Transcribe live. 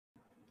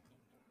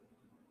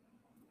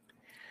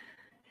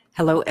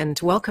Hello and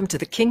welcome to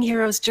the King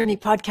Heroes Journey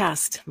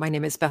podcast. My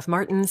name is Beth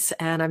Martins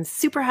and I'm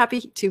super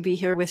happy to be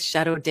here with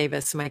Shadow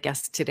Davis, my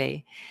guest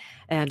today.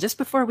 And just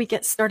before we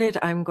get started,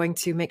 I'm going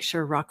to make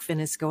sure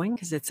Rockfin is going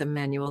because it's a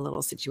manual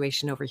little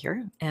situation over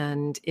here.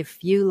 And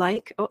if you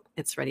like, oh,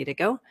 it's ready to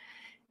go.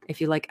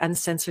 If you like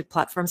uncensored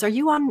platforms, are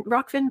you on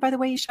Rockfin, by the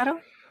way, Shadow?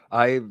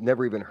 I've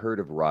never even heard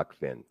of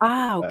Rockfin.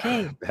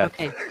 Okay.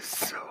 Okay.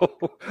 So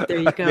there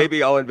you go.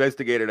 Maybe I'll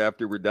investigate it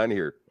after we're done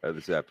here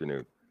this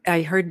afternoon.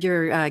 I heard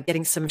you're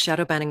getting some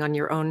shadow banning on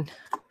your own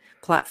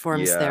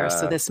platforms there,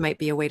 so this might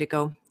be a way to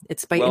go.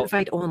 It's by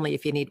invite only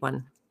if you need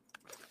one.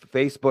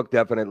 Facebook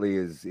definitely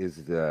is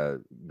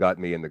got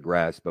me in the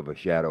grasp of a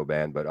shadow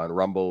ban, but on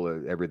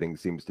Rumble everything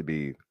seems to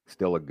be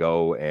still a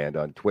go, and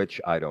on Twitch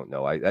I don't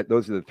know.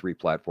 Those are the three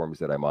platforms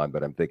that I'm on,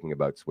 but I'm thinking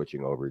about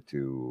switching over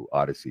to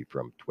Odyssey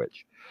from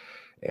Twitch,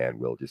 and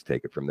we'll just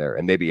take it from there,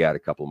 and maybe add a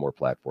couple more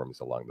platforms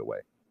along the way.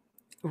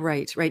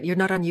 Right. You're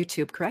not on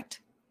YouTube, correct?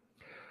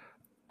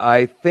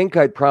 I think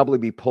I'd probably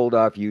be pulled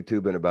off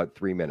YouTube in about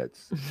 3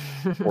 minutes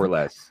or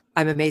less.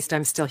 I'm amazed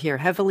I'm still here.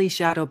 Heavily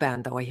shadow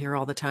banned, though, I hear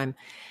all the time.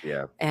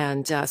 Yeah.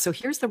 And so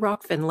here's the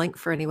Rockfin link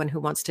for anyone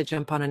who wants to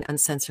jump on an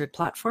uncensored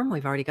platform.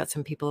 We've already got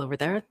some people over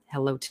there.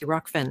 Hello to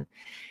Rockfin.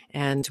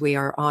 And we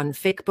are on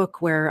Facebook,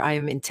 where I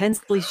am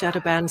intensely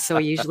shadow banned, so I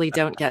usually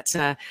don't get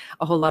a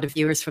whole lot of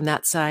viewers from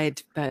that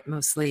side, but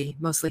mostly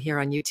here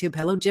on YouTube.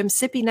 Hello, Jim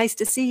Sippy. Nice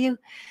to see you.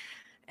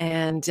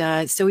 And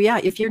so, yeah,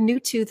 if you're new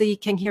to the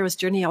King Heroes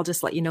Journey, I'll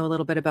just let you know a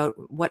little bit about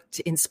what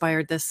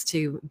inspired this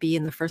to be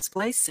in the first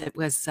place. It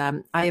was,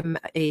 I am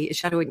a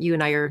Shadow, you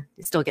and I are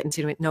still getting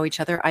to know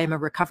each other. I am a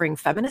recovering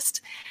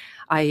feminist.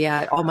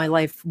 I all my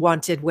life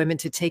wanted women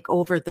to take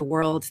over the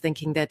world,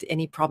 thinking that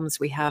any problems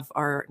we have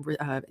are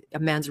a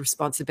man's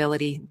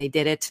responsibility. They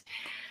did it.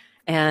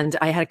 And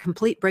I had a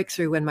complete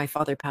breakthrough when my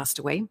father passed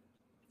away,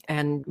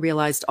 and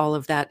realized all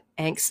of that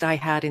angst I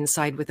had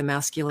inside with the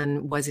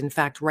masculine was in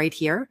fact right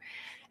here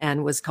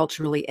and was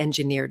culturally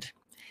engineered.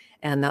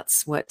 And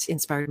that's what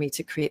inspired me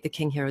to create the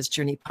King Heroes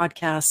Journey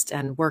podcast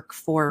and work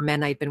for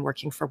men. I'd been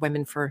working for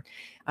women for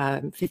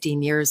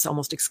 15 years,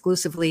 almost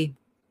exclusively,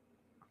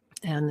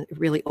 and it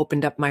really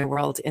opened up my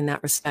world in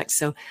that respect.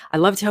 So I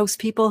love to host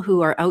people who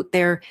are out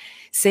there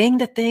saying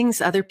the things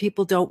other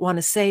people don't want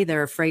to say.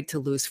 They're afraid to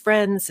lose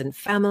friends and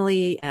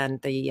family and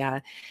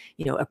the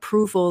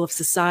approval of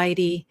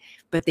society,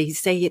 but they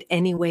say it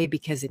anyway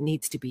because it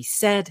needs to be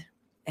said.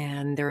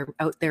 And they're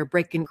out there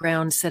breaking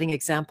ground, setting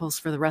examples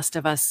for the rest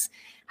of us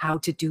how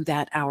to do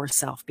that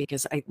ourselves.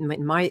 Because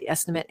in my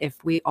estimate,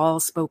 if we all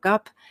spoke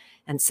up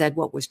and said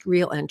what was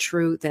real and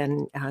true,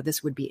 then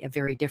this would be a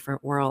very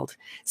different world.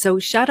 So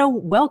Shadow,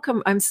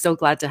 welcome. I'm so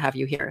glad to have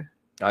you here.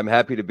 I'm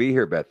happy to be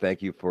here, Beth.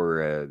 Thank you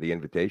for the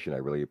invitation. I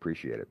really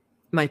appreciate it.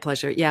 My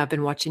pleasure. Yeah, I've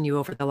been watching you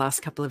over the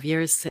last couple of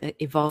years,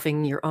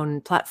 evolving your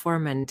own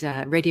platform and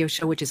radio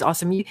show, which is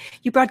awesome.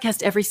 You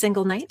broadcast every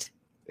single night?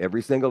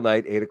 Every single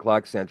night, 8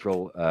 o'clock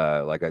Central,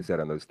 like I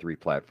said, on those three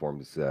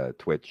platforms,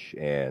 Twitch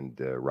and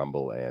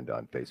Rumble, and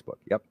on Facebook.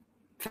 Yep.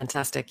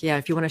 Fantastic. Yeah,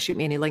 if you want to shoot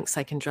me any links,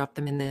 I can drop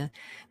them in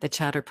the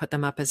chat or put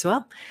them up as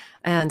well.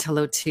 And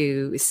hello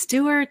to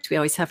Stuart. We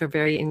always have a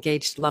very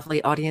engaged,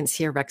 lovely audience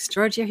here. Rex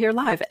Georgia here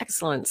live.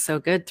 Excellent. So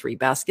good. 3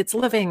 Baskets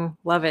Living.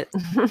 Love it.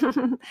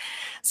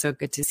 So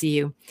good to see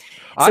you.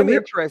 So I'm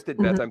interested,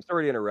 Beth. I'm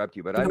sorry to interrupt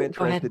you, but I'm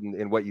interested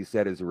in what you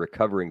said as a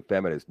recovering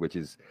feminist, which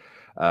is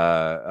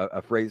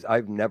a phrase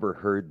I've never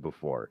heard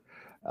before.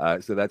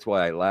 So that's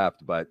why I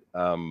laughed. But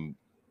when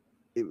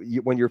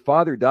your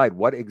father died,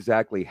 what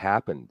exactly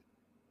happened?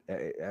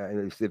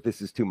 If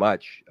this is too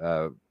much,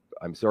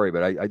 I'm sorry,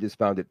 but I just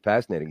found it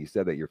fascinating. You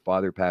said that your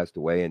father passed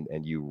away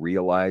and you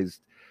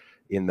realized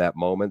in that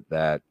moment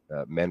that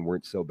men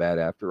weren't so bad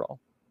after all.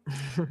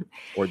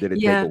 Or did it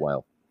take a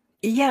while?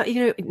 Yeah,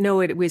 no,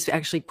 it was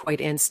actually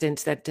quite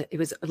instant. That it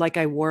was like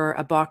I wore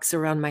a box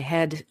around my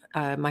head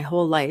my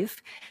whole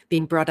life,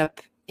 being brought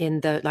up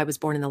I was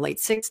born in the late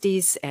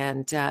 60s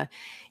and,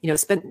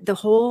 spent the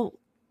whole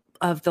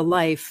of the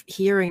life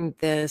hearing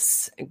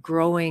this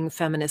growing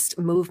feminist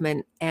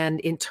movement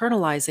and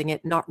internalizing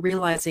it, not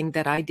realizing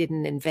that I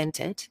didn't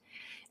invent it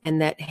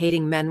and that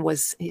hating men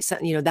was,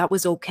 that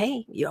was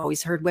okay. You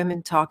always heard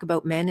women talk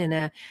about men in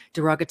a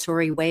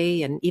derogatory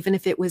way. And even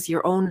if it was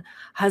your own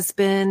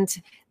husband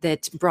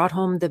that brought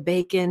home the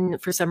bacon,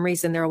 for some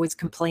reason, they're always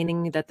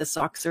complaining that the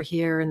socks are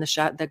here and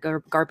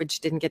the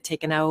garbage didn't get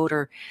taken out,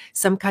 or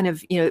some kind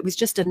of, it was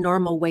just a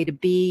normal way to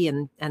be.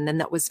 And then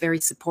that was very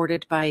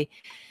supported by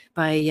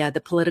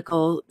the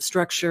political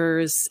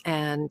structures.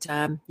 And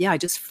I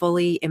just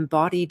fully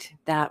embodied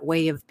that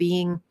way of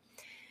being.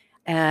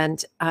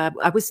 And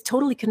I was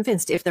totally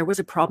convinced if there was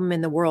a problem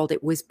in the world,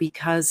 it was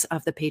because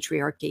of the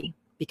patriarchy,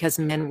 because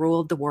men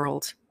ruled the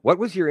world. What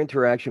was your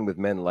interaction with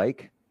men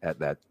like at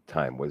that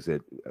time? Was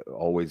it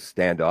always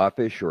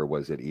standoffish, or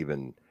was it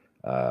even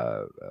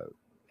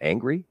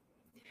angry?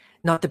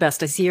 Not the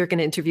best. I see you're going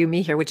to interview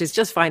me here, which is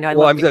just fine. I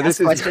love to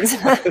ask questions.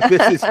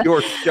 This is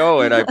your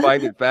show, and I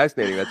find it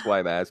fascinating. That's why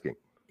I'm asking.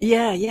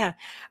 Yeah.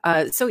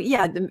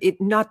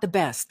 Not the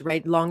best,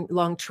 right?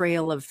 Long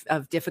trail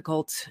of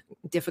difficult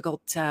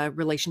difficult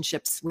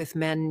relationships with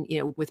men,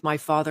 with my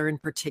father in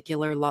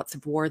particular, lots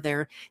of war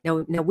there.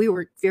 Now we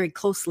were very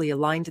closely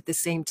aligned at the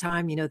same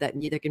time, that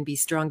there can be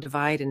strong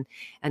divide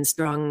and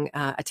strong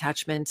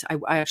attachment.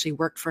 I actually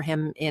worked for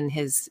him in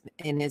his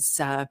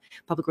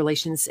public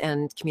relations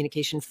and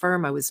communication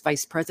firm. I was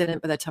vice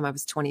president by the time I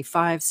was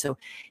 25. So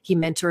he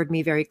mentored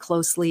me very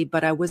closely,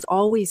 but I was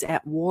always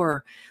at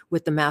war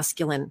with the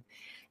masculine.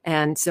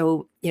 And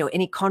so,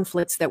 any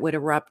conflicts that would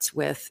erupt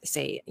with,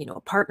 say, a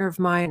partner of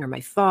mine or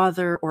my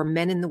father or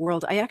men in the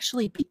world, I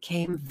actually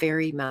became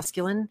very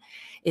masculine.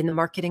 In the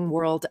marketing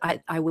world,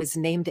 I was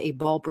named a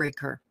ball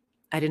breaker.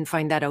 I didn't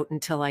find that out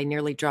until I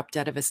nearly dropped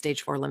dead of a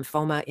stage 4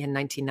 lymphoma in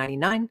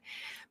 1999.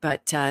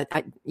 But,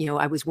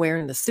 I was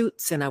wearing the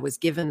suits and I was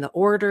given the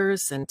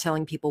orders and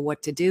telling people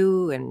what to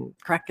do and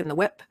cracking the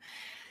whip.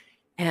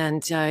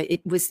 And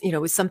it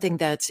was something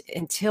that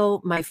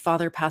until my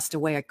father passed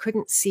away, I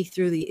couldn't see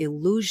through the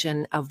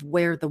illusion of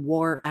where the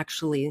war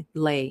actually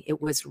lay.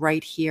 It was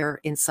right here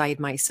inside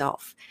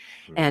myself.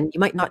 Mm-hmm. And you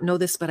might not know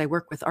this, but I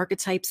work with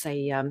archetypes.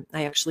 I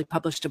actually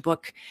published a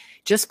book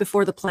just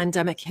before the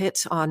pandemic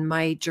hit on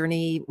my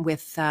journey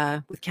with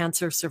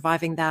cancer,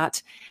 surviving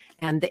that,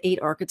 and the 8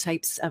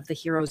 archetypes of the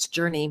hero's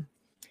journey.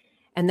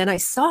 And then I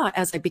saw,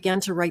 as I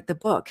began to write the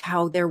book,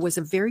 how there was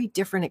a very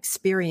different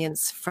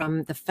experience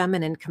from the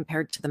feminine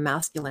compared to the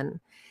masculine,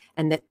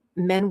 and that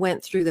men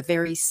went through the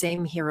very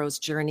same hero's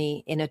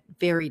journey in a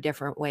very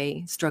different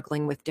way,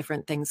 struggling with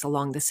different things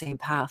along the same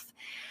path.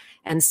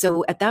 And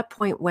so at that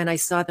point, when I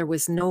saw there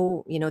was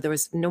no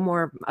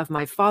more of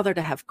my father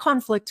to have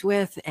conflict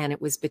with, and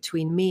it was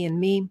between me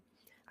and me,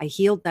 I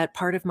healed that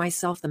part of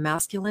myself, the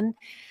masculine,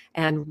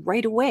 and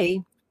right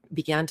away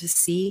began to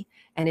see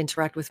and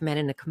interact with men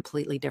in a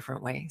completely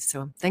different way.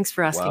 So thanks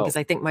for asking, because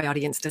I think my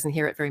audience doesn't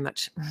hear it very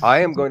much.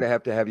 I am going to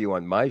have you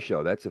on my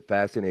show. That's a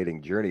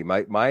fascinating journey.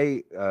 My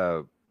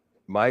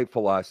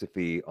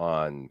philosophy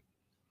on,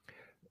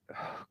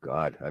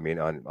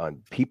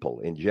 on people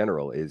in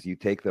general is you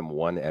take them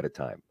one at a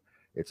time.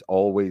 It's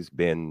always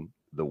been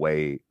the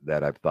way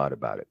that I've thought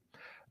about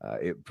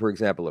it. For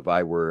example, if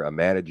I were a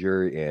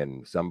manager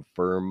in some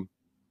firm,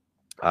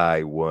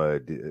 I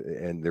would,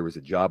 and there was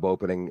a job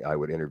opening, I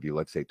would interview,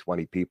 let's say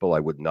 20 people.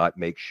 I would not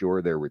make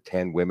sure there were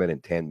 10 women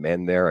and 10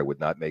 men there. I would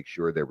not make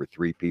sure there were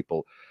 3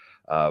 people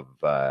of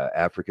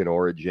African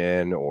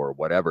origin or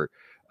whatever.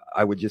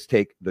 I would just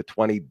take the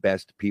 20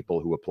 best people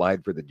who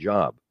applied for the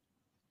job.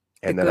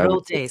 And the good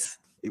old days.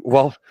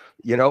 Well,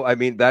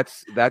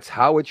 that's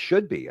how it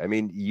should be.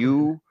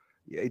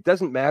 It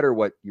doesn't matter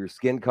what your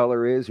skin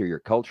color is or your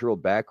cultural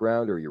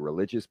background or your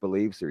religious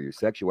beliefs or your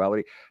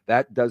sexuality.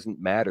 That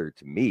doesn't matter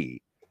to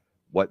me.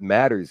 What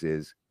matters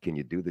is, can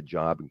you do the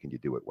job and can you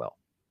do it well?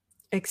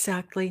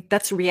 Exactly.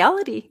 That's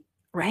reality,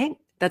 right?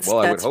 That's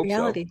I would hope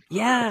reality. So.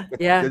 Yeah.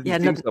 It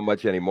doesn't seem so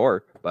much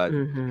anymore, but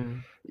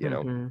hopefully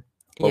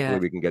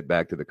we can get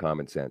back to the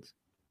common sense.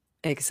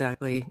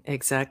 Exactly.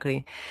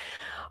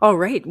 All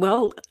right.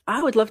 Well,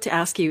 I would love to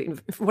ask you,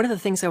 one of the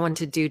things I wanted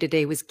to do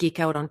today was geek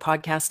out on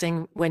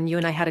podcasting. When you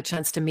and I had a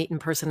chance to meet in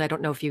person, I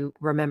don't know if you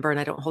remember, and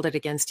I don't hold it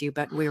against you,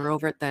 but we were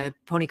over at the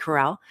Pony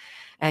Corral,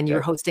 and you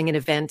were hosting an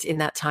event in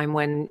that time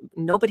when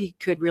nobody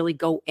could really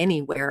go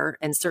anywhere,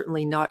 and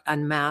certainly not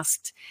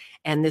unmasked.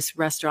 And this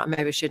restaurant,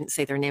 maybe I shouldn't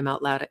say their name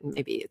out loud.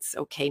 Maybe it's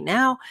okay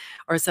now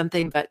or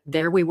something, but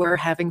there we were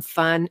having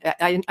fun.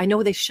 I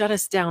know they shut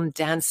us down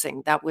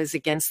dancing. That was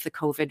against the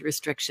COVID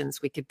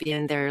restrictions. We could be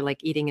in there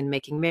like eating and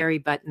making merry,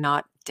 but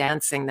not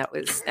dancing. It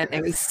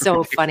was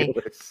so funny.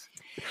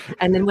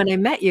 And then when I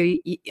met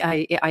you,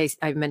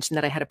 I mentioned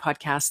that I had a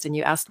podcast, and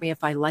you asked me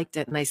if I liked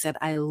it. And I said,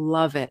 I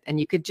love it. And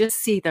you could just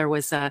see there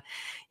was a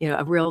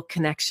real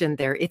connection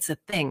there. It's a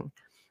thing.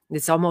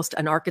 It's almost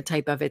an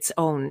archetype of its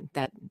own,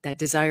 that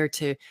desire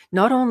to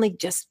not only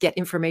just get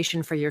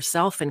information for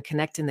yourself and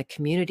connect in the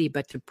community,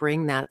 but to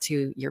bring that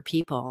to your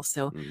people.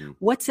 So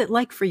what's it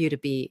like for you to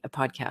be a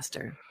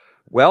podcaster?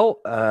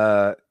 Well,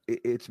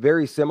 it's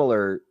very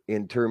similar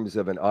in terms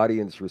of an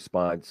audience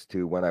response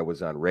to when I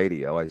was on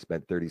radio. I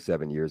spent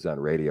 37 years on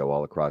radio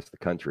all across the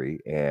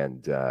country.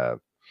 And the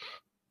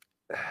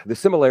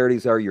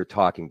similarities are you're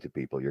talking to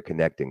people, you're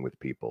connecting with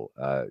people.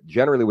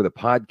 Generally with a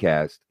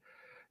podcast,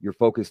 you're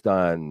focused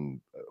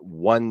on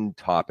one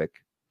topic.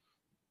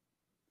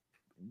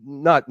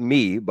 Not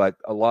me, but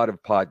a lot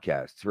of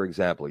podcasts. For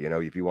example,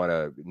 if you want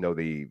to know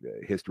the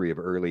history of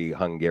early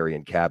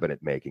Hungarian cabinet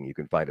making, you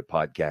can find a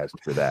podcast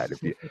for that.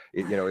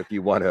 If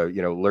you want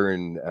to,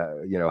 learn,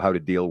 how to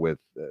deal with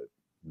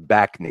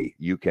Bacne,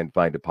 you can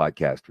find a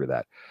podcast for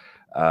that.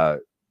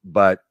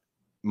 But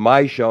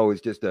my show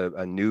is just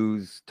a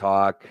news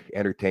talk,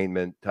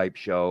 entertainment type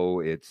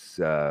show.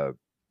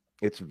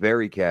 It's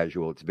very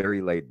casual. It's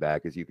very laid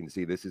back. As you can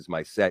see, this is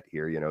my set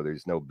here.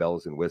 There's no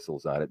bells and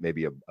whistles on it,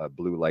 maybe a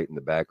blue light in the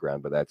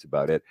background, but that's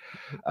about it.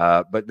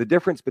 But the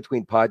difference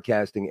between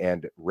podcasting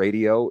and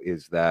radio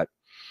is that,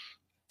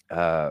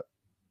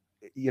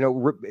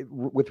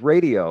 with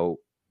radio,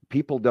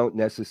 people don't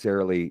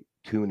necessarily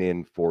tune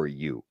in for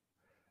you.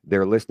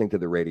 They're listening to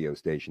the radio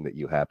station that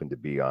you happen to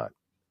be on.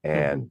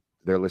 And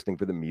they're listening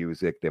for the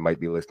music. They might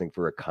be listening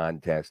for a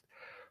contest.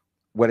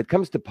 When it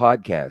comes to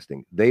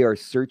podcasting, they are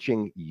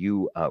searching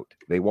you out.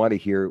 They want to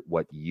hear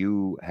what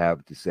you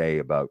have to say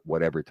about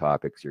whatever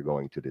topics you're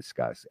going to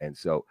discuss. And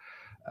so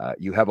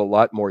you have a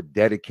lot more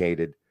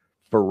dedicated,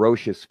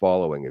 ferocious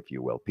following, if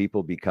you will.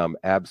 People become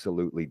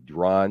absolutely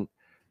drawn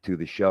to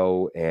the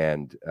show,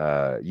 and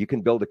you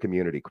can build a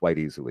community quite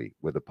easily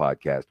with a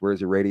podcast.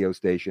 Whereas a radio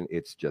station,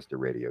 it's just a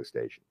radio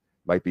station.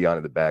 Might be on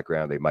in the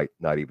background. They might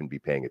not even be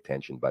paying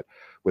attention. But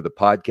with a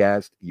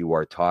podcast, you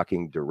are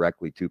talking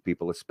directly to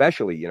people,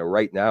 especially,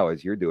 right now,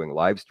 as you're doing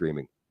live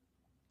streaming.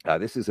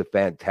 This is a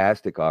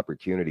fantastic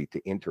opportunity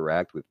to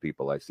interact with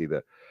people. I see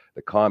the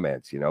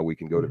comments, we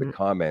can go to the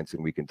comments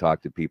and we can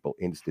talk to people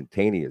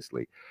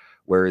instantaneously.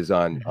 Whereas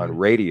on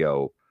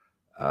radio,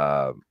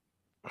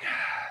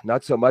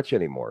 not so much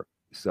anymore.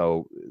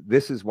 So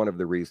this is one of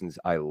the reasons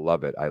I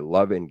love it. I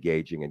love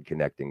engaging and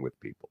connecting with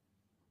people.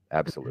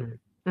 Absolutely.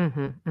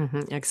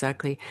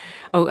 Exactly.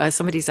 Oh,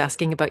 somebody's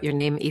asking about your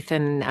name,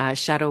 Ethan.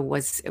 Shadow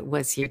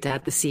was your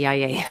dad, the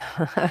CIA.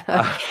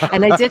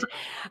 And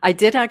I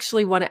did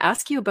actually want to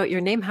ask you about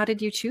your name. How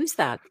did you choose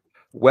that?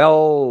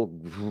 Well,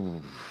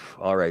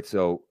 all right.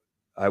 So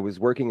I was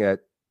working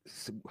at.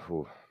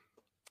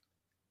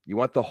 You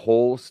want the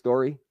whole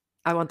story?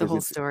 I want the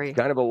whole story.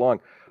 Kind of a long.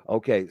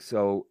 Okay,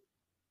 so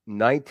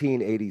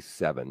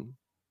 1987.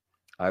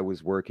 I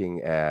was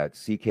working at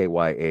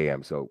CKY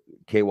AM, so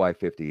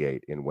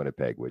KY58 in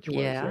Winnipeg, which was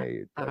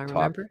a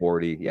top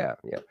 40. Yeah.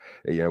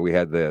 We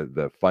had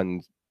the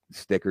fun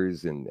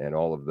stickers and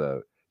all of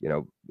the,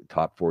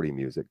 top 40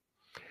 music.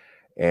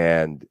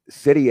 And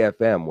City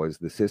FM was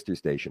the sister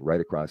station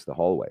right across the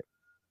hallway.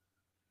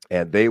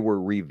 And they were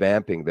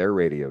revamping their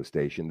radio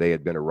station. They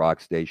had been a rock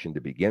station to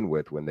begin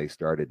with when they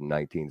started in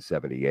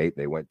 1978.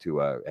 They went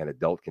to an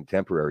adult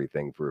contemporary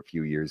thing for a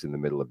few years in the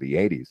middle of the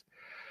 80s.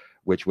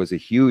 Which was a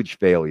huge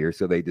failure.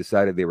 So they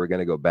decided they were going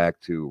to go back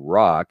to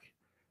rock,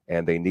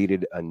 and they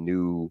needed a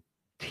new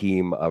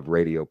team of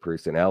radio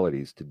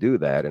personalities to do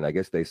that. And I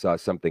guess they saw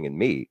something in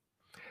me.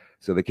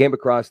 So they came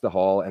across the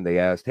hall and they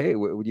asked, hey,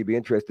 would you be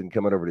interested in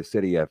coming over to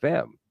City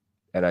FM?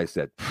 And I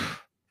said,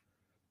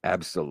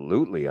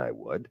 absolutely, I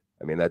would.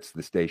 I mean, that's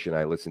the station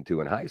I listened to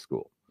in high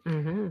school.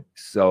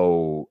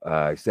 So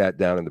I sat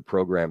down in the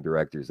program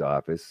director's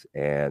office,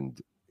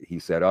 and he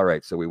said, all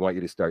right, so we want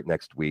you to start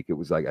next week. It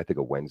was like, I think,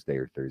 a Wednesday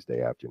or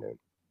Thursday afternoon.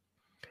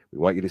 We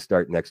want you to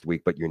start next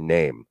week, but your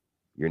name,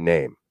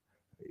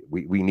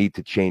 we need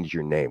to change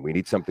your name. We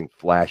need something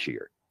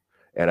flashier.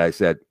 And I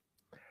said,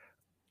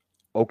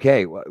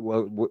 okay,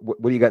 well,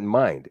 what do you got in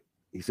mind?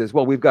 He says,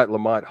 well, we've got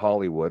Lamont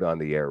Hollywood on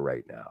the air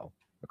right now.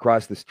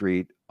 Across the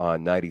street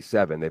on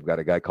 97, they've got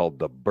a guy called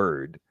The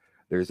Bird.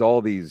 There's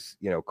all these,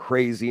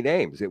 crazy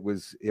names. It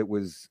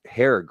was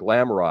hair,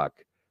 glam rock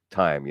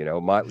time,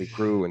 Motley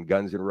Crue and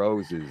Guns N'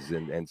 Roses,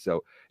 and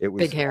so it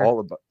was all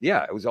about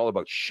it was all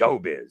about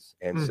showbiz.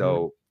 And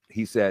so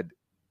he said,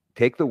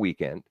 take the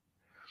weekend,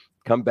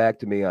 come back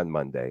to me on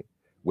Monday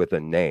with a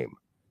name,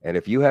 and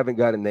if you haven't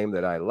got a name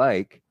that I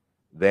like,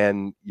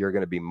 then you're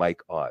going to be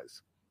Mike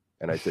Oz.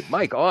 And I said,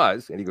 Mike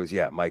Oz? And he goes,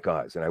 yeah, Mike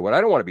Oz. And I went,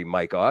 I don't want to be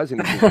Mike Oz.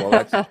 And he goes, well,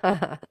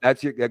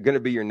 that's going to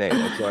be your name.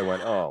 And so I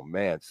went, oh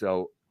man.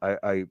 So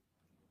I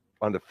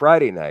on the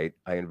Friday night,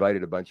 I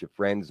invited a bunch of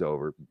friends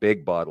over,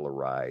 big bottle of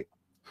rye.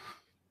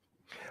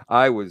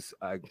 I was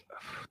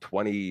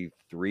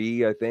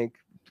 23, I think,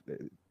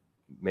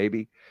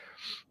 maybe.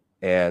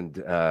 And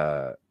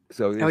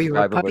so you were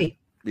a puppy.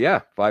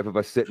 Five of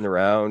us sitting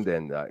around.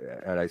 And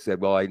I said,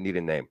 well, I need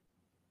a name.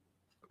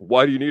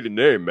 Why do you need a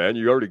name, man?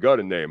 You already got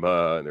a name.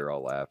 And they're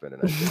all laughing.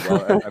 And I said,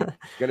 well, I'm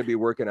going to be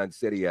working on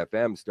City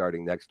FM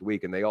starting next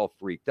week. And they all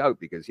freaked out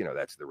because,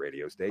 that's the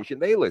radio station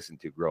they listened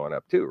to growing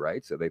up too,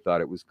 right? So they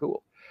thought it was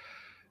cool.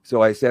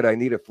 So I said, I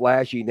need a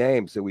flashy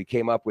name. So we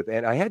came up with,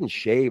 and I hadn't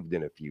shaved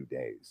in a few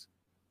days.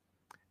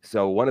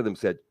 So one of them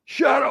said,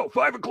 Shadow,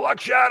 5 o'clock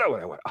Shadow.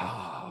 And I went,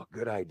 oh,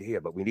 good idea.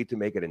 But we need to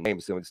make it a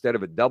name. So instead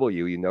of a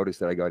W, you notice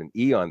that I got an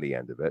E on the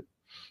end of it.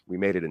 We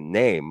made it a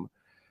name.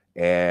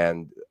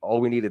 And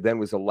all we needed then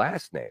was a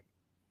last name.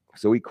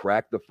 So we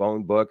cracked the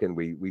phone book and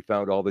we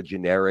found all the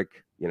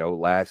generic,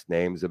 last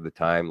names of the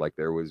time. Like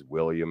there was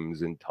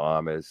Williams and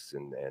Thomas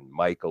and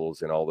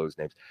Michaels and all those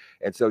names.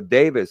 And so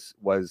Davis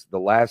was the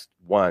last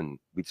one.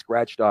 We'd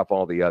scratched off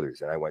all the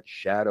others. And I went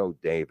Shadow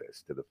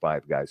Davis to the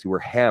 5 guys who were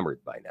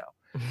hammered by now.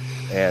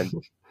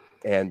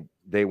 And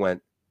they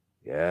went,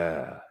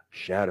 yeah,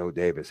 Shadow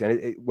Davis.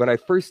 And when I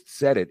first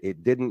said it,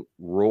 it didn't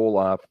roll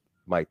off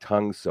my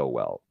tongue so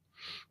well.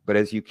 But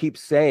as you keep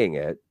saying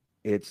it,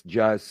 it's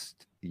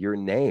just your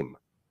name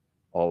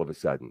all of a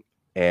sudden.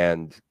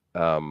 And,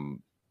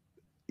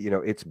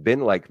 it's been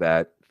like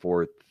that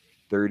for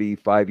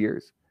 35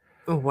 years.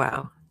 Oh,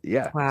 wow.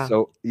 Yeah. Wow.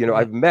 So,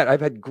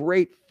 I've had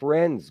great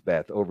friends,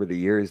 Beth, over the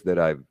years that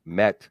I've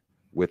met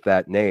with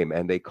that name,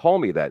 and they call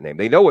me that name.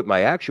 They know what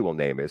my actual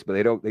name is,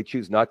 but they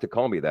choose not to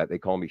call me that. They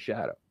call me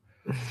Shadow.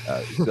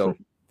 So,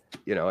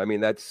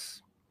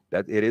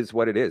 that it is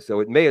what it is.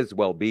 So it may as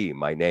well be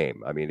my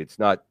name. I mean, it's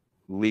not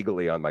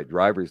legally on my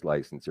driver's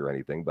license or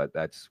anything, but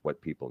that's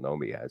what people know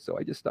me as. So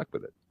I just stuck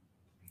with it.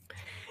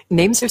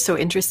 Names are so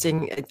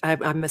interesting.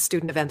 I'm a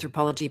student of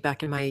anthropology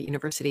back in my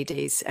university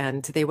days,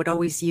 and they would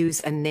always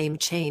use a name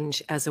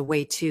change as a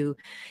way to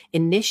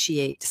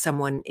initiate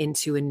someone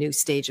into a new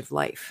stage of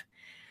life,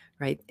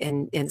 right?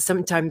 And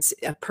sometimes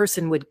a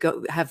person would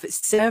have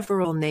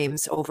several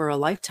names over a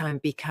lifetime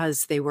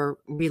because they were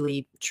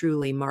really,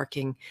 truly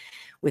marking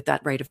with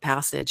that rite of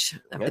passage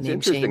of the name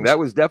interesting. change. That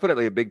was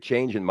definitely a big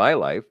change in my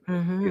life.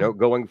 You know,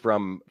 going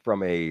from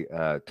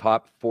a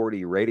top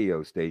 40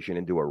 radio station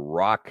into a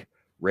rock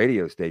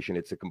radio station,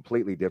 it's a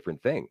completely different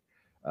thing.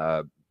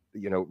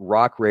 You know,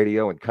 rock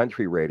radio and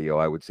country radio,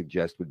 I would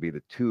suggest, would be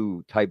the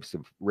two types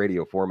of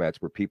radio formats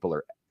where people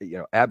are, you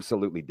know,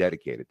 absolutely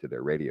dedicated to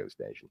their radio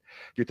station.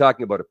 If you're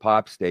talking about a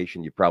pop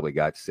station, you probably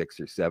got 6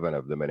 or 7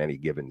 of them in any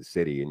given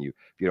city, and if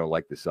you don't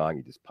like the song,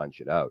 you just punch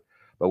it out.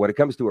 But when it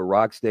comes to a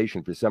rock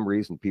station, for some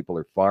reason, people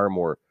are far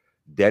more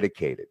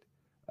dedicated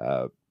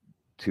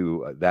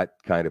to that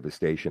kind of a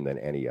station than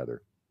any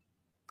other.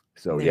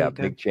 So yeah,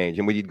 big change.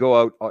 And when you'd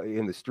go out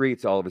in the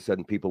streets, all of a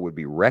sudden people would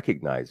be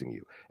recognizing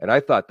you. And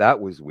I thought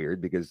that was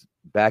weird because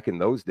back in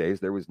those days,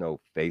 there was no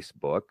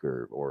Facebook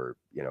or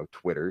you know,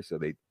 Twitter. So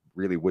they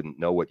really wouldn't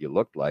know what you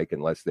looked like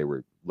unless they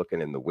were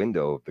looking in the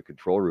window of the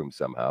control room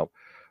somehow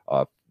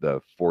off the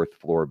 4th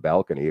floor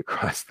balcony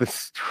across the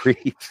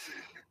street.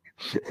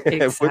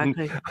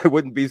 Exactly. I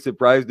wouldn't be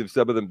surprised if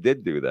some of them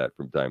did do that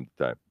from time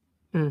to time.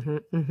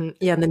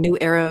 Yeah, in the new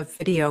era of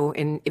video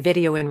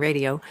and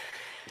radio.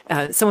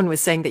 Someone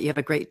was saying that you have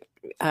a great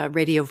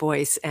radio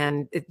voice,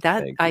 and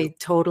that I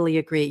totally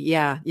agree.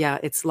 Yeah,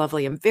 it's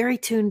lovely. I'm very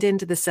tuned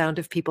into the sound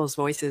of people's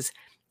voices.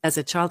 As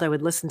a child, I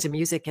would listen to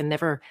music and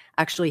never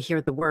actually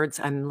hear the words.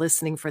 I'm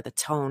listening for the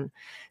tone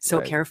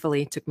so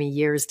carefully. It took me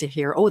years to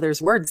hear, oh,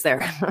 there's words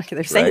there.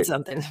 They're saying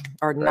something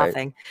or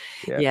nothing.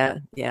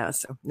 Yeah.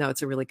 So no,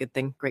 it's a really good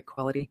thing. Great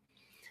quality.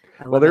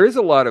 Well, there is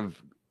a lot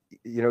of,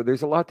 you know,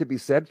 there's a lot to be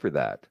said for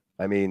that.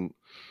 I mean,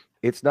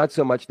 it's not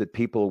so much that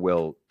people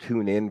will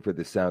tune in for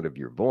the sound of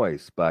your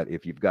voice, but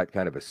if you've got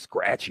kind of a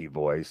scratchy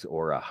voice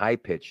or a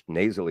high-pitched,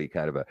 nasally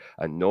kind of a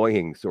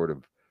annoying sort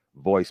of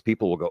voice,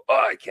 people will go,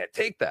 oh, I can't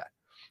take that.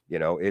 You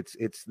know, it's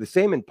the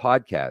same in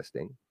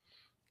podcasting.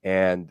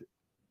 And,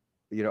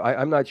 you know,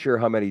 I'm not sure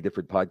how many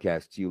different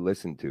podcasts you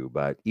listen to,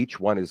 but each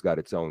one has got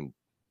its own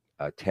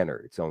tenor,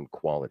 its own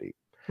quality.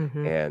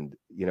 And,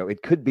 you know,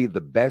 it could be the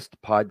best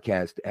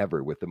podcast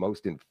ever with the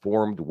most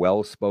informed,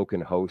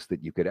 well-spoken host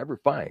that you could ever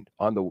find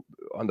on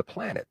the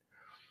planet.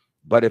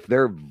 But if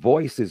their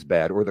voice is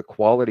bad or the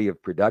quality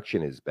of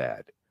production is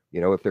bad,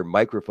 you know, if their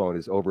microphone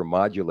is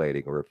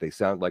over-modulating or if they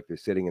sound like they're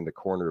sitting in the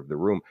corner of the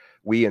room,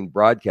 we in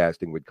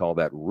broadcasting would call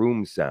that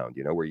room sound,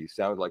 you know, where you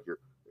sound like you're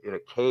in a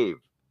cave.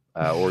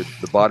 Or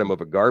the bottom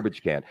of a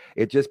garbage can.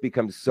 It just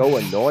becomes so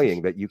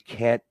annoying that you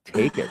can't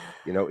take it.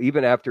 You know,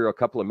 even after a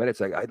couple of minutes,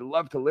 like, I'd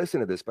love to listen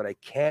to this, but I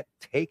can't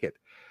take it.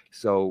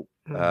 So,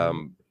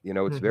 you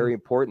know, it's very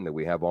important that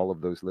we have all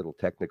of those little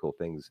technical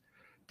things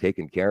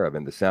taken care of.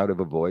 And the sound of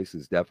a voice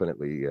is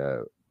definitely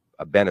a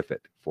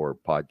benefit for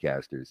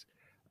podcasters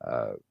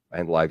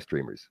and live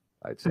streamers,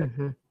 I'd say.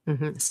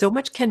 So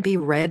much can be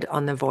read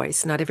on the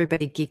voice. Not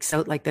everybody geeks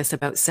out like this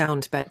about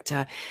sound, but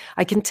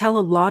I can tell a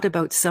lot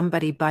about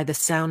somebody by the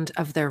sound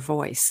of their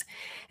voice.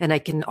 And I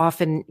can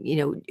often, you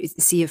know,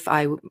 see if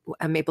I'm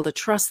able to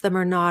trust them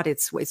or not.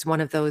 It's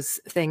one of those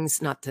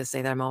things, not to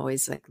say that I'm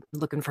always like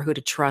looking for who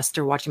to trust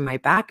or watching my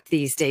back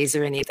these days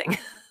or anything.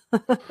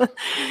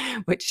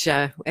 Which,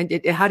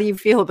 and how do you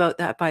feel about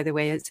that, by the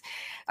way?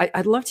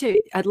 I'd love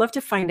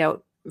to find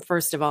out,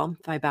 first of all,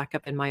 if I back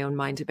up in my own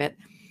mind a bit,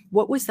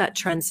 what was that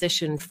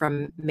transition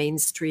from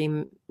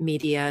mainstream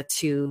media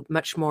to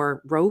much more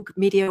rogue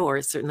media,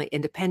 or certainly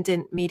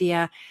independent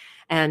media?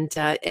 And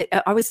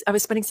I was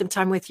spending some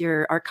time with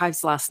your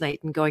archives last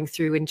night and going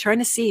through and trying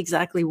to see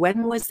exactly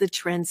when was the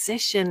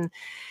transition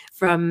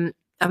from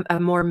a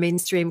more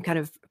mainstream kind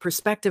of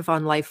perspective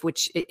on life,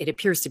 which it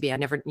appears to be.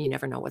 You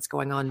never know what's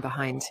going on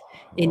behind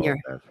in your.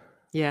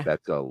 Yeah,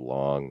 that's a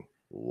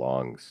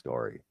long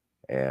story,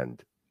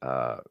 and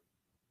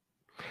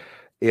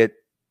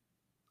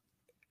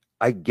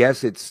I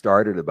guess it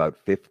started about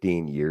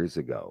 15 years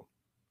ago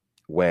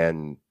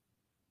when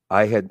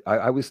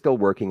I was still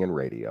working in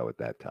radio at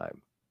that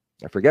time.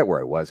 I forget where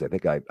I was. I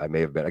think I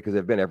may have been, because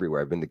I've been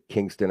everywhere. I've been to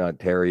Kingston,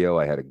 Ontario.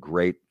 I had a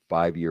great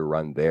 5-year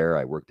run there.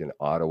 I worked in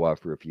Ottawa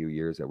for a few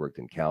years. I worked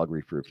in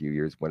Calgary for a few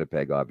years,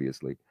 Winnipeg,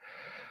 obviously,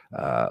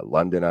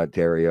 London,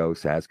 Ontario,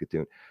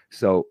 Saskatoon,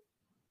 so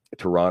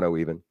Toronto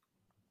even.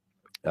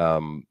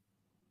 And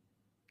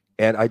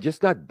I just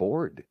got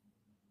bored,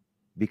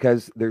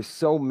 because there's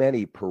so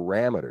many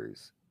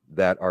parameters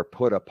that are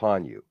put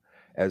upon you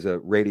as a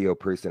radio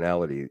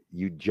personality.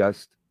 You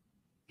just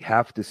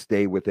have to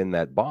stay within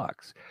that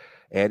box.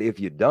 And if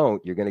you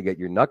don't, you're going to get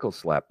your knuckles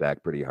slapped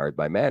back pretty hard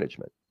by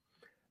management.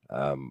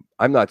 I'm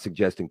not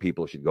suggesting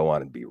people should go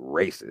on and be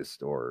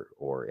racist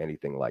or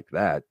anything like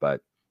that.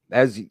 But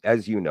as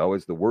you know,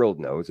 as the world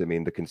knows, I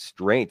mean, the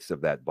constraints of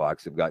that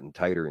box have gotten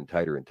tighter and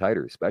tighter and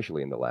tighter,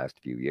 especially in the last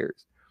few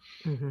years.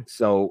 Mm-hmm.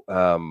 So,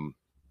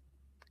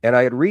 and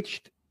I had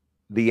reached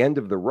the end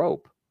of the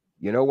rope.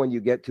 You know, when you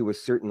get to a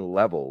certain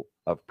level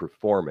of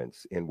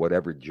performance in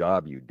whatever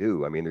job you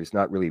do, I mean, there's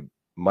not really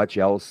much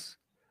else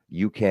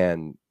you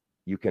can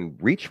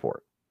reach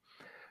for.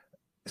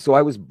 So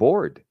I was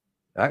bored.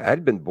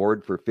 I'd been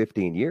bored for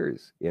 15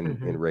 years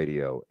in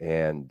radio,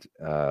 and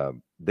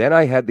then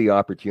I had the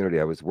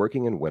opportunity. I was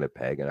working in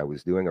Winnipeg, and I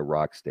was doing a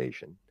rock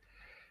station,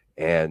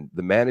 and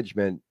the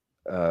management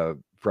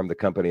from the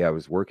company I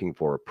was working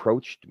for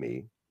approached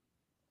me,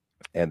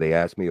 and they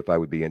asked me if I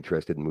would be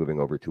interested in moving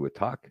over to a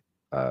talk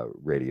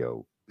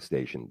radio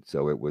station.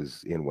 So it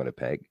was in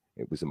Winnipeg.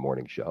 It was a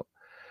morning show,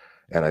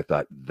 and I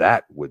thought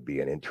that would be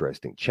an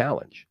interesting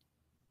challenge.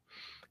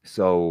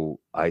 So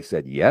I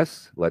said,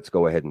 yes, let's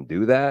go ahead and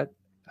do that.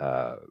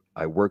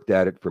 I worked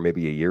at it for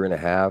maybe a year and a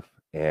half.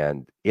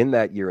 And in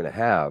that year and a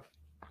half,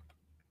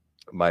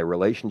 my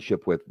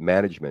relationship with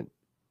management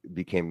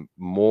became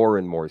more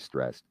and more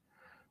stressed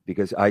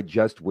because I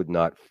just would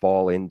not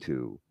fall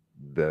into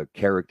the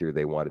character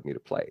they wanted me to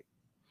play.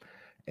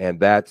 And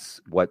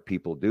that's what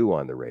people do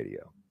on the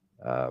radio.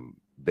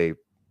 They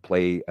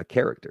play a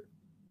character.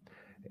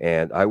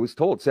 And I was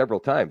told several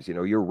times, you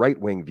know, your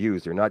right-wing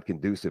views are not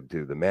conducive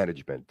to the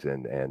management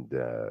and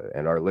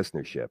our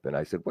listenership. And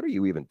I said, what are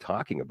you even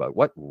talking about?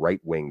 What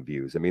right-wing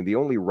views? I mean, the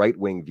only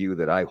right-wing view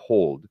that I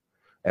hold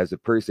as a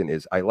person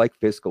is I like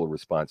fiscal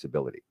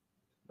responsibility.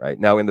 Right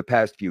now, in the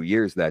past few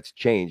years, that's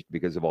changed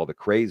because of all the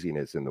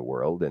craziness in the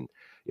world and,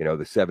 you know,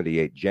 the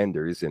 78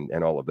 genders and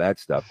all of that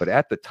stuff. But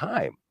at the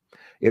time,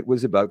 it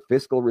was about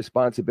fiscal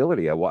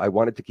responsibility. I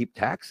wanted to keep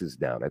taxes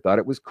down. I thought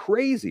it was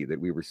crazy that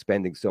we were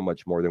spending so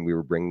much more than we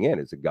were bringing in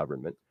as a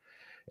government.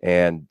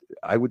 And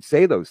I would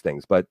say those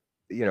things, but,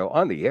 you know,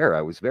 on the air,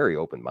 I was very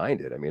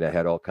open-minded. I mean, I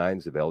had all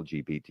kinds of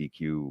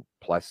LGBTQ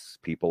plus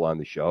people on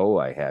the show.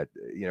 I had,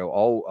 you know,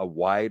 all a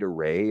wide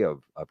array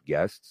of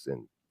guests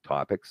and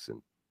topics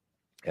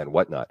and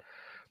whatnot,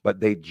 but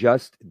they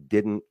just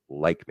didn't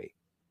like me.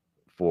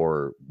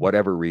 For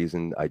whatever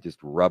reason, I just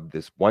rubbed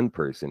this one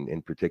person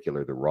in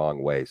particular the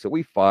wrong way. So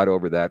we fought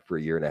over that for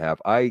a year and a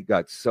half. I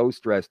got so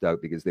stressed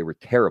out because they were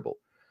terrible.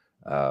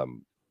 I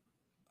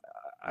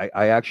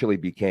actually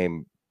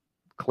became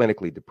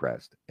clinically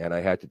depressed, and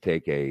I had to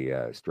take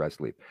a stress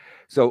leave.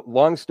 So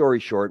long story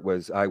short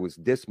was I was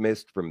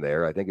dismissed from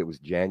there. I think it was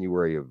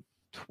January of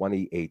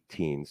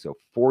 2018. So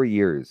 4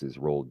 years has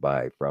rolled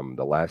by from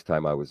the last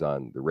time I was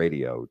on the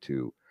radio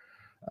to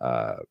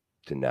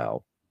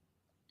now.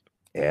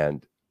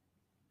 And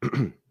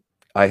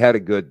I had a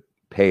good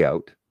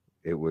payout.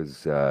 It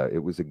was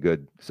a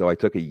good. So I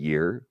took a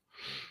year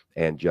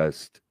and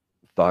just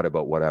thought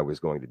about what I was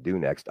going to do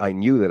next. I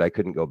knew that I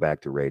couldn't go back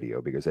to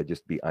radio because I'd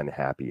just be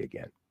unhappy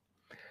again.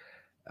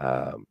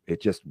 I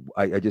just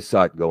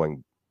saw it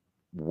going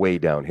way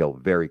downhill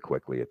very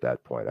quickly at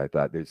that point. I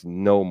thought there's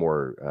no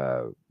more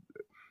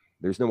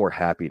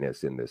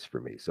happiness in this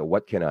for me. So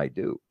what can I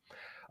do?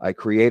 I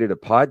created a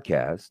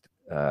podcast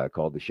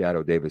called the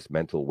Shadoe Davis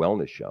Mental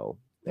Wellness Show.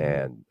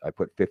 And I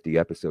put 50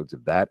 episodes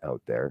of that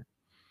out there,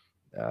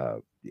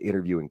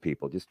 interviewing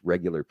people, just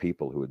regular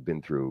people who had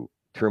been through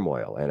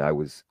turmoil. And I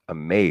was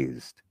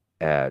amazed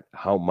at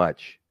how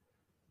much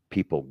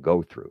people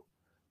go through.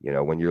 You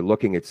know, when you're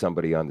looking at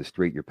somebody on the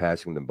street, you're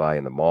passing them by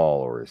in the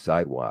mall or a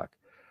sidewalk,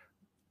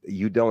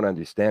 you don't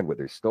understand what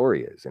their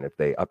story is. And if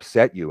they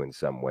upset you in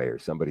some way or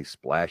somebody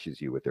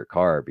splashes you with their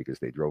car because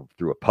they drove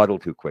through a puddle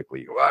too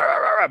quickly,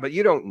 but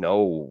you don't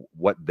know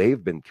what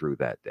they've been through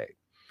that day.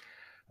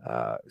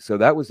 So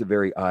that was a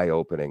very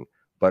eye-opening,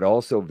 but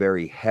also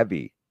very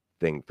heavy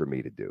thing for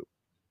me to do,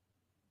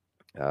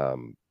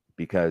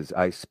 because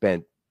I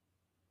spent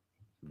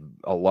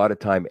a lot of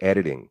time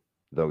editing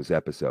those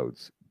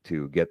episodes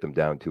to get them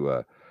down to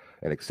an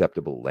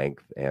acceptable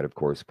length, and of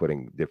course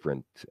putting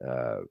different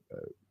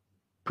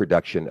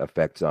production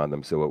effects on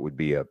them so it would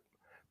be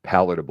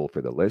palatable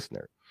for the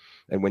listener.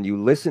 And when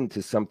you listen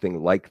to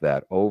something like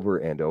that over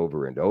and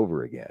over and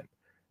over again,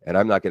 and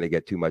I'm not going to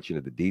get too much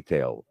into the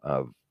detail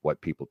of what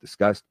people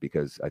discussed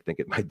because I think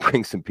it might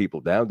bring some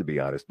people down, to be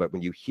honest. But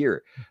when you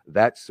hear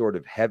that sort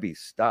of heavy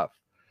stuff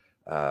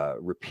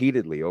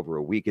repeatedly over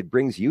a week, it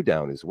brings you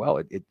down as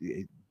well.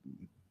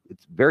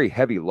 It's very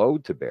heavy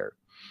load to bear.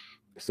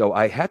 So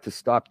I had to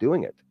stop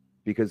doing it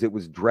because it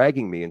was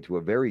dragging me into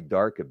a very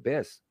dark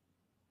abyss.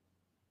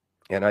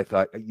 And I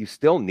thought, you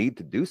still need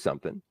to do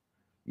something.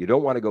 You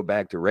don't want to go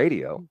back to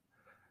radio.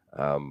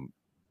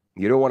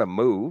 You don't want to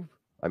move.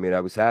 I mean,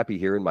 I was happy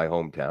here in my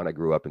hometown. I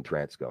grew up in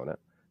Transcona.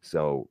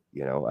 So,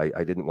 you know,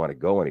 I didn't want to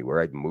go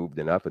anywhere. I'd moved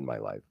enough in my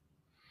life.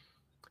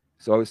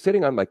 So I was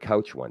sitting on my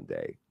couch one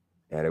day,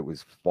 and it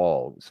was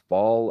fall. It was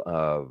fall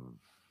of,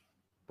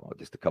 well,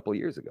 just a couple of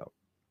years ago.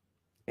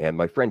 And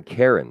my friend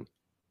Karen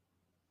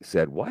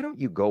said, why don't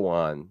you go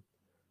on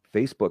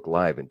Facebook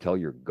Live and tell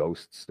your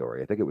ghost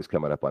story? I think it was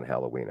coming up on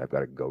Halloween. I've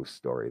got a ghost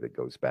story that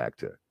goes back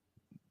to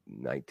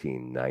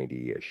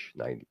 1990-ish,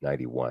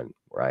 91,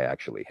 where I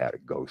actually had a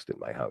ghost in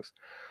my house.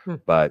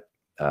 But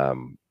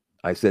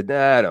I said,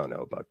 nah, I don't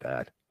know about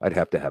that. I'd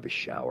have to have a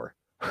shower.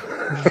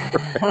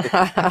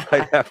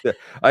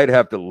 I'd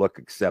have to look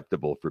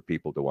acceptable for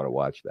people to want to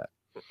watch that.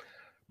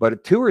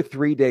 But 2 or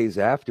 3 days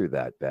after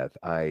that, Beth,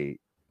 I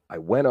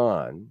went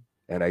on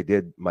and I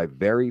did my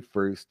very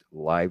first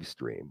live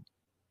stream,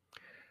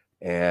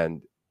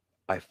 and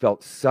I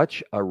felt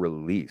such a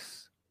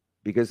release,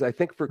 because I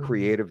think for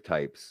creative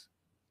types,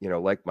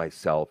 like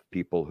myself,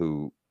 people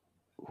who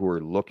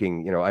are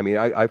looking, I mean,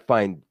 I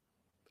find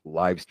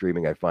live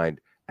streaming, I find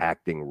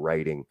acting,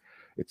 writing,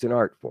 it's an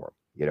art form.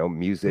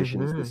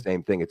 Musicians, the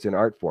same thing. It's an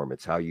art form.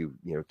 It's how you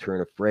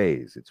turn a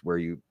phrase. It's where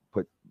you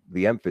put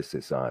the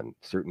emphasis on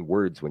certain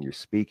words when you're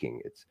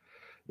speaking. It's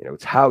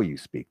it's how you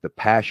speak, the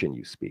passion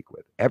you speak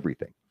with,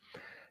 everything.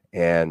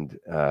 And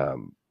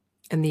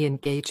the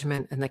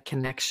engagement and the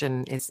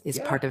connection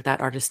is part of that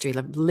artistry,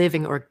 the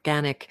living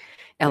organic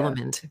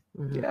element.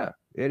 Yeah,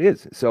 it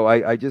is. So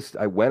I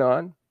went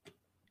on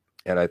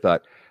and I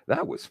thought,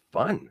 that was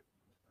fun.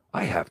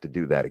 I have to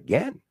do that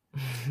again.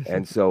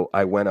 And so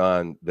I went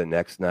on the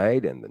next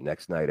night and the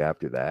next night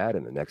after that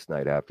and the next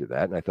night after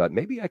that. And I thought,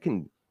 maybe I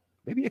can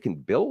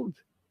build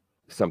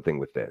something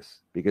with this,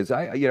 because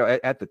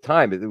at the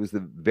time, it was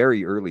the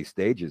very early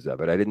stages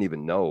of it. I didn't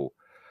even know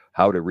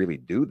how to really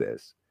do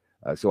this.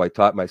 So I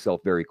taught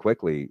myself very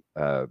quickly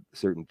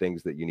certain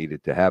things that you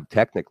needed to have,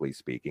 technically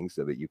speaking,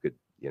 so that you could,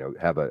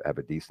 have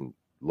a decent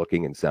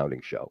looking and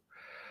sounding show.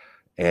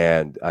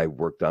 And I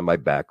worked on my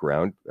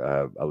background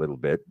a little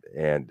bit,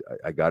 and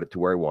I got it to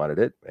where I wanted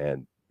it.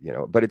 And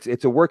but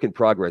it's a work in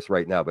progress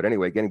right now. But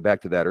anyway, getting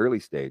back to that early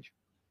stage,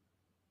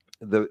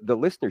 the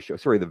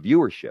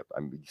viewership.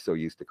 I'm so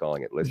used to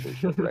calling it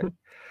listenership, right?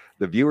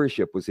 The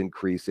viewership was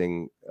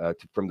increasing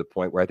from the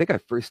point where I think I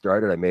first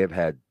started, I may have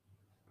had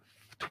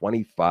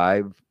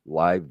 25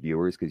 live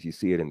viewers, because you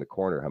see it in the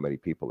corner how many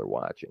people are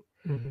watching.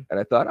 And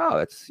I thought, oh,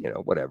 that's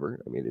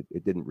whatever. I mean,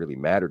 it didn't really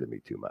matter to me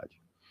too much.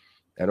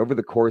 And over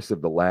the course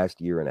of the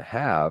last year and a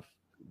half,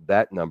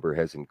 that number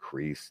has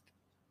increased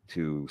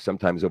to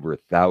sometimes over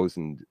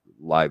 1,000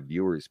 live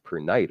viewers per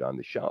night on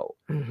the show.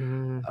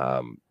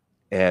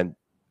 And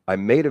I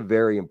made a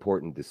very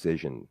important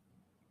decision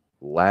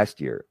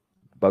last year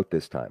about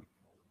this time.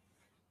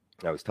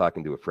 I was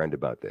talking to a friend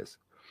about this,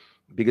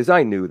 because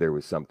I knew there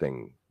was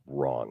something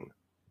wrong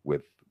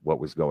with what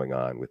was going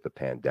on with the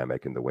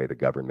pandemic and the way the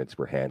governments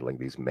were handling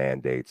these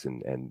mandates,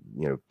 and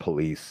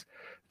police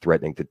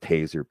threatening to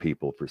taser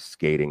people for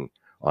skating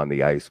on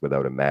the ice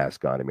without a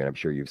mask on. I mean, I'm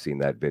sure you've seen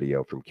that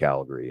video from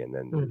Calgary. And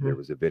then there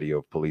was a video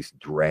of police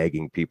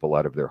dragging people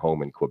out of their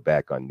home in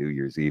Quebec on New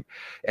Year's Eve.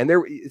 And there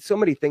were so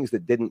many things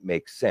that didn't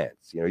make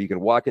sense. You can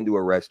walk into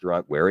a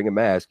restaurant wearing a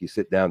mask, you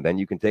sit down, then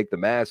you can take the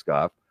mask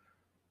off.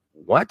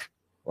 What?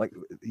 Like,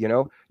 you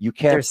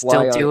can't. They're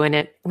still doing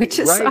it, which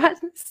is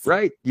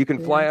right. You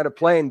can fly out a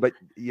plane, but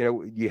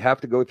you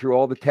have to go through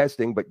all the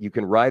testing. But you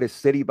can ride a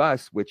city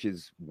bus, which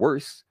is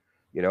worse,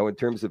 in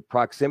terms of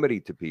proximity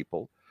to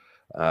people,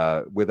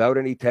 without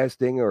any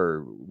testing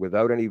or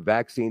without any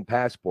vaccine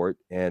passport.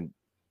 And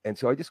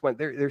so I just went,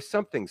 there's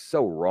something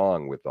so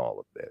wrong with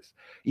all of this.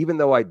 Even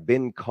though I'd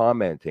been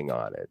commenting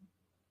on it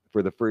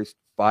for the first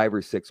 5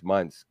 or 6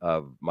 months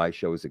of my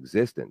show's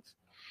existence,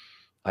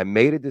 I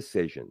made a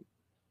decision.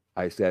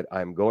 I said,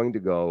 I'm going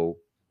to go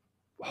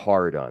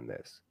hard on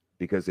this,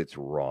 because it's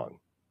wrong.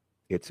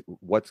 It's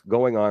what's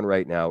going on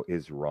right now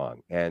is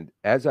wrong. And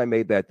as I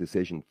made that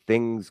decision,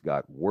 things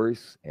got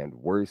worse and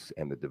worse,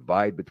 and the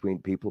divide between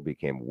people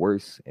became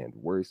worse and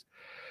worse.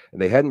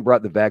 And they hadn't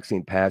brought the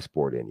vaccine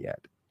passport in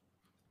yet.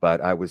 But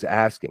I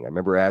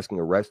remember asking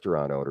a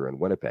restaurant owner in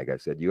Winnipeg, I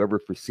said, you ever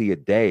foresee a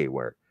day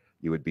where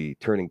you would be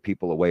turning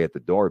people away at the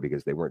door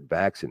because they weren't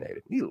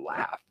vaccinated? And he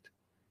laughed.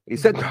 He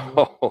said,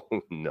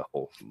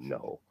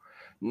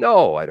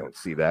 No, I don't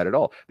see that at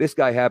all. This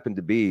guy happened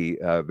to be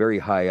very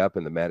high up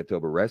in the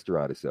Manitoba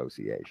Restaurant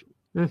Association.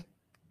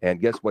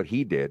 And guess what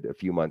he did a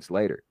few months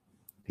later?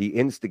 He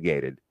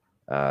instigated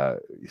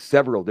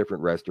several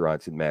different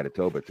restaurants in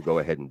Manitoba to go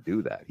ahead and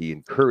do that. He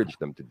encouraged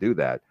them to do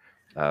that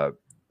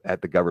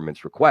at the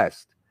government's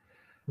request.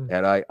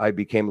 And I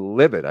became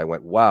livid. I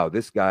went, wow,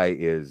 this guy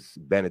is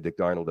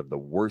Benedict Arnold of the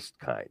worst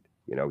kind.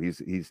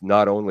 He's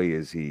not only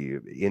is he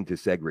into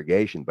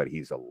segregation, but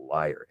he's a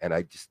liar. And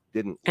I just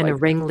didn't. And a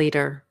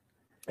ringleader.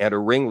 And a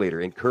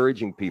ringleader,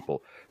 encouraging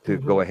people to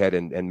go ahead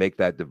and make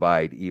that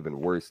divide even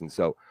worse. And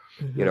so,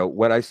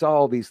 when I saw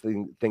all these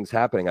things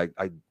happening,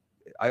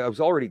 I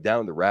was already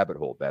down the rabbit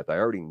hole, Beth. I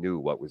already knew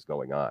what was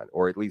going on,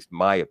 or at least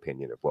my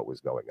opinion of what was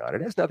going on.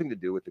 It has nothing to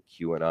do with the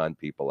QAnon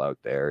people out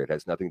there. It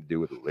has nothing to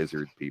do with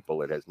lizard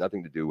people. It has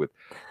nothing to do with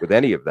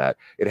any of that.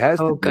 It has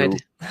to do.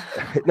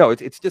 No,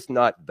 it's just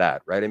not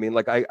that, right? I mean,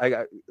 like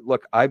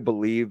I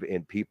believe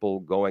in people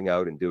going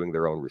out and doing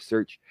their own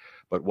research,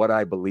 but what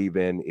I believe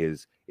in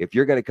is, if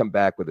you're going to come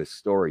back with a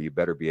story, you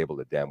better be able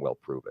to damn well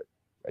prove it.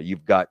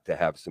 You've got to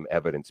have some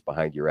evidence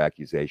behind your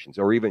accusations,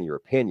 or even your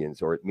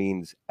opinions, or it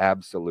means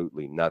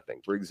absolutely nothing.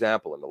 For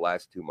example, in the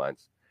last 2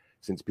 months,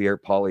 since Pierre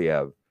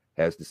Poilievre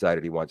has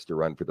decided he wants to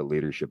run for the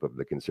leadership of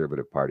the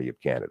Conservative Party of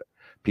Canada,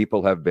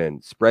 people have been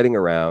spreading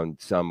around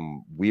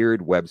some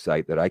weird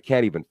website that I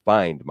can't even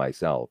find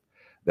myself,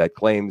 that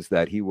claims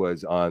that he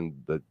was on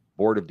the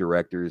board of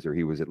directors, or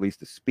he was at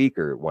least a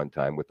speaker at one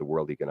time with the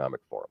World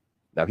Economic Forum.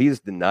 Now, he has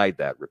denied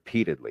that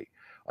repeatedly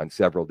on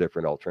several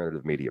different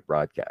alternative media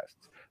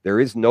broadcasts. There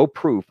is no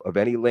proof of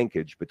any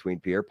linkage between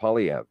Pierre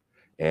Poilievre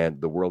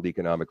and the World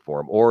Economic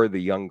Forum or the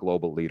Young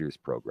Global Leaders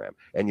Program.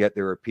 And yet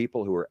there are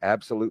people who are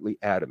absolutely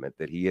adamant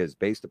that he is,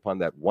 based upon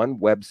that one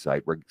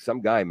website where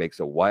some guy makes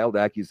a wild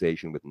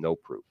accusation with no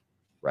proof,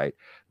 right?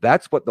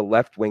 That's what the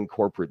left-wing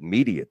corporate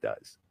media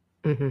does,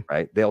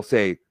 right? They'll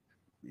say,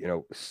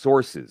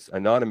 sources,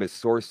 anonymous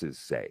sources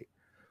say.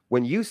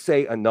 When you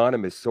say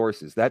anonymous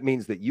sources, that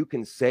means that you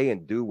can say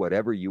and do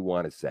whatever you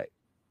want to say,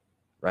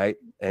 right?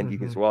 And you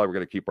can say, well, we're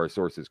going to keep our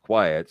sources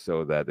quiet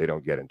so that they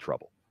don't get in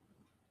trouble.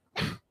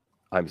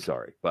 I'm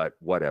sorry, but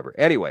whatever.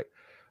 Anyway,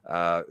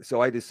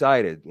 so I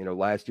decided,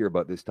 last year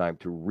about this time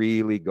to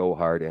really go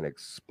hard and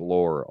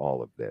explore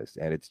all of this.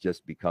 And it's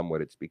just become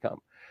what it's become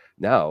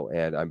now.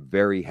 And I'm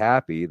very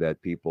happy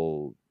that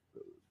people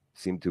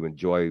seem to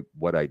enjoy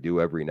what I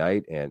do every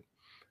night. And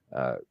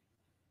I'm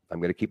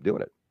going to keep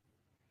doing it.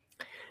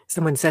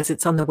 Someone says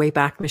it's on the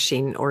Wayback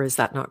Machine, or is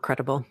that not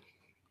credible?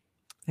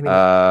 I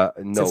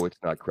mean, no, it's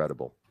not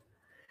credible.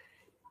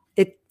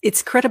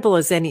 It's credible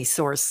as any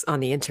source on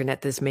the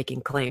internet that's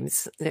making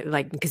claims,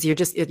 because you're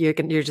just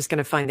going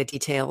to find the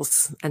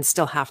details and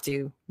still have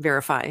to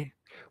verify.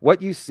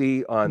 What you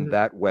see on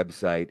that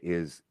website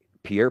is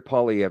Pierre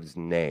Poilievre's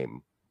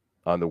name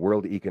on the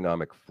World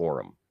Economic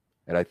Forum,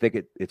 and I think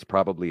it's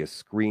probably a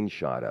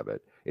screenshot of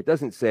it. It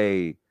doesn't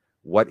say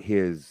what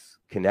his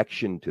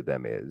connection to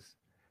them is.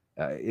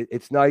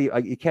 It's not.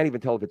 You can't even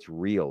tell if it's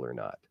real or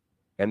not,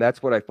 and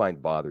that's what I find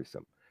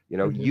bothersome.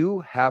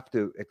 You have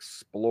to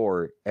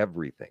explore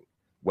everything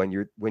when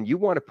you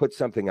want to put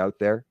something out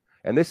there.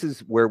 And this is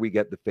where we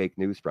get the fake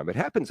news from. It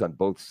happens on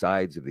both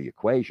sides of the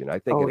equation. I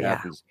think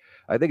happens.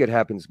 I think it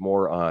happens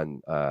more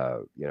on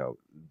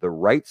the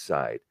right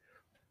side,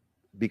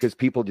 because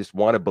people just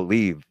want to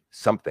believe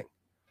something,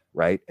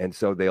 right? And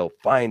so they'll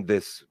find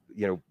this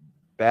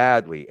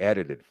badly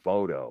edited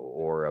photo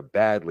or a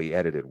badly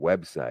edited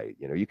website.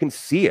 You can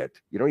see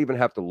it. You don't even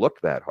have to look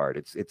that hard.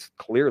 It's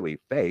clearly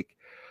fake.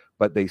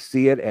 But they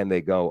see it and they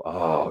go,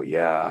 oh,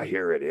 yeah,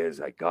 here it is.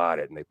 I got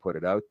it. And they put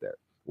it out there.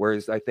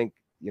 Whereas I think,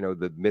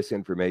 the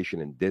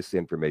misinformation and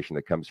disinformation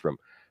that comes from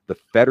the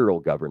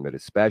federal government,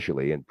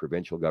 especially, and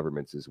provincial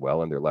governments as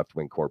well, and their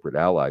left-wing corporate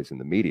allies in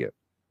the media,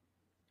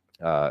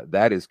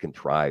 that is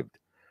contrived.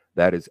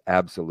 That is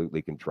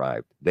absolutely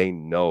contrived. They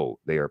know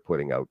they are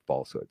putting out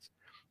falsehoods.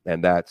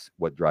 And that's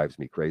what drives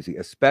me crazy,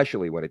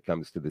 especially when it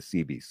comes to the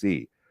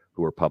CBC,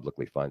 who are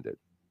publicly funded.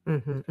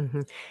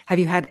 Have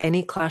you had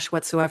any clash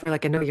whatsoever?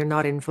 I know you're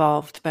not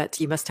involved, but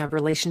you must have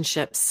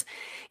relationships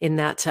in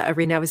that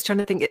arena. I was trying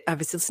to think. I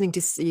was listening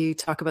to you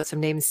talk about some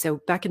names. So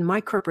back in my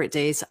corporate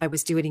days, I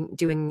was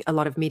doing a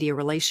lot of media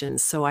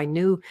relations. So I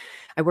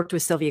worked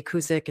with Sylvia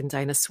Cusick and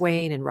Diana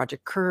Swain and Roger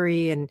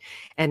Curry,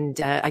 and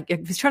I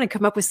was trying to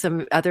come up with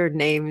some other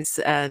names,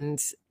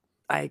 and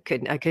I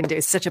couldn't do it.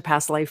 It's such a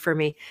past life for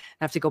me.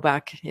 I have to go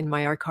back in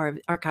my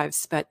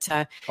archives, but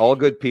all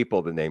good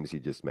people, the names you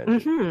just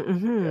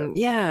mentioned.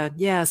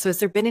 Yeah. So has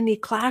there been any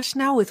clash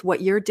now with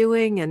what you're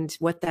doing and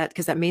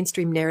because that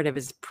mainstream narrative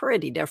is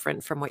pretty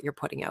different from what you're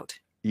putting out?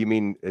 You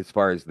mean as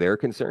far as they're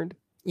concerned?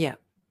 Yeah.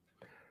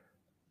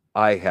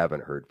 I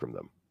haven't heard from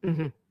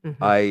them.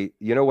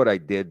 What I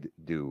did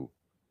do?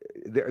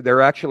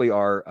 There actually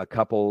are a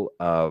couple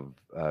of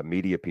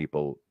media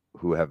people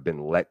who have been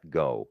let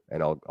go.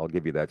 And I'll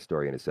give you that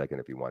story in a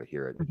second if you want to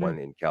hear it. One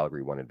in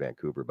Calgary, one in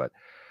Vancouver. But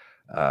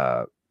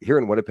here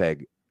in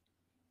Winnipeg,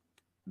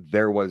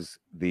 there was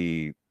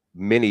the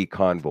mini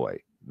convoy,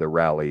 the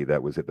rally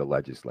that was at the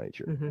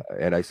legislature.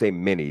 And I say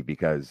mini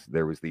because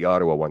there was the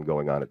Ottawa one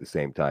going on at the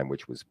same time,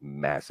 which was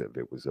massive.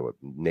 It was a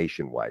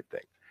nationwide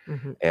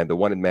thing. And the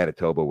one in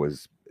Manitoba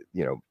was,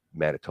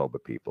 Manitoba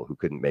people who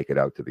couldn't make it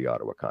out to the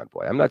Ottawa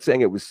convoy. I'm not saying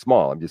it was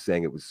small. I'm just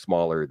saying it was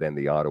smaller than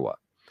the Ottawa.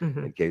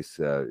 In case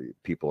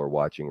people are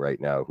watching right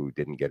now who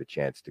didn't get a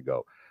chance to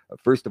go.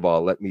 First of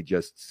all, let me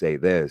just say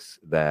this,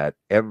 that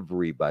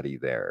everybody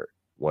there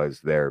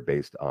was there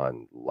based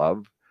on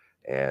love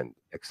and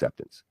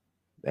acceptance.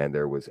 And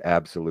there was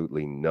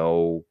absolutely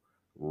no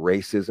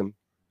racism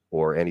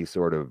or any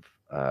sort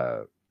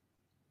of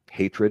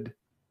hatred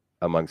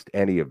amongst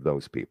any of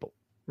those people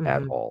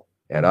at all.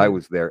 And I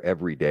was there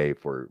every day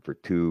for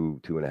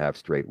 2.5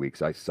 straight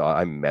weeks.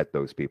 I met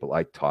those people.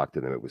 I talked to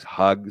them. It was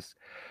hugs.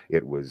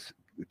 It was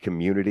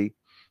community,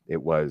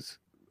 it was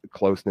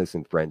closeness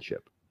and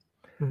friendship.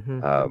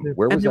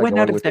 Where was I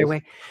going with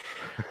this?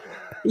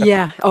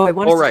 Yeah. Oh, I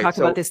wanted to talk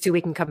about this too.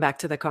 We can come back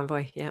to the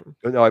convoy. Yeah.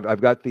 No,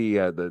 I've got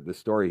the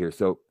story here.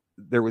 So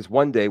there was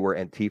one day where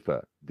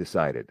Antifa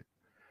decided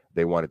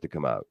they wanted to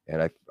come out,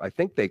 and I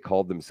think they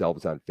called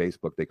themselves on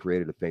Facebook. They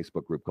created a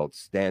Facebook group called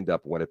Stand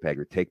Up Winnipeg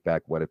or Take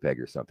Back Winnipeg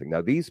or something.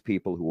 Now these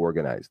people who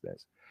organized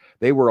this,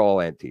 they were all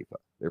Antifa.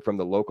 They're from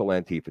the local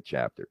Antifa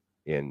chapter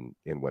in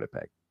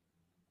Winnipeg.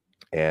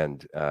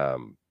 And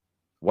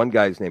one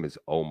guy's name is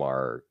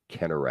Omar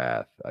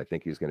Kennerath. I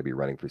think he's going to be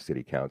running for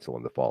city council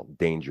in the fall.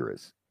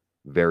 Dangerous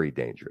Very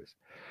dangerous.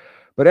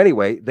 But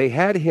anyway, they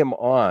had him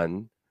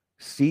on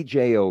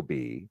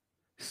CJOB,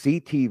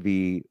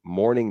 CTV,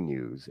 Morning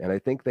News, and I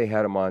think they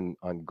had him on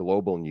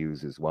Global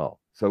News as well.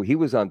 So he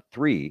was on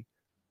 3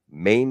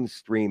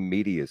 mainstream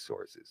media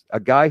sources, a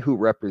guy who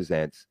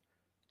represents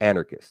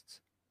anarchists.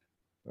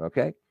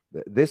 Okay?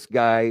 This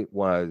guy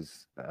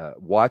was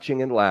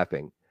watching and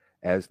laughing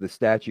as the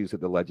statues of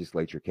the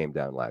legislature came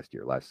down last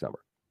summer.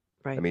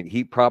 Right. I mean,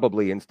 he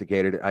probably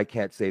instigated it. I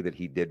can't say that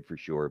he did for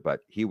sure,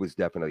 but he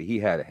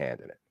had a hand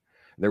in it.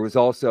 There was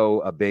also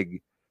a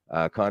big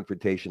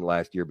confrontation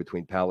last year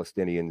between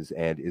Palestinians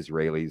and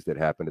Israelis that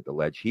happened at the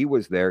Ledge. He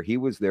was there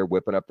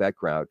whipping up that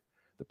crowd,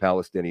 the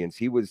Palestinians.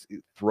 He was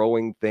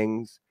throwing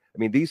things. I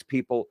mean, these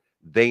people,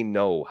 they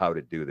know how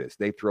to do this.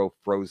 They throw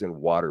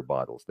frozen water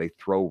bottles. They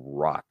throw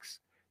rocks.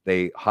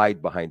 They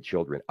hide behind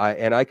children.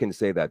 I can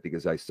say that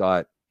because I saw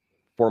it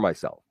for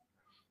myself.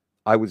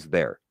 I was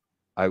there.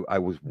 I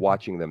was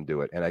watching them do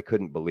it, and I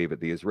couldn't believe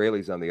it. The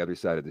Israelis on the other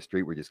side of the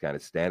street were just kind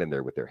of standing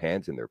there with their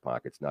hands in their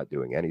pockets, not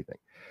doing anything.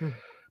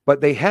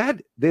 But they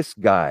had this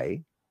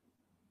guy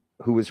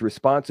who was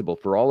responsible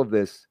for all of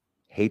this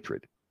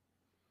hatred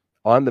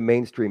on the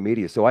mainstream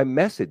media. So I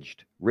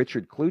messaged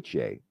Richard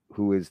Cloutier,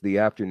 who is the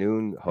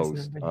afternoon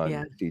host on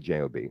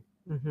CJOB.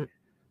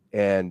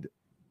 And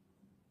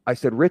I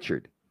said,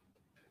 Richard,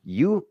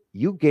 you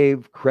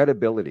gave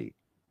credibility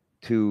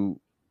to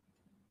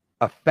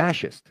a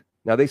fascist.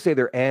 Now, they say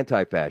they're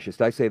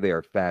anti-fascist. I say they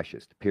are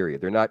fascist,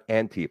 period. They're not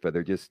Antifa.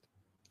 They're just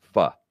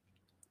FA.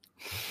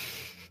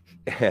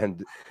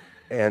 And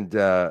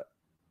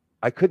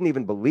I couldn't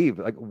even believe,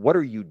 like, what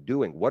are you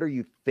doing? What are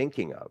you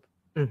thinking of,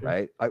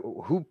 right?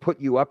 Who put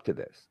you up to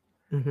this?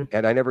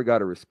 And I never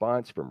got a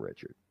response from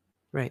Richard.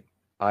 Right.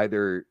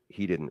 Either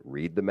he didn't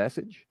read the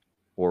message,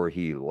 or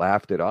he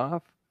laughed it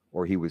off,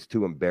 or he was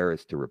too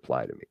embarrassed to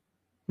reply to me.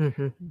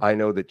 I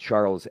know that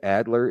Charles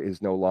Adler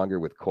is no longer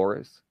with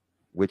Chorus,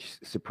 which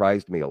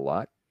surprised me a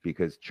lot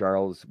because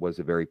Charles was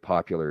a very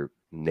popular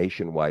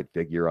nationwide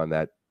figure on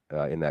that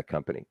in that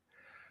company.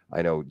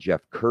 I know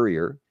Jeff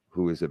Courier,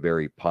 who is a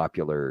very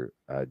popular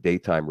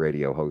daytime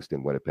radio host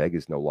in Winnipeg,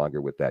 is no longer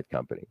with that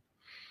company.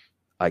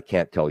 I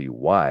can't tell you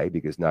why,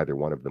 because neither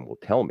one of them will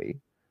tell me.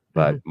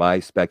 But my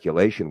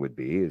speculation would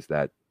be is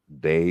that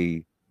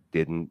they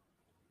didn't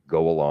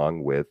go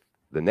along with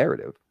the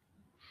narrative,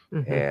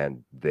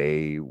 and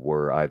they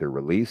were either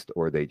released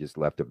or they just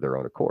left of their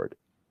own accord.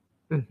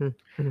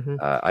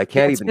 I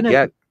can't even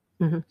get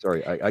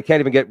I can't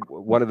even get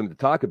one of them to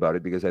talk about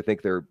it because I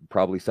think they're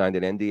probably signed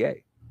an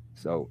NDA.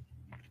 So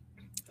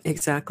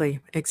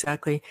exactly.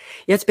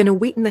 Yeah, it's been a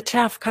wheat in the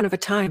chaff kind of a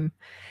time.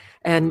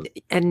 And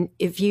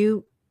if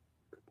you,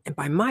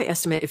 by my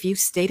estimate, if you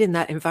stayed in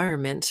that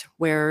environment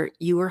where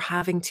you were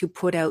having to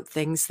put out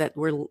things that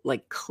were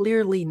like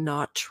clearly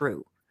not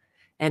true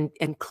and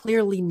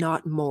clearly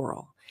not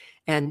moral,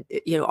 and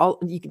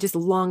you could just a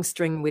long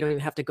string, we don't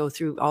even have to go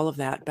through all of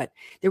that, but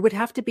there would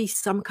have to be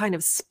some kind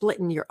of split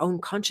in your own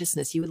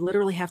consciousness. You would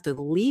literally have to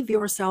leave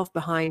yourself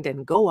behind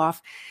and go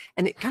off.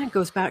 And it kind of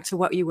goes back to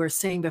what you were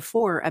saying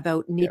before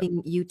about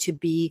needing you to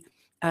be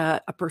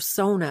a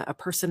persona, a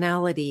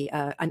personality,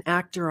 an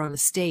actor on a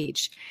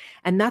stage.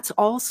 And that's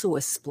also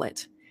a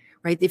split,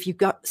 right? If you've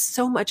got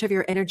so much of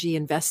your energy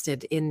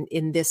invested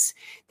in this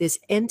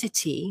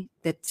entity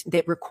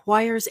that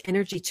requires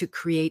energy to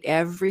create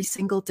every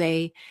single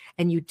day,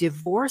 and you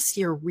divorce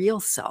your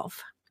real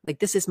self, like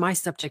this is my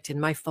subject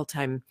in my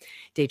full-time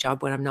day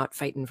job when I'm not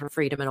fighting for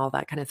freedom and all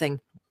that kind of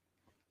thing,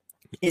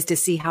 is to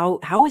see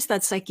how is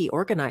that psyche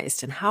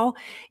organized and how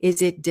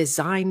is it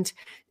designed.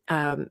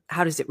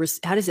 How does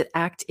it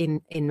act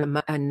in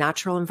a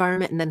natural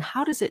environment, and then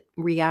how does it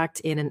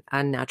react in an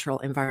unnatural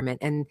environment?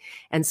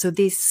 And so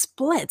these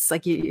splits,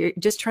 like you're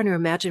just trying to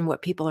imagine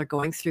what people are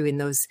going through in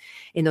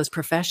those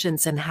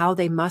professions and how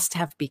they must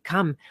have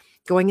become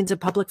going into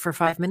public for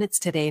 5 minutes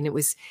today. And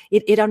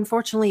it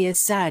unfortunately is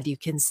sad. You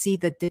can see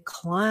the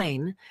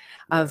decline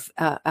of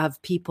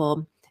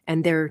people,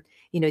 and they're,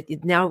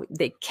 now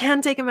they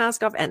can take a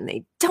mask off and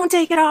they don't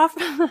take it off.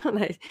 And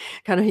I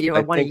kind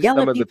of, want to yell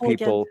at people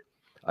again.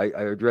 I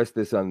addressed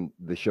this on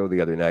the show the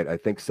other night. I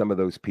think some of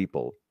those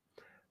people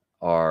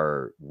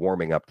are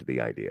warming up to the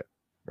idea,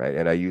 right?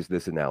 And I use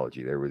this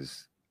analogy. There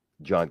was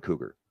John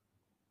Cougar.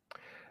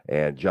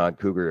 And John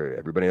Cougar,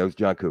 everybody knows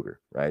John Cougar,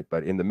 right?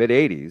 But in the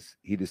mid-'80s,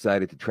 he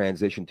decided to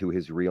transition to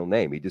his real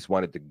name. He just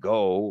wanted to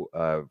go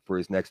for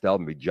his next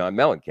album be John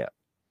Mellencamp.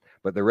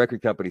 But the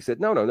record company said,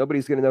 no,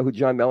 nobody's going to know who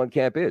John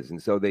Mellencamp is.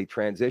 And so they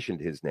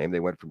transitioned his name. They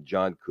went from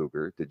John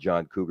Cougar to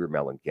John Cougar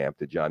Mellencamp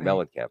to John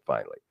Mellencamp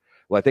finally.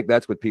 Well, I think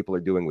that's what people are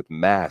doing with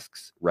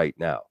masks right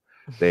now.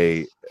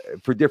 They,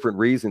 for different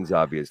reasons,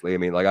 obviously. I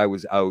mean, like I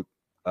was out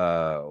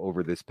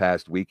over this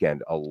past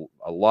weekend,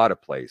 a lot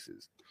of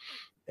places,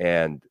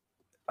 and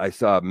I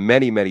saw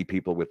many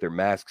people with their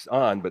masks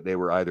on, but they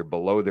were either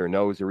below their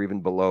nose or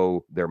even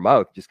below their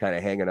mouth, just kind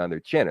of hanging on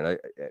their chin.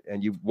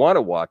 And you want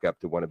to walk up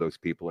to one of those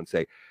people and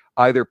say,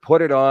 either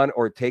put it on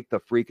or take the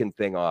freaking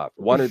thing off,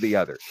 one or the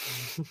other.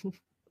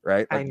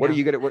 right? Like, what are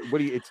you gonna? What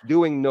do you? It's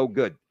doing no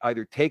good.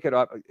 Either take it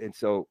off, and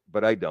so,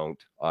 but I don't,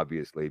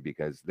 obviously,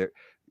 because there.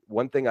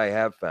 One thing I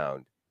have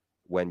found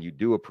when you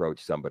do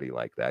approach somebody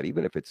like that,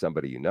 even if it's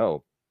somebody you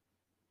know,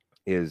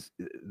 is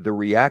the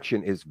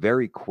reaction is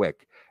very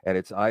quick, and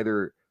it's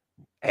either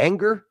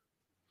anger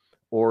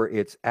or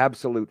it's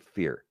absolute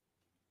fear,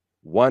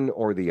 one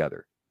or the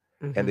other.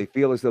 Mm-hmm. And they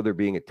feel as though they're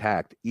being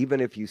attacked,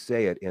 even if you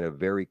say it in a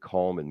very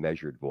calm and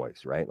measured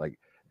voice, right? Like,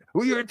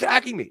 "Well, you're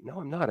attacking me." No,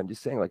 I'm not. I'm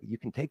just saying, like, you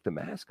can take the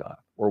mask off,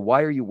 or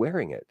why are you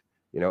wearing it?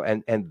 You know,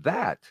 and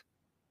that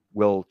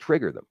will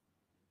trigger them.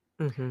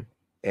 Mm-hmm.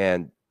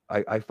 And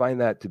I find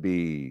that to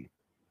be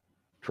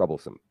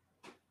troublesome.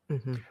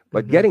 Mm-hmm.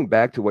 But getting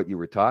back to what you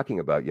were talking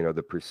about, you know,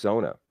 the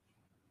persona,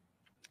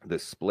 the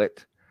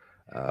split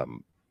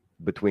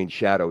between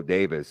Shadoe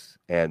Davis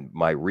and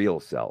my real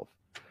self.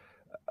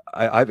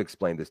 I've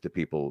explained this to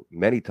people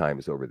many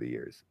times over the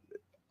years.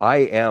 I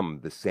am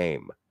the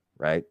same,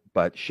 right?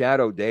 But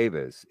Shadoe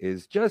Davis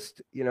is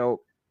just, you know,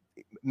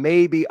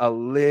 maybe a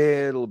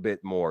little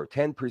bit more,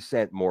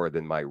 10% more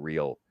than my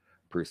real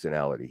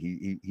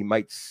personality. He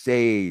might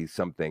say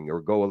something or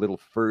go a little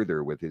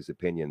further with his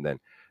opinion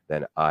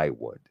than I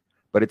would.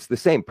 But it's the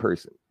same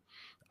person.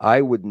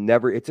 I would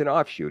never, it's an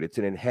offshoot, it's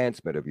an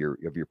enhancement of your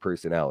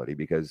personality,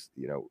 because,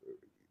 you know,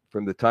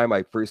 from the time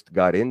I first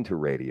got into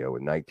radio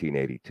in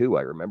 1982,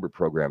 I remember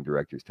program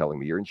directors telling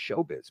me, "You're in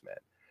showbiz, man.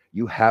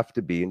 You have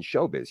to be in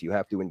showbiz. You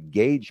have to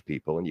engage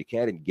people, and you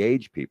can't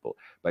engage people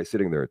by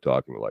sitting there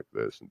talking like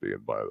this and being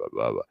blah, blah,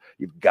 blah, blah.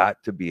 You've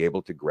got to be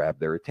able to grab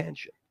their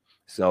attention."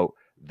 So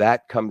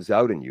that comes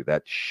out in you,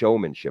 that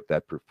showmanship,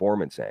 that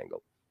performance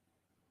angle.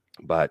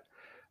 But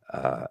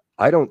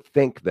I don't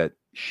think that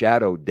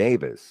Shadoe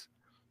Davis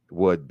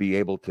would be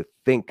able to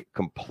think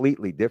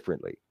completely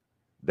differently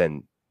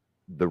than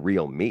the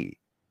real me,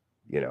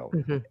 you know.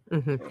 Mm-hmm,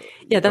 mm-hmm.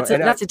 Yeah, that's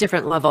a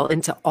different level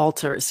into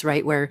alters,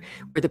 right? Where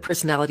the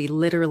personality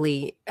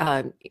literally,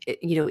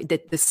 you know,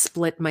 that the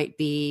split might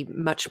be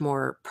much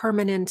more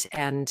permanent,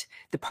 and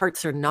the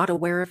parts are not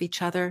aware of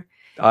each other.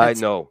 I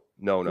know.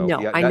 No.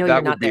 Yeah, I know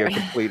that would be a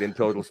complete and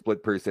total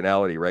split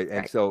personality, right?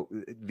 And so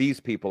these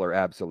people are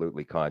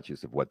absolutely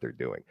conscious of what they're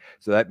doing.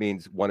 So that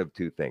means one of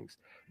two things: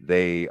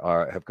 they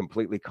have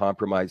completely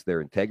compromised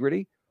their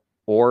integrity,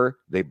 or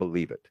they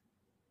believe it.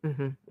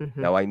 Mm-hmm,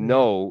 mm-hmm, now, I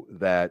know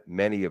that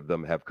many of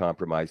them have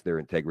compromised their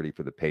integrity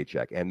for the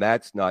paycheck, and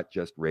that's not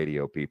just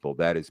radio people.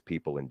 That is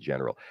people in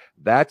general.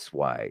 That's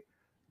why,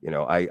 you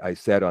know, I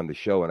said on the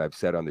show, and I've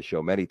said on the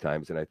show many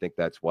times, and I think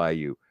that's why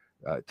you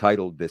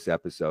titled this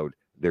episode,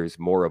 "There's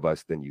More of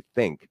Us Than You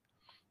Think."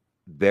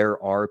 There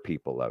are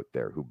people out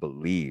there who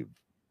believe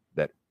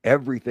that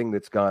everything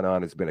that's gone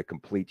on has been a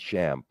complete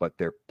sham, but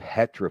they're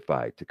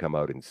petrified to come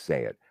out and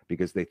say it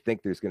because they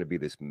think there's going to be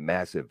this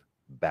massive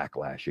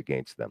backlash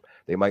against them.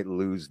 They might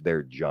lose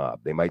their job.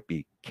 They might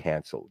be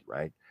canceled,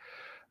 right?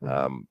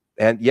 Mm-hmm.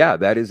 And yeah,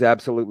 that is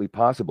absolutely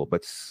possible.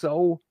 But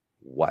so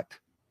what?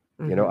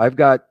 Mm-hmm. You know, I've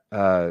got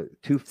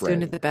two friends.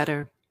 Sooner the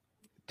better.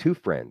 Two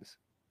friends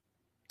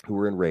who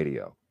were in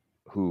radio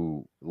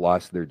who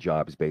lost their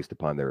jobs based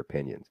upon their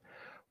opinions.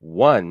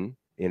 One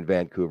in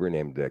Vancouver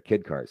named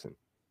Kid Carson.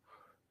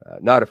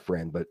 Not a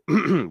friend, but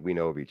we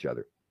know of each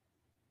other.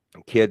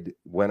 Kid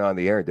went on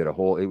the air and did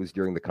it was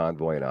during the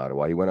convoy in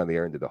Ottawa. He went on the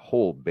air and did a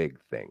whole big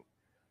thing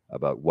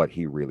about what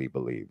he really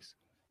believes.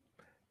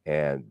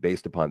 And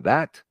based upon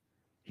that,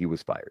 he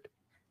was fired.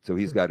 So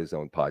he's got his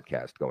own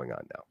podcast going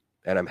on now.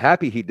 And I'm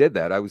happy he did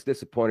that. I was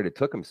disappointed it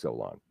took him so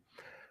long.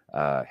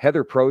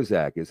 Heather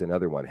Prozac is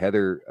another one.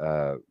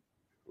 Heather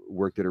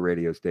worked at a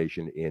radio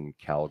station in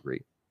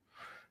Calgary.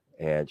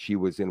 And she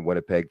was in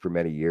Winnipeg for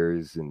many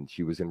years, and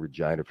she was in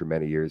Regina for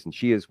many years. And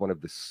she is one of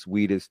the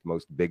sweetest,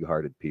 most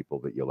big-hearted people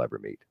that you'll ever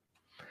meet.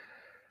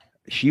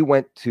 She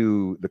went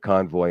to the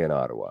convoy in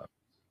Ottawa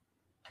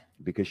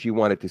because she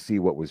wanted to see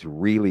what was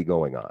really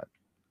going on.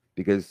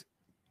 Because,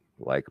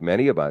 like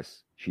many of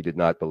us, she did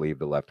not believe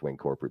the left-wing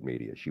corporate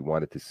media. She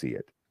wanted to see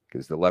it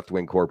because the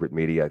left-wing corporate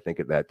media, I think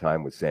at that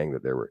time, was saying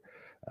that there were,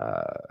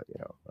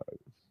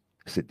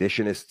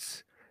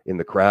 seditionists in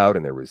the crowd,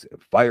 and there was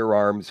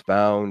firearms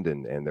found,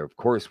 and there of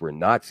course were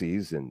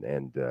Nazis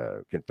and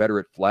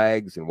Confederate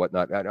flags and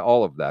whatnot, and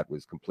all of that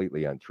was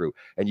completely untrue.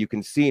 And you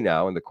can see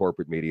now in the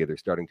corporate media they're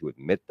starting to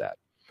admit that.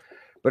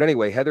 But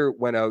anyway, Heather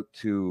went out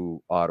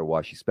to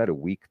Ottawa. She spent a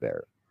week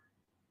there,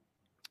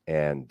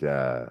 and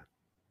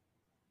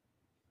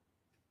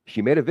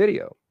she made a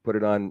video, put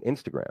it on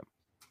Instagram.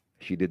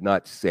 She did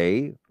not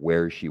say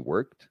where she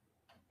worked.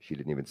 She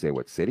didn't even say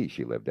what city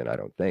she lived in, I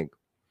don't think.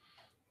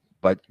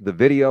 But the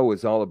video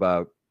was all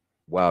about,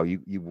 wow,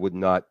 you would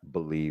not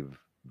believe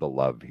the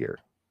love here.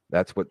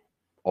 That's what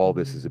all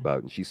this is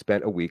about. And she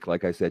spent a week,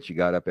 like I said, she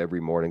got up every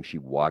morning. She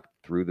walked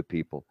through the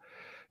people.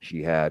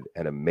 She had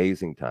an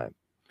amazing time.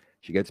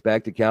 She gets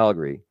back to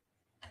Calgary,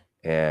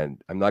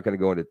 and I'm not going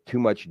to go into too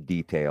much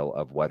detail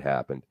of what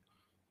happened,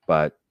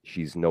 but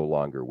she's no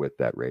longer with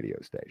that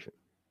radio station.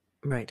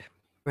 Right.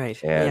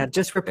 Yeah,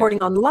 just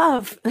reporting on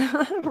love,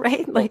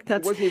 right? Like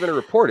it wasn't even a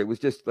report. It was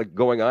just like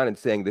going on and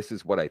saying, this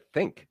is what I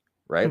think.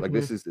 right? Like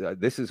this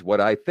is what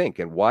I think,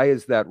 and why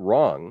is that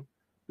wrong?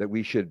 That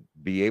we should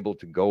be able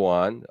to go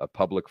on a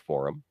public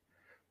forum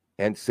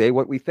and say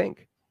what we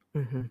think.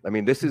 I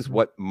mean, this is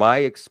what my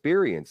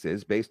experience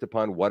is based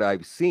upon what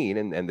I've seen,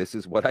 and this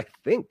is what I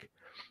think.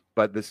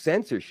 But the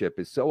censorship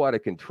is so out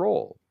of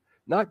control,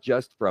 not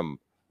just from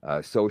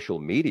social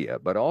media,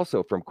 but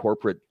also from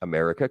corporate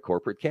America,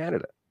 corporate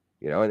Canada.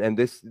 You know, and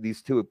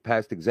these two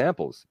past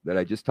examples that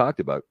I just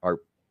talked about are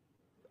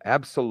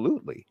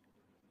absolutely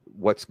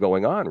what's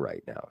going on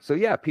right now. So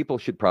yeah, people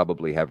should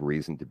probably have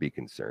reason to be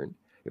concerned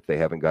if they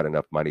haven't got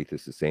enough money to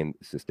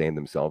sustain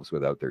themselves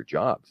without their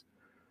jobs.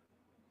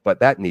 But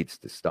that needs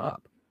to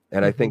stop.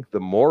 And I think the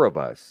more of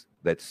us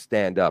that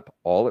stand up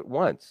all at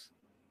once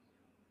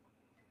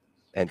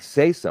and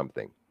say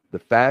something, the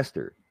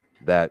faster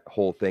that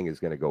whole thing is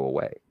going to go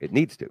away. It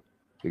needs to,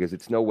 because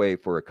it's no way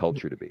for a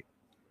culture to be.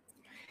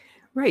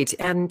 Right.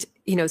 And,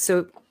 you know,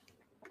 so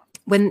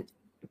when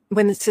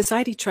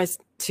society tries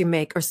to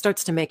make or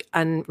starts to make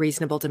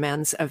unreasonable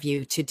demands of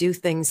you to do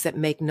things that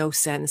make no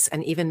sense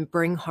and even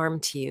bring harm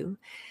to you,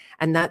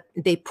 and that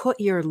they put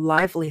your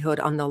livelihood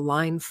on the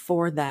line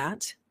for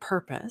that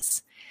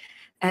purpose.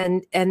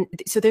 And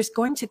so there's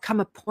going to come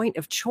a point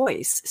of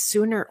choice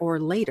sooner or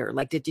later.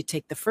 Like, did you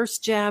take the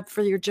first jab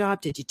for your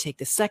job? Did you take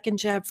the second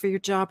jab for your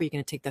job? Are you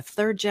going to take the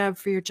third jab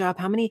for your job?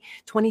 How many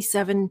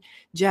 27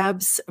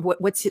 jabs?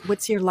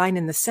 What's your line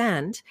in the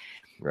sand?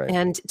 Right.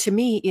 And to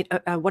me,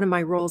 one of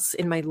my roles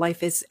in my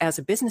life is as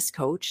a business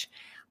coach.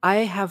 I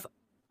have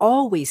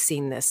always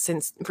seen this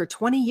for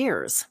 20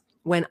 years.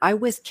 When I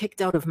was kicked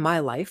out of my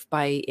life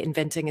by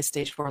inventing a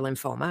stage 4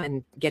 lymphoma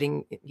and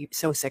getting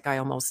so sick I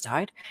almost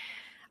died,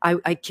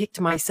 I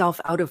kicked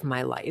myself out of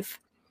my life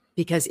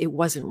because it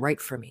wasn't right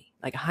for me,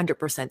 like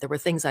 100%. There were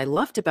things I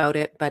loved about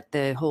it, but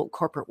the whole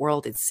corporate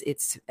world,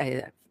 it's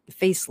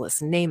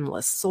faceless,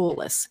 nameless,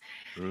 soulless.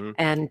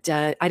 And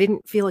I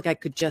didn't feel like I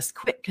could just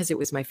quit because it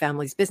was my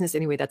family's business.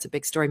 Anyway, that's a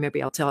big story.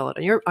 Maybe I'll tell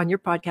it on your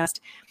podcast.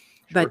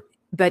 Sure.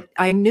 But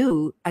I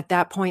knew at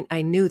that point,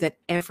 I knew that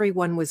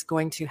everyone was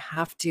going to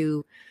have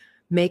to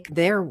make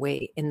their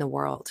way in the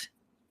world.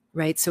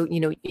 Right. So, you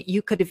know,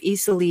 you could have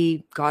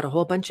easily got a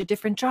whole bunch of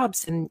different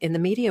jobs in the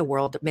media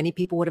world. Many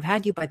people would have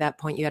had you by that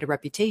point. You had a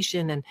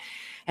reputation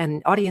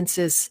and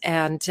audiences.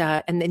 And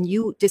then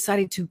you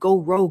decided to go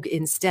rogue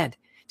instead,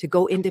 to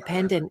go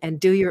independent and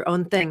do your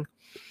own thing.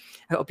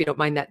 I hope you don't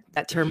mind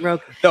that term,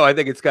 rogue. No, I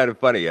think it's kind of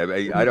funny.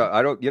 I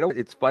don't, you know,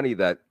 it's funny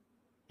that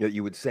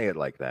you would say it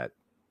like that.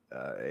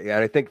 And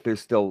I think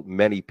there's still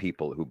many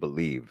people who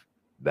believe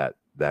that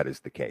that is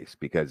the case,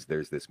 because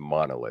there's this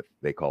monolith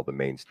they call the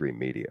mainstream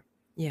media.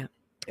 Yeah.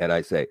 And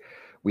I say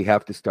we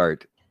have to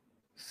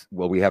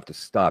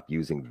stop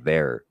using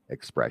their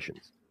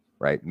expressions,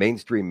 right?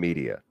 Mainstream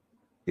media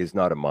is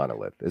not a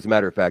monolith. As a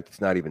matter of fact,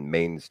 it's not even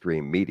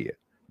mainstream media.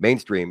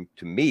 Mainstream,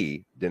 to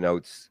me,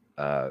 denotes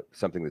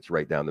something that's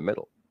right down the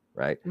middle,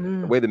 right?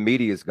 The way the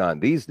media has gone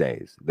these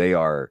days, they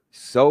are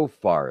so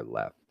far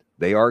left.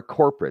 They are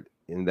corporate,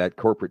 in that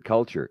corporate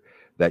culture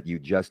that you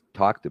just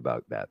talked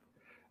about, Beth.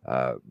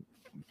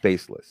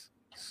 Faceless,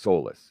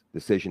 soulless.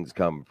 Decisions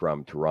come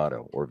from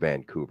Toronto or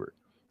Vancouver,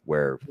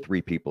 where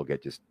 3 people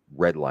get just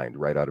redlined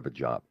right out of a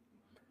job.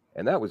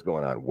 And that was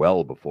going on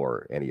well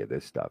before any of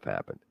this stuff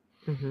happened.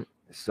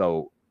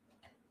 So,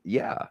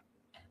 yeah,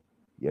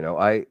 you know,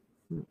 I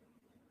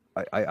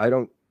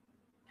don't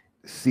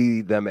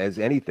see them as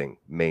anything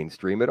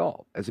mainstream at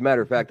all. As a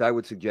matter of fact, I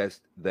would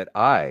suggest that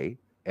I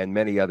and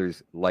many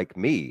others like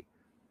me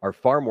are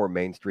far more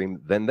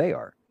mainstream than they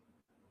are,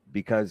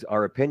 because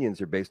our opinions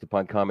are based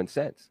upon common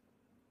sense.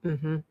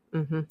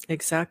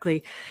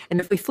 Exactly. And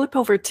if we flip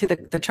over to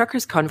the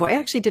truckers convoy, I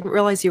actually didn't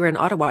realize you were in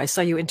Ottawa. I saw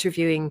you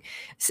interviewing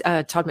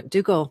Todd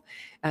McDougall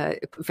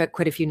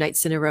quite a few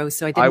nights in a row.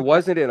 So I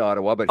wasn't in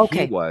Ottawa, but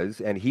he was,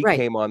 and he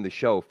came on the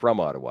show from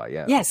Ottawa.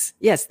 Yeah. Yes.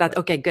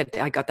 Okay, good.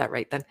 I got that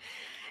right then.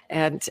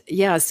 And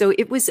yeah, so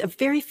it was a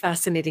very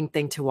fascinating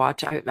thing to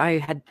watch. I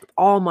had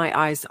all my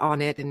eyes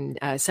on it, and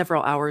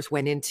several hours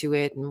went into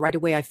it. And right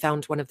away, I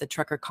found one of the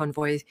trucker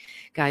convoy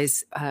guy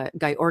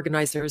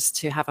organizers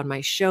to have on my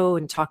show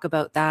and talk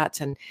about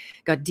that, and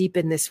got deep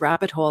in this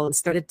rabbit hole and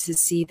started to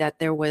see that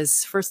there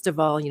was, first of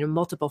all, you know,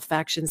 multiple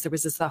factions. There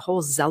was the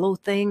whole Zello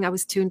thing I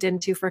was tuned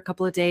into for a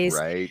couple of days.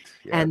 Right.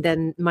 Yeah. And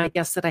then my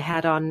guest that I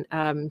had on,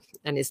 and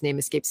his name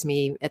escapes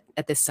me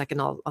at this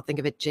second, I'll think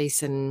of it,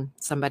 Jason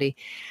somebody.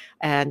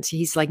 And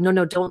he's like,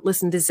 no, don't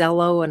listen to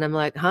Zello. And I'm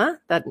like, huh?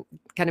 That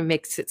kind of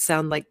makes it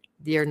sound like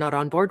you're not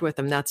on board with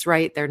them. That's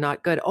right. They're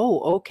not good.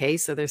 Oh, okay.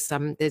 So there's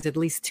at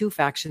least 2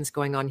 factions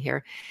going on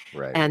here.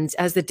 Right. And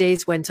as the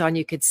days went on,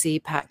 you could see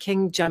Pat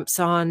King jumps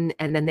on,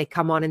 and then they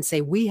come on and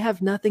say, we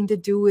have nothing to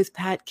do with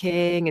Pat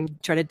King,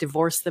 and try to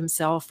divorce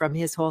themselves from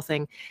his whole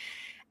thing.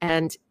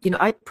 And, you know,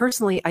 I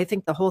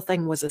think the whole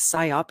thing was a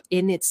psyop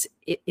in its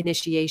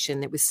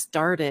initiation. It was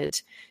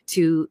started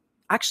to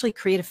actually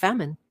create a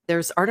famine.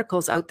 There's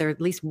articles out there,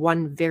 at least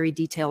one very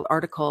detailed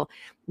article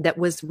that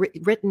was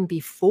written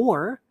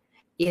before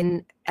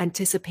in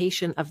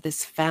anticipation of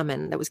this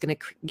famine that was going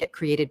to get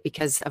created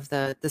because of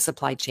the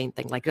supply chain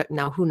thing. Like,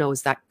 now, who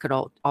knows, that could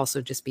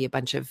also just be a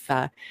bunch of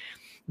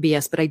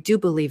BS, but I do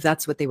believe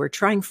that's what they were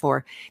trying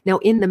for. Now,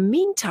 in the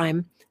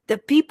meantime, the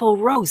people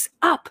rose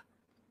up.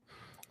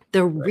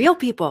 The real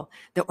people,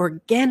 the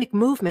organic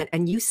movement.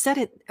 And you said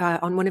it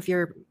on one of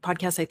your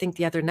podcasts, I think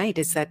the other night,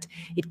 is that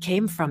it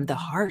came from the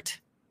heart.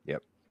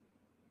 Yep.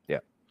 Yeah.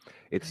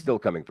 It's still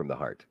coming from the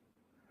heart.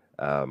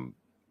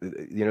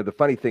 The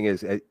funny thing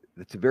is,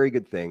 it's a very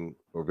good thing,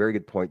 or very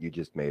good point you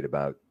just made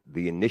about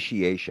the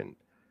initiation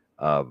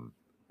of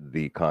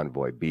the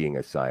convoy being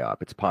a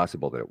PSYOP. It's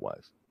possible that it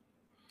was.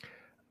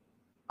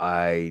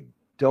 I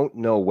don't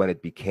know when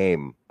it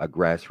became a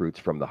grassroots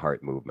from the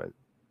heart movement.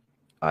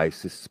 I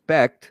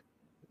suspect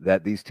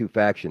that these two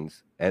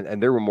factions,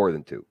 and there were more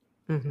than two,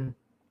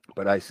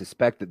 but I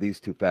suspect that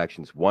these two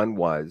factions, one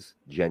was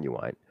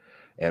genuine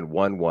and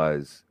one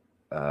was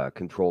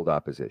controlled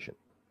opposition.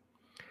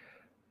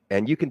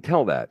 And you can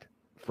tell that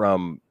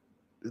from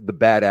the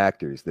bad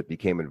actors that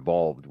became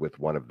involved with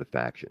one of the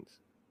factions.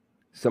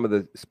 Some of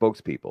the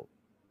spokespeople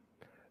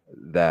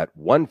that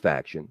one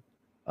faction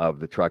of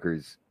the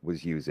truckers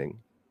was using,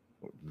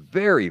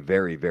 very,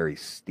 very, very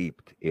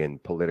steeped in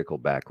political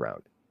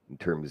background in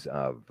terms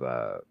of,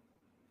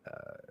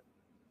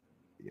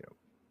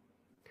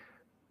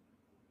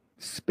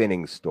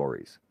 spinning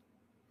stories,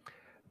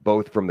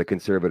 both from the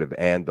Conservative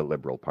and the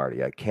Liberal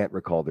Party. I can't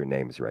recall their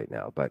names right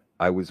now, but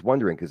I was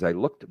wondering, because I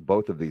looked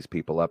both of these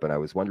people up, and I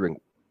was wondering,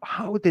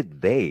 how did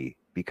they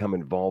become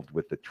involved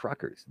with the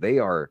truckers? They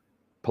are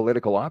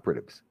political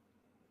operatives.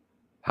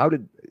 How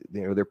did,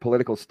 they're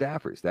political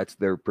staffers. That's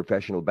their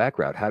professional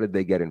background. How did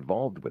they get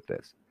involved with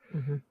this?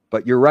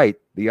 But you're right.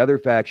 The other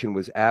faction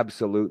was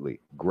absolutely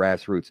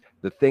grassroots.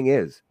 The thing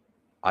is,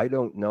 I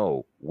don't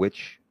know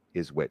which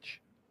is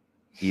which,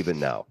 even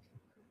now.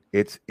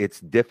 It's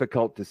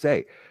difficult to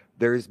say.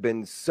 There's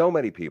been so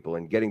many people,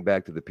 and getting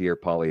back to the Pierre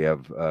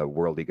Poilievre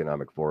World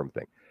Economic Forum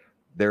thing,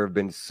 there have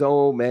been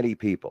so many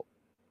people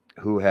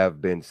who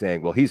have been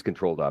saying, well, he's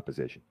controlled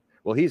opposition.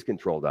 Well, he's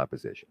controlled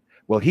opposition.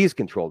 Well, he's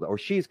controlled, or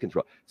she's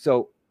controlled.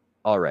 So,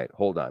 all right,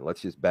 hold on.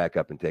 Let's just back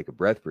up and take a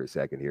breath for a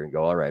second here and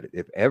go, all right,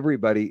 if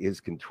everybody is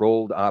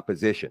controlled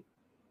opposition,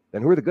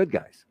 then who are the good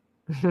guys?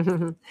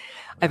 I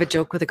have a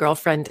joke with a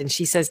girlfriend, and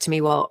she says to me,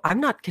 well,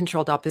 I'm not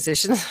controlled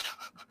opposition.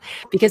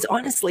 Because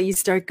honestly, you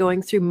start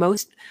going through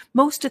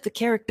most of the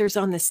characters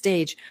on the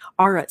stage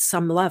are at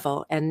some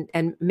level, and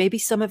maybe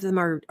some of them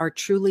are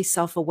truly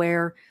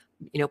self-aware,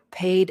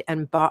 paid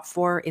and bought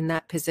for in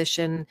that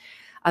position.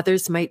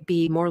 Others might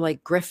be more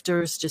like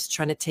grifters, just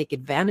trying to take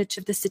advantage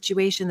of the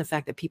situation, the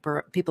fact that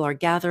people are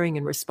gathering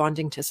and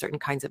responding to certain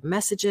kinds of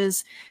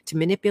messages to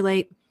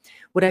manipulate.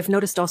 What I've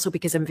noticed also,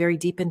 because I'm very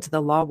deep into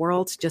the law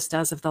world, just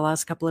as of the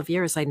last couple of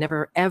years, I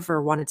never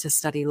ever wanted to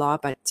study law,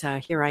 but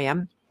here I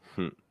am.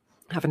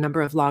 Have a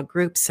number of law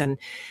groups, and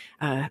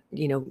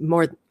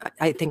more.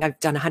 I think I've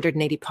done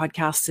 180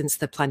 podcasts since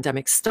the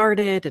pandemic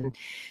started, and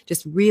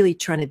just really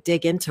trying to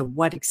dig into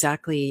what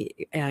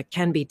exactly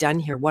can be done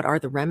here. What are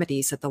the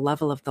remedies at the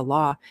level of the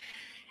law?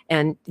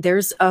 And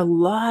there's a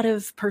lot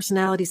of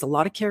personalities, a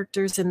lot of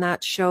characters in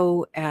that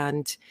show,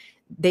 and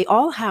they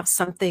all have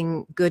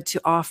something good to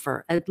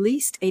offer, at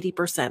least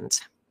 80%,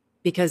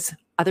 because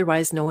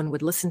otherwise no one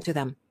would listen to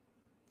them.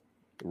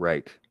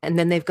 Right. And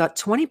then they've got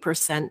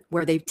 20%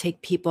 where they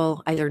take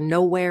people either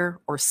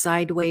nowhere or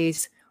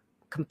sideways,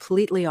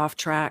 completely off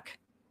track.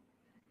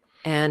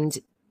 And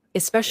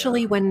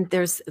especially when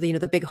there's,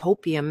 the big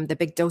hopium, the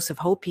big dose of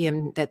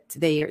hopium that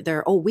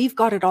they're, we've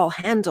got it all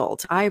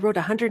handled. I wrote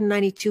a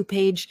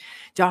 192-page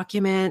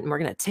document, and we're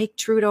going to take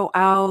Trudeau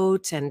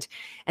out. And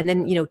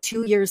then,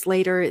 2 years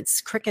later,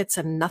 it's crickets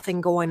and nothing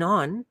going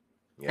on.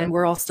 Yeah. And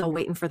we're all still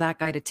waiting for that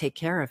guy to take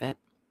care of it.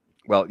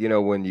 Well,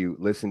 when you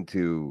listen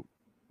to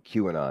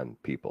QAnon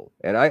people,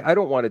 and I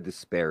don't want to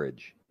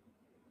disparage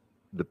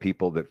the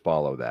people that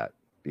follow that,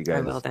 because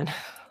I will then.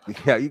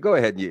 Yeah, you go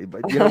ahead.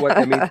 But you know what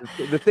I mean?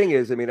 The thing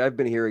is, I've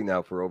been hearing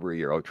now for over a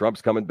year,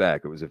 Trump's coming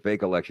back. It was a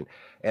fake election.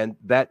 And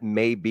that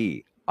may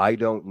be. I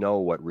don't know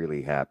what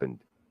really happened,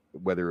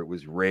 whether it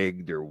was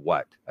rigged or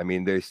what.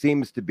 There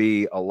seems to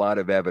be a lot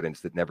of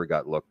evidence that never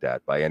got looked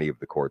at by any of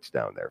the courts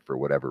down there for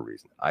whatever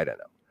reason. I don't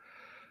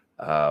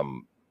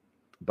know.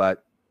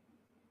 But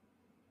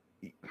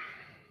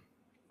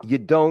you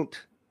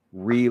don't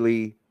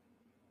really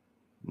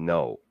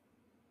know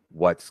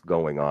what's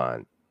going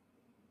on,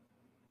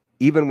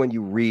 even when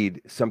you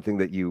read something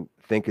that you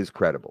think is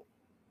credible.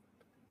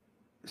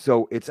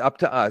 So it's up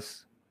to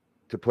us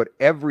to put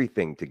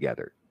everything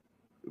together.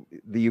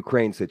 The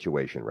Ukraine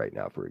situation right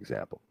now, for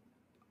example,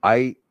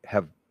 I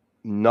have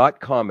not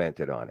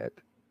commented on it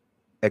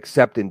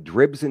except in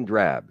dribs and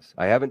drabs.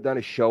 I haven't done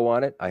a show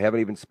on it. I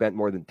haven't even spent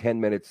more than 10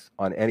 minutes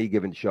on any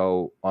given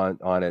show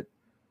on it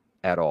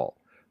at all,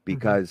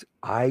 because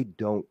I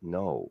don't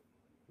know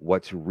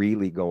what's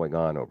really going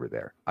on over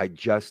there. I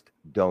just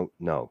don't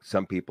know.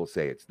 Some people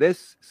say it's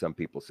this, some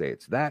people say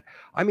it's that.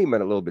 I'm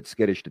even a little bit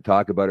skittish to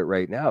talk about it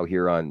right now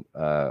here on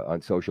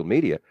social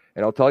media,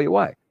 and I'll tell you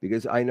why.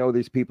 Because I know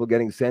there's people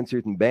getting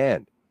censored and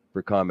banned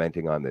for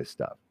commenting on this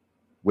stuff,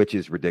 which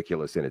is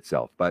ridiculous in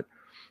itself. But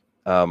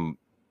how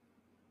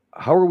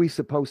are we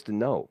supposed to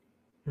know?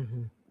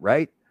 Mm-hmm.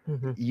 Right?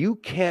 Mm-hmm. You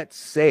can't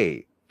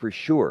say for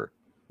sure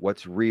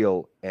what's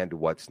real and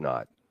what's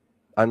not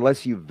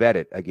unless you vet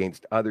it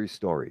against other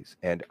stories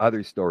and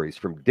other stories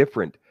from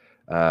different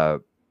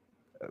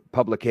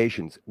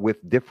publications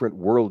with different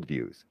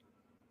worldviews.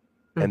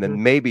 Mm-hmm. And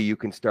then maybe you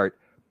can start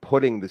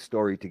putting the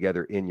story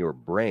together in your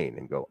brain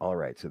and go, all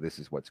right, so this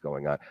is what's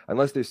going on.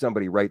 Unless there's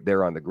somebody right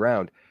there on the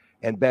ground.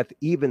 And Beth,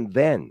 even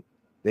then,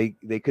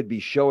 they could be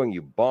showing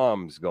you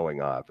bombs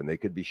going off, and they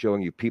could be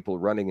showing you people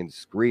running and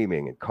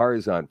screaming and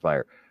cars on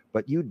fire.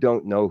 But you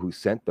don't know who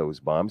sent those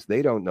bombs.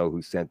 They don't know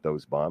who sent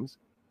those bombs.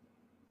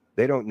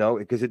 They don't know,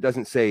 because it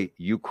doesn't say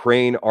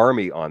Ukraine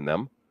army on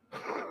them,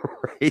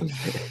 right?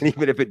 And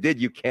even if it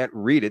did, you can't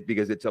read it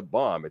because it's a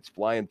bomb. It's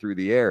flying through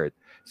the air at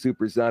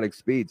supersonic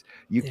speeds.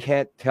 You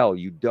can't tell.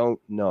 You don't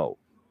know.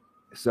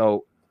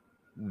 So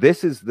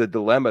this is the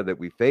dilemma that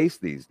we face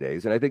these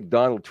days. And I think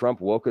Donald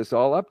Trump woke us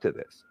all up to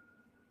this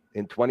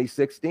in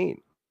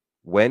 2016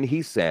 when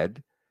he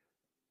said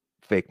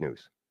fake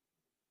news.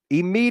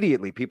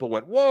 Immediately, people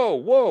went, whoa,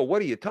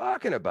 what are you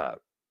talking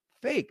about?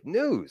 Fake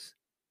news.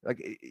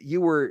 Like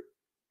you were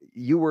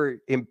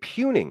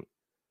impugning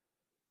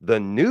the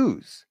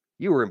news.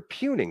 You were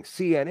impugning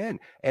CNN.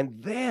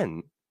 And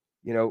then,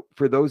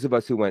 for those of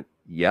us who went,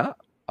 yeah,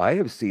 I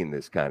have seen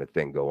this kind of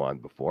thing go on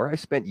before. I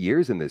spent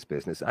years in this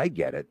business. I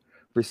get it.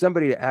 For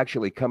somebody to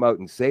actually come out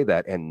and say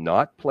that and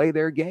not play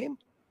their game,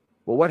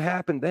 well, what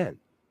happened then?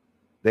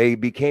 They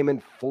became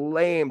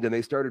inflamed and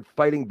they started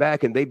fighting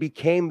back, and they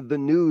became the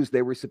news.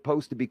 They were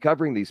supposed to be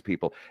covering these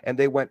people, and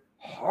they went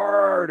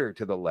harder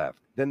to the left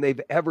than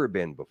they've ever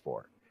been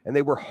before. And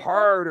they were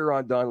harder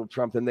on Donald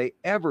Trump than they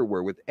ever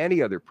were with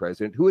any other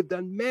president who had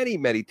done many,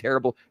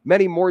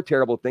 many more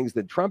terrible things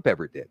than Trump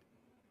ever did.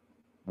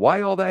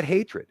 Why all that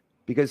hatred?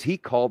 Because he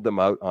called them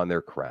out on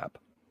their crap,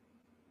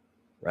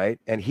 right?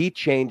 And he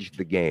changed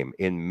the game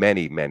in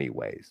many, many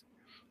ways.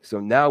 So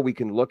now we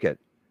can look at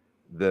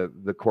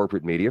the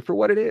corporate media for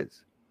what it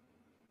is.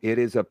 It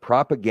is a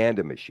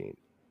propaganda machine,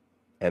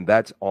 and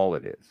that's all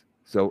it is.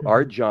 So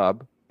our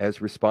job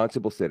as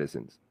responsible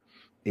citizens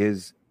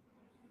is,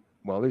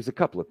 well, there's a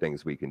couple of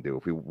things we can do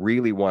if we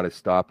really want to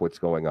stop what's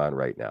going on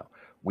right now.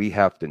 We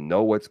have to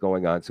know what's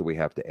going on, so we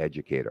have to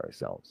educate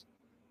ourselves.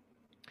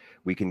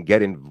 We can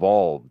get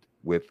involved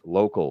with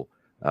local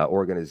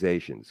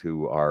organizations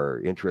who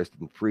are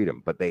interested in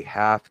freedom, but they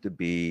have to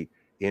be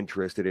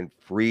interested in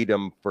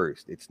freedom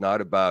first. It's not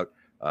about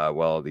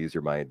well, these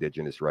are my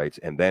indigenous rights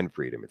and then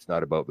freedom. It's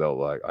not about,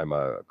 well, I'm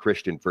a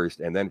Christian first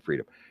and then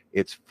freedom.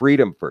 It's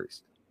freedom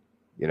first.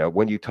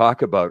 When you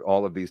talk about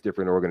all of these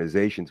different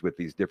organizations with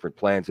these different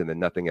plans and then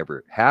nothing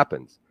ever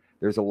happens,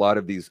 there's a lot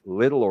of these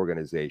little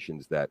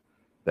organizations that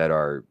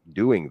are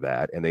doing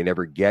that, and they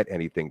never get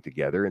anything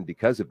together. And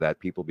because of that,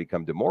 people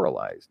become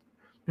demoralized.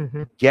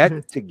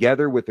 Get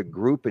together with a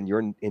group in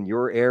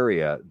your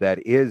area that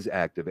is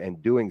active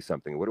and doing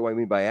something. What do I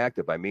mean by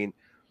active? I mean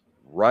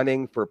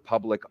running for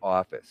public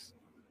office,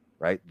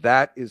 right?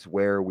 That is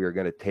where we're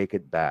going to take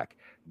it back.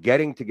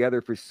 Getting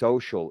together for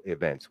social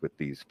events with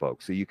these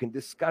folks so you can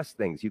discuss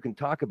things, you can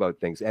talk about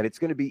things, and it's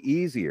going to be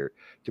easier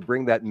to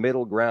bring that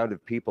middle ground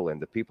of people in,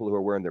 the people who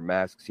are wearing their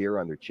masks here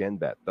on their chin,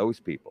 Beth, those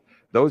people.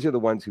 Those are the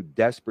ones who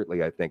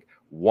desperately, I think,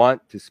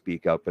 want to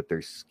speak out, but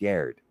they're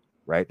scared,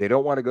 right? They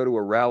don't want to go to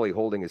a rally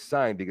holding a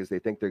sign because they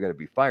think they're going to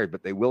be fired,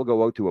 but they will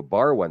go out to a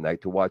bar one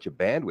night to watch a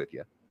band with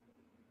you.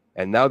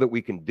 And now that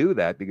we can do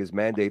that because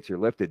mandates are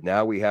lifted,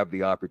 now we have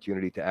the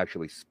opportunity to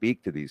actually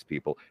speak to these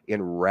people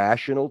in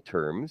rational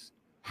terms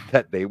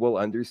that they will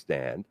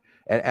understand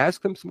and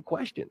ask them some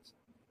questions.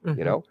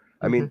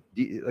 I mean,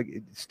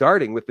 like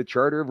starting with the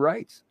Charter of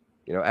Rights,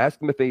 ask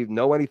them if they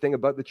know anything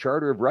about the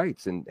Charter of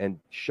Rights and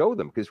show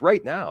them, because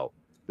right now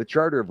the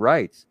Charter of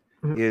Rights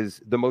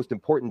is the most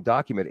important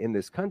document in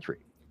this country.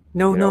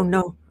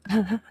 No.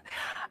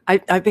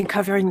 I've been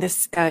covering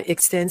this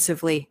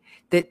extensively.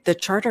 The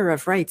Charter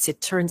of Rights,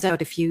 it turns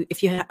out, if you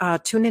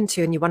tune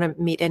into and you want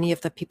to meet any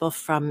of the people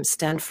from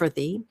Stand for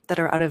Thee that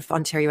are out of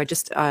Ontario, I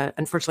just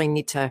unfortunately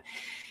need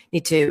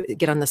to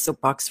get on the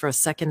soapbox for a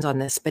second on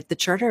this. But the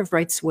Charter of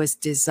Rights was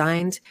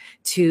designed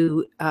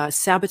to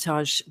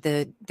sabotage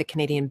the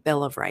Canadian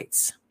Bill of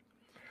Rights.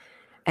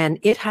 And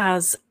it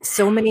has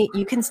so many,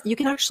 you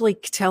can actually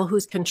tell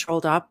who's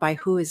controlled up by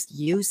who is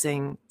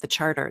using the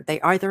charter. They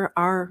either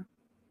are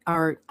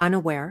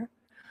unaware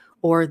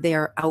or they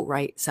are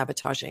outright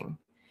sabotaging,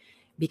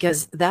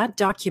 because that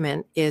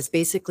document is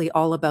basically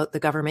all about the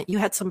government. You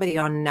had somebody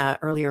on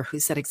earlier who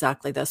said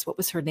exactly this. What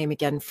was her name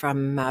again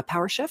from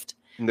PowerShift?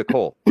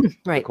 Nicole.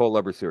 Right. Nicole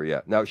Leberseur, yeah.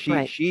 Now,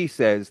 she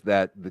says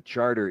that the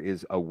charter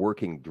is a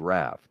working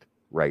draft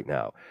right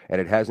now,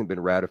 and it hasn't been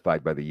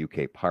ratified by the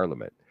UK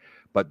Parliament.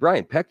 But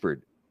Brian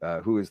Peckford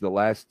who is the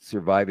last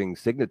surviving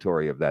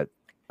signatory of that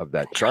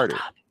charter.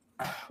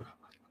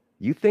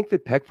 You think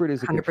that Peckford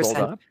is a controlled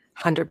op?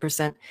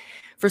 100%.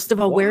 First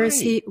of all, where is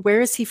he? Where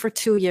is he for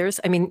 2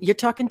 years? I mean, you're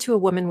talking to a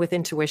woman with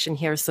intuition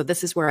here, so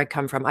this is where I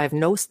come from. I have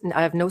no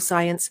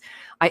science.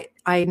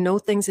 I know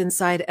things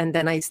inside, and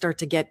then I start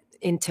to get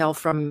intel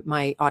from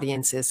my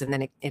audiences, and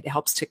then it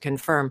helps to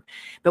confirm.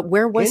 But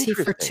where was he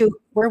for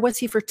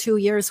 2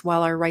 years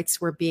while our rights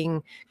were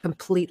being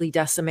completely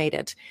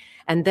decimated?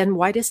 And then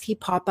why does he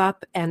pop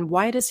up, and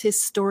why does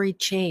his story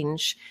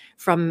change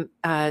from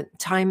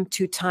time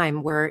to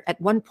time, where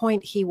at one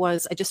point he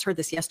was, I just heard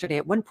this yesterday,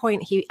 at one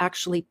point he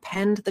actually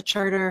penned the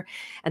charter,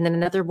 and then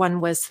another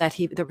one was that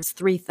there was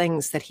 3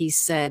 things that he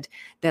said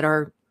that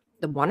are,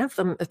 one of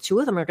them, 2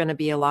 of them are going to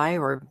be a lie,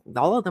 or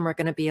all of them are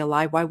going to be a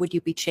lie. Why would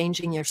you be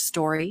changing your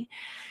story?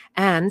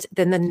 And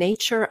then the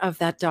nature of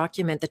that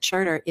document, the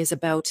charter, is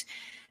about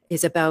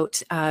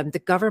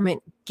the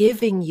government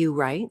giving you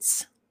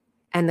rights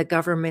and the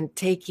government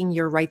taking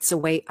your rights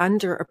away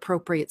under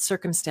appropriate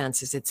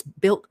circumstances. It's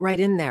built right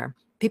in there.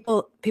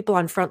 People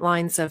on front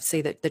lines of, say,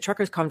 that the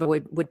truckers'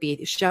 convoy would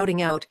be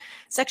shouting out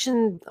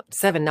Section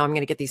 7. Now I'm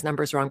going to get these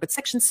numbers wrong, but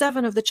Section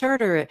 7 of the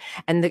charter,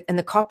 and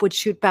the cop would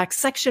shoot back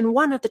Section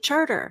 1 of the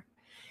charter,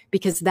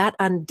 because that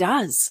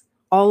undoes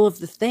all of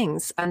the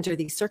things under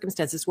these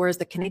circumstances. Whereas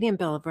the Canadian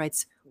Bill of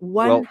Rights,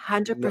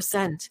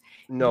 100%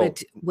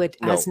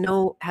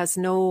 has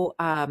no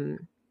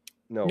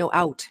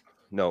out.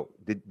 No.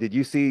 Did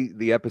you see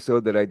the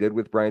episode that I did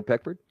with Brian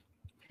Peckford?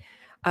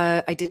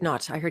 I did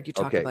not. I heard you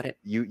talk about it.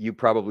 You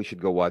probably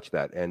should go watch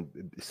that.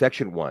 And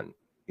Section 1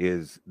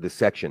 is the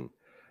section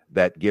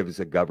that gives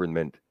a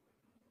government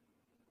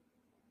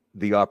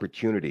the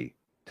opportunity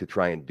to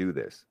try and do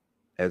this.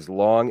 As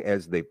long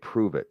as they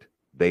prove it,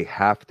 they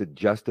have to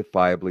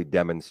justifiably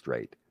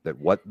demonstrate that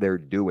what they're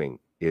doing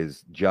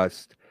is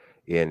just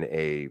in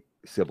a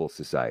civil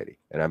society.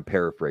 And I'm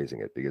paraphrasing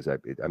it because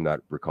I'm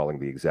not recalling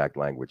the exact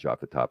language off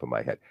the top of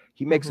my head.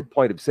 He makes a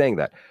point of saying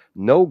that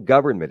no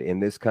government in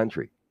this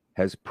country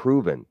has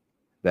proven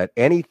that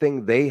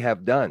anything they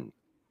have done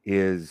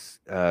is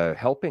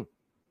helping,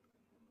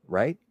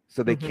 right?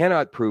 So they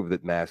cannot prove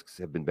that masks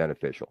have been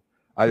beneficial.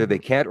 Either they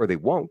can't or they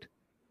won't.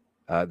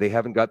 They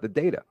haven't got the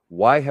data.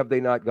 Why have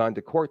they not gone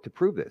to court to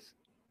prove this?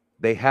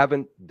 They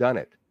haven't done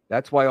it.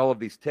 That's why all of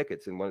these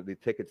tickets, and one of the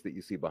tickets that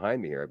you see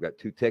behind me here, I've got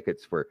 2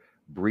 tickets for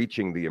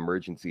breaching the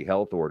emergency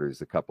health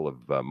orders a couple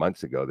of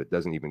months ago that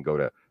doesn't even go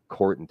to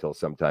court until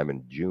sometime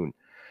in June.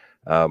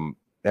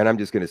 And I'm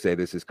just going to say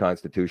this is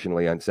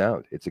constitutionally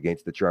unsound. It's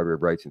against the Charter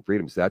of Rights and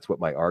Freedoms. That's what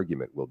my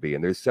argument will be.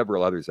 And there's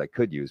several others I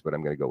could use, but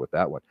I'm going to go with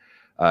that one.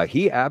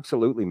 He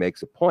absolutely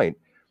makes a point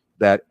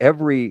that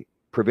every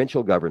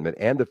provincial government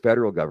and the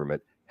federal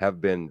government have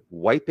been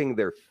wiping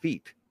their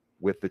feet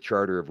with the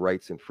Charter of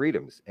Rights and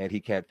Freedoms, and he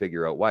can't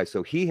figure out why.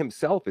 So he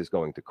himself is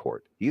going to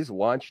court. He's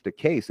launched a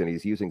case, and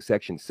he's using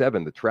Section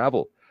 7, the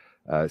travel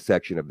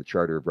section of the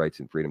Charter of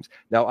Rights and Freedoms.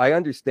 Now, I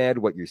understand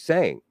what you're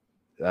saying,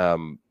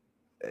 and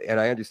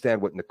I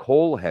understand what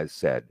Nicole has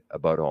said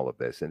about all of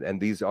this, and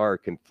these are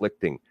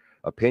conflicting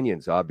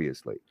opinions,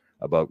 obviously,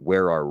 about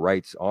where our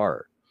rights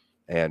are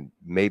and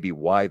maybe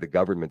why the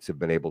governments have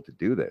been able to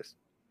do this.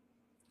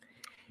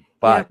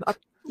 But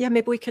yeah,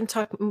 maybe we can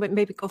talk,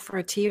 maybe go for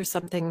a tea or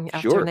something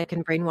after, sure. And I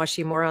can brainwash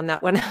you more on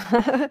that one.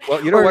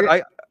 Well, you know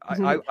what?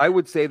 I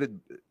would say that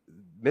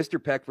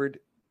Mr. Peckford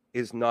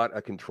is not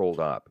a controlled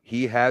op.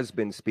 He has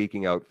been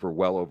speaking out for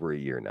well over a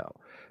year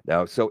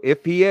now. So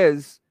if he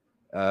is,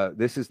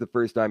 this is the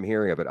first I'm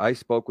hearing of it. I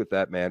spoke with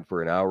that man for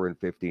 1 hour and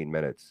 15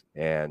 minutes,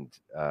 and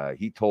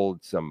he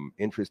told some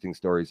interesting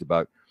stories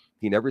about,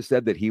 he never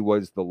said that he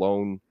was the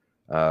lone,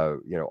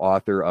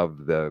 author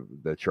of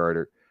the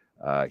charter.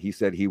 He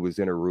said he was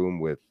in a room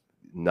with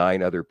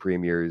 9 other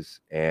premiers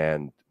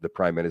and the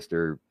Prime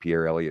Minister,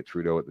 Pierre Elliott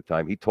Trudeau at the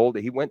time. He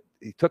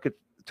took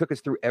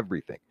us through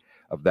everything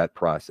of that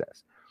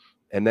process.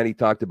 And then he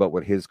talked about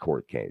what his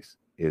court case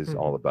is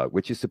all about,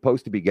 which is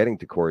supposed to be getting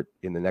to court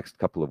in the next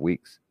couple of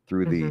weeks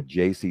through the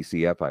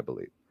JCCF, I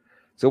believe.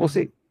 So we'll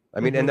see. I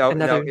mean, and now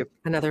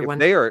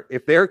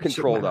if they're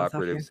controlled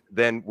operatives,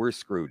 then we're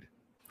screwed.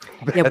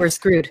 Yeah, we're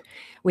screwed.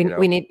 We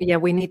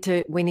need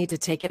to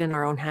take it in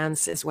our own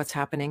hands is what's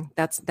happening.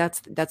 That's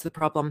the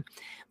problem.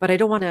 But I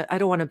don't want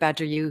to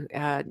badger you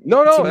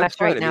too much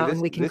right now,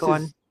 and we can go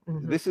on.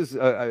 This is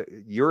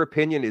your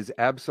opinion is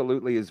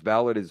absolutely as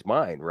valid as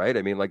mine, right?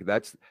 I mean, like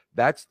that's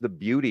the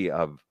beauty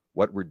of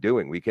what we're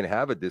doing. We can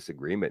have a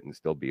disagreement and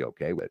still be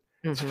okay with it.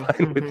 It's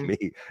fine with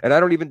me, and I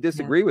don't even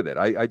disagree with it.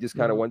 I just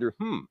kind of wonder,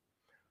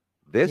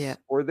 this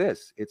or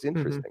this. It's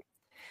interesting.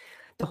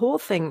 The whole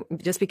thing,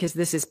 just because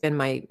this has been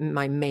my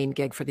main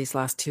gig for these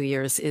last 2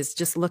 years, is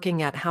just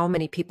looking at how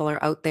many people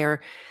are out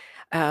there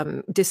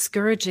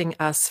discouraging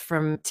us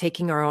from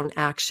taking our own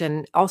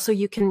action. Also,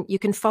 you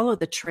can follow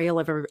the trail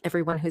of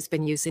everyone who's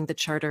been using the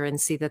charter and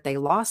see that they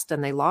lost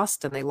and they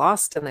lost and they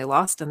lost and they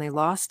lost and they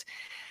lost.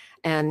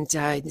 And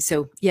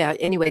so, yeah,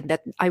 anyway,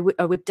 that I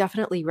would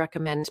definitely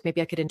recommend.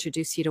 Maybe I could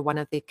introduce you to one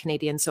of the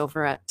Canadians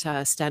over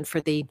at Stand for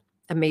the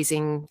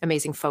amazing,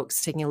 amazing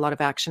folks taking a lot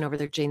of action over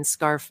there. Jane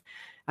Scarf,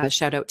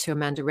 shout out to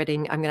Amanda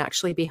Ridding. I'm going to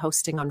actually be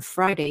hosting on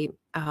Friday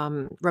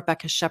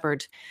Rebecca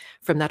Shepard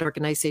from that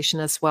organization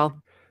as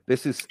well.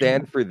 This is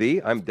Stand for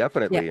Thee. I'm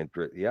definitely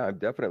I'm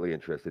definitely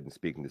interested in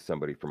speaking to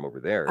somebody from over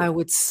there. I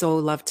would so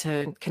love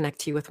to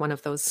connect you with one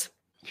of those.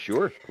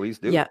 Sure, please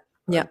do. Yeah.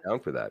 I'm down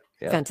for that.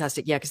 Yeah.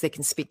 Fantastic. Yeah, because they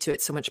can speak to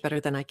it so much better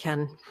than I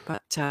can.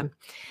 But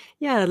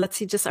yeah, let's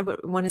see. I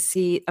want to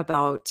see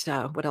about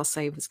what else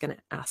I was going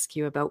to ask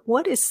you about.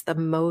 What is the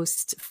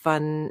most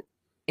fun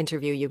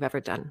interview you've ever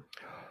done?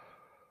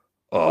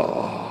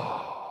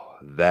 Oh,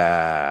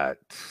 that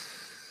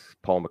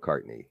Paul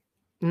McCartney.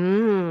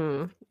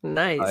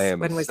 Nice.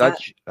 When was that?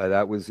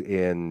 That was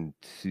in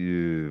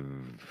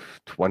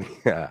 20.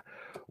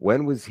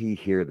 When was he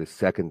here the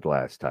second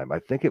last time? I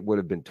think it would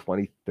have been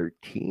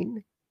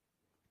 2013.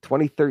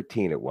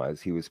 2013 it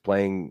was. He was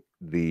playing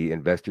the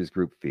Investors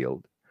Group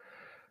Field,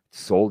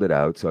 sold it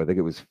out. So I think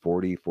it was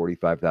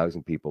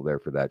 45,000 people there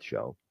for that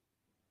show.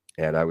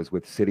 And I was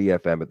with City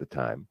FM at the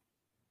time.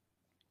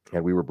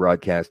 And we were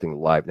broadcasting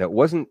live. Now, it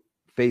wasn't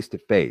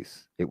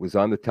face-to-face. It was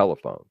on the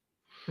telephone.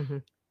 Mm-hmm.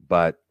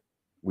 But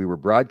we were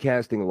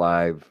broadcasting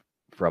live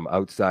from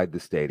outside the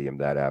stadium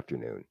that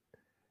afternoon.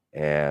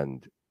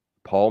 And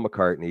Paul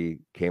McCartney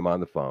came on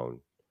the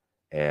phone.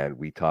 And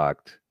we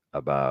talked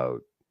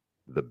about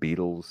the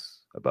Beatles,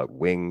 about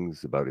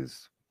Wings, about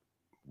his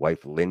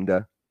wife,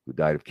 Linda, who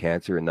died of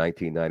cancer in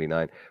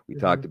 1999. We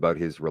talked about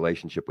his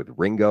relationship with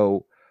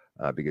Ringo,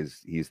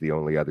 because he's the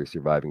only other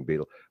surviving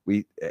Beatle.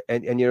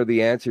 And you know,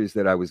 the answers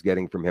that I was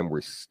getting from him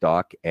were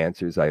stock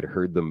answers. I had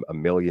heard them a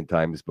million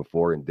times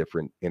before in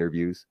different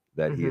interviews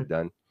that he had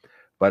done,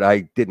 but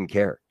I didn't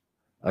care.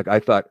 Like, I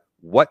thought,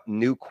 what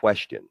new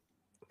question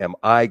am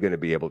I going to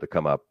be able to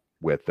come up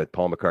with that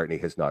Paul McCartney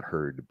has not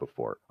heard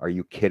before? Are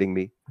you kidding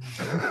me?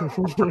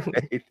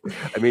 Right?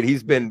 I mean,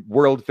 he's been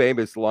world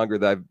famous longer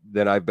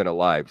than I've been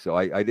alive. So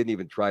I didn't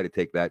even try to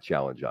take that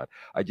challenge on.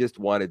 I just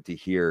wanted to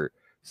hear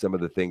some of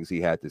the things he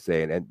had to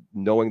say. And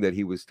knowing that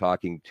he was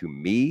talking to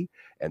me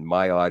and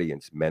my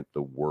audience meant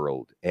the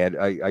world. And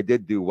I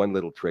did do one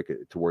little trick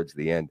towards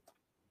the end,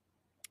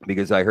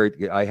 because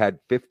I had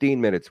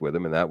 15 minutes with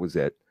him and that was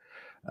it.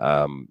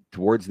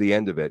 Towards the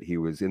end of it, he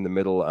was in the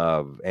middle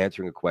of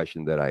answering a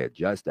question that I had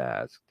just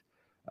asked.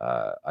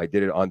 I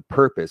did it on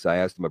purpose. I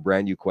asked him a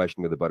brand new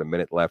question with about a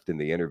minute left in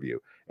the interview.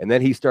 And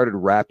then he started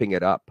wrapping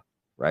it up,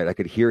 right? I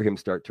could hear him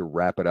start to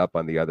wrap it up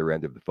on the other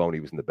end of the phone. He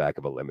was in the back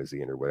of a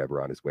limousine or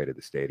whatever on his way to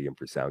the stadium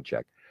for sound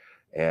check.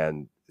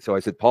 And so I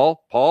said,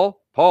 Paul,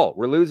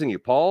 we're losing you,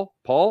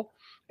 Paul.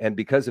 And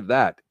because of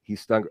that, he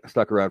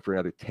stuck around for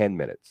another 10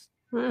 minutes.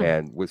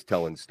 And was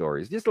telling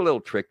stories. Just a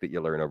little trick that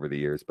you learn over the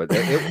years, but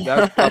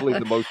that was probably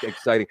the most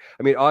exciting.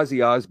 I mean,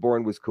 Ozzy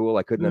Osbourne was cool.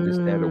 I couldn't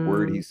understand a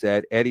word he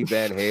said. Eddie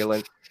Van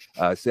Halen,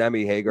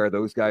 Sammy Hagar,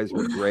 those guys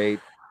were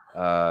great.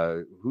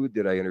 Who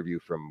did I interview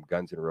from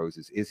Guns N'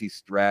 Roses? Izzy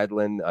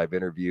Stradlin. I've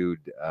interviewed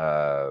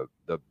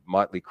the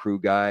Motley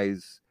Crue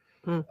guys.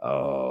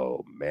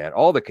 Oh man,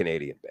 all the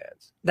Canadian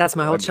bands. That's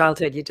my whole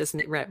childhood. You just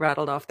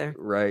rattled off there.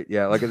 Right.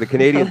 Yeah. Like the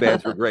Canadian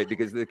bands were great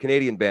because the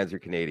Canadian bands are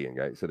Canadian,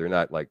 guys. So they're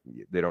not like,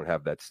 they don't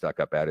have that stuck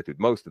up attitude.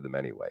 Most of them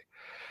anyway.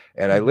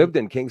 And I lived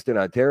in Kingston,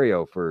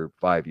 Ontario for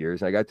 5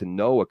 years. And I got to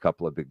know a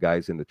couple of the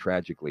guys in the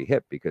Tragically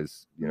Hip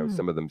because, you know,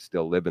 some of them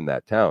still live in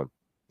that town.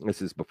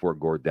 This is before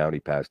Gord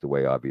Downey passed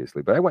away,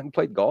 obviously. But I went and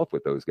played golf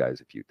with those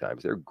guys a few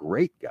times. They're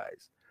great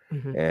guys.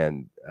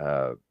 And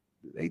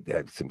they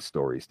had some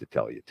stories to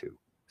tell you too.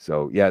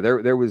 So yeah,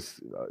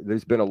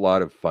 there's been a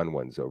lot of fun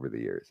ones over the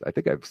years. I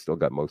think I've still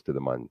got most of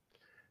them on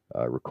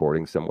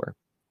recording somewhere.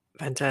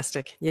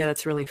 Fantastic. Yeah,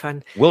 that's really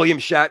fun. William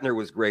Shatner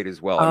was great as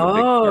well. I'm a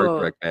big Star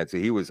Trek fan, so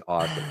he was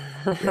awesome.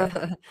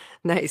 Yeah.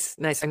 Nice.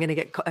 I'm gonna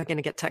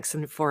get texts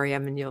at 4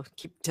 a.m. and you'll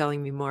keep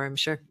telling me more, I'm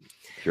sure.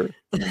 Sure.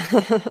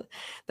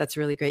 That's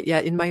really great.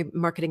 Yeah, in my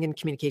marketing and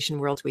communication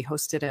world, we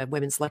hosted a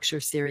women's lecture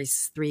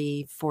series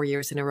 3-4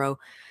 years in a row.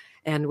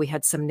 And we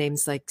had some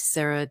names like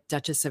Sarah,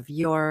 Duchess of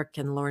York,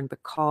 and Lauren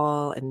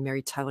Bacall, and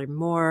Mary Tyler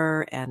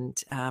Moore, and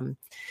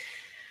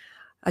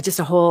just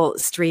a whole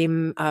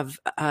stream of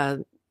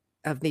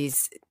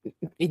these,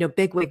 you know,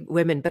 bigwig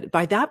women. But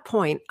by that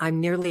point, I'm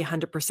nearly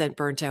 100%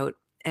 burnt out.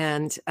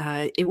 And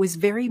it was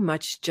very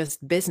much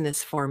just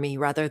business for me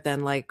rather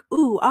than like,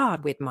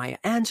 with Maya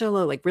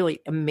Angelou, like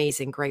really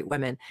amazing, great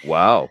women.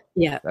 Wow.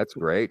 Yeah. That's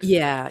great.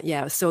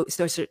 Yeah. So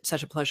such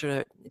a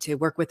pleasure to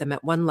work with them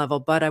at one level,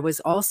 but I was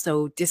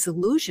also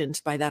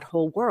disillusioned by that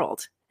whole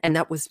world. And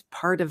that was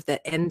part of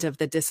the end of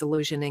the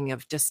disillusioning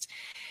of just,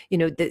 you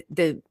know,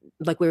 the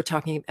like we were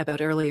talking about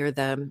earlier,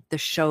 the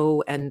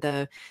show and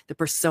the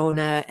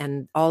persona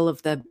and all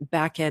of the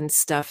back end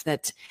stuff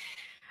that,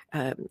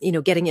 you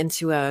know, getting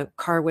into a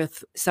car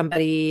with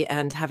somebody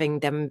and having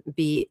them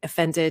be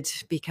offended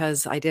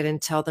because I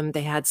didn't tell them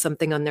they had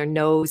something on their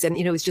nose. And,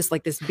 you know, it's just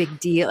like this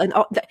big deal. And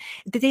at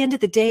the end of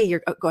the day,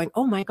 you're going,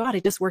 oh my God, I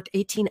just worked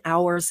 18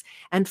 hours.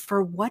 And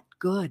for what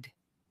good?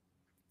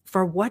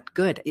 for what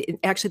good?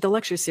 Actually, the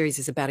lecture series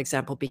is a bad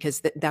example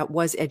because that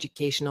was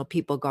educational.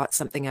 People got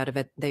something out of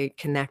it. They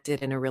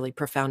connected in a really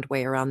profound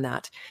way around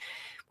that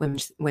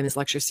women's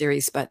lecture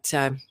series. But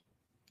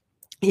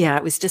yeah,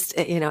 it was just,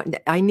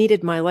 I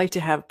needed my life to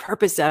have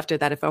purpose after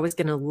that. If I was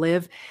going to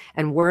live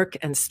and work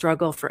and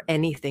struggle for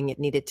anything, it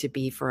needed to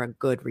be for a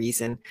good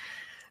reason.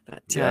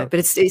 But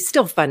it's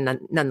still fun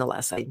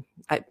nonetheless. I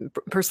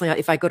personally,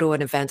 if I go to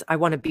an event, I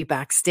want to be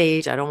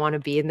backstage. I don't want to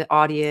be in the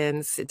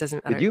audience. It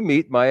doesn't matter. Did you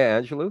meet Maya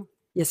Angelou?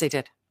 Yes, I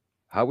did.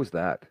 How was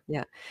that?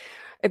 Yeah.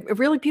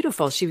 Really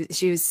beautiful. She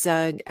was,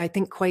 I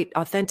think, quite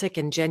authentic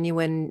and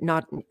genuine.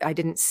 I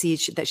didn't see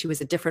that she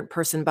was a different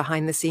person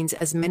behind the scenes,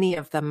 as many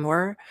of them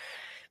were.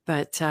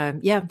 But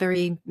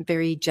very,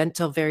 very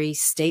gentle, very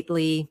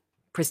stately,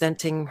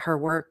 presenting her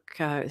work.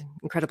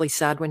 Incredibly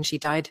sad when she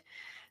died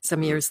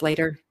some years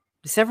later.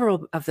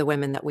 Several of the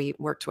women that we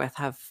worked with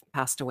have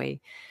passed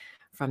away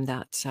from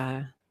that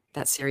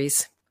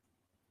series.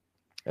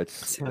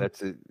 It's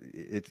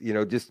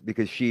just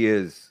because she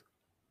is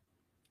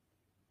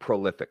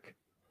prolific.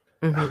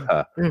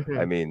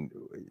 I mean,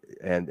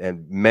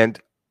 and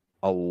meant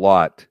a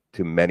lot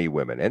to many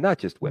women, and not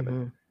just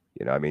women.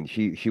 I mean,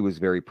 she was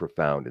very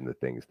profound in the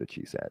things that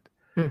she said,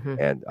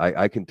 and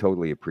I can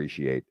totally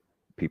appreciate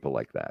people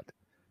like that.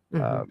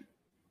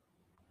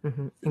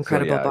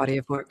 Incredible body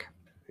of work.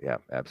 Yeah,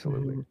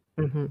 absolutely.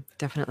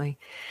 Definitely.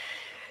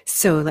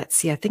 So let's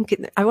see. I think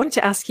I wanted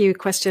to ask you a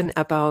question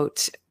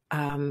about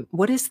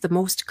what is the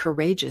most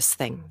courageous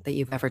thing that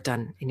you've ever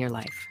done in your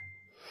life?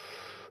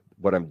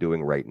 What I'm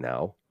doing right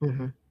now,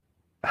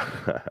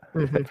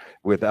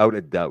 without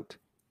a doubt,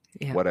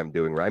 what I'm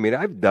doing right. I mean,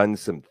 I've done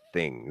some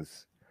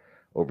things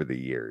over the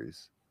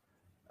years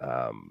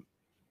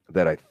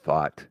that I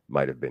thought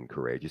might have been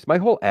courageous. My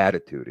whole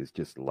attitude is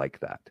just like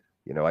that.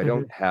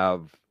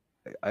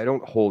 I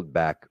don't hold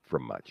back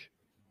from much.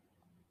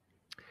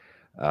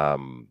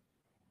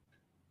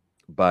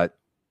 But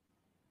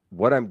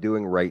what I'm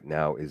doing right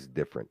now is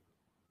different.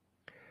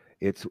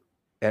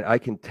 And I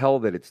can tell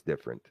that it's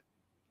different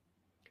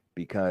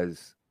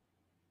because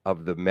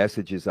of the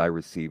messages I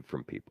receive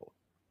from people.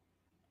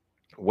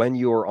 When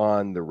you're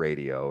on the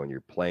radio and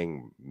you're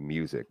playing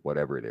music,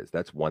 whatever it is,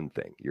 that's one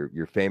thing.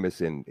 You're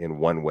famous in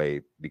one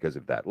way because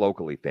of that.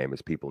 Locally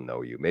famous, people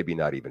know you. Maybe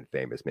not even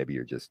famous. Maybe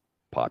you're just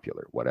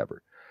popular,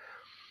 whatever.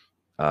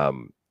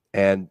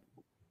 And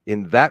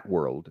in that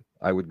world,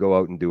 I would go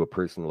out and do a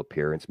personal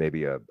appearance,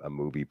 maybe a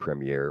movie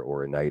premiere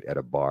or a night at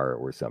a bar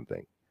or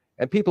something.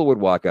 And people would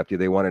walk up to you.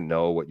 They want to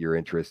know what your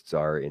interests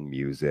are in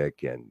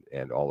music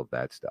and all of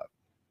that stuff.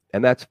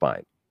 And that's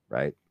fine,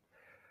 right?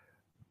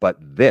 But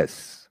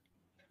this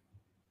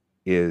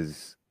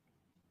is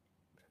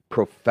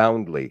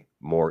profoundly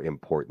more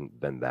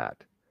important than that.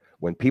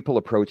 When people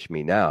approach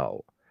me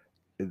now,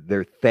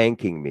 they're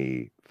thanking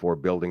me for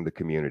building the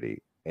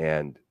community.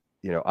 And,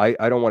 I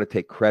don't want to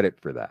take credit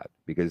for that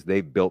because they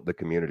built the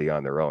community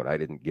on their own. I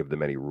didn't give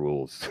them any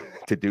rules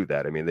to do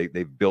that. I mean,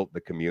 they've built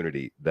the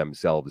community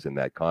themselves in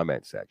that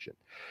comment section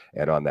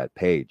and on that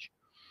page.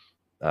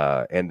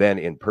 And then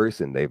in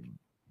person,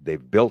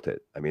 they've built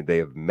it. I mean, they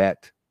have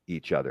met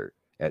each other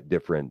at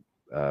different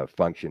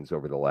functions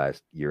over the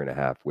last year and a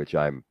half, which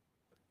I'm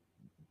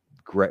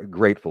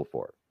grateful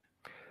for.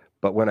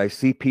 But when I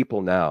see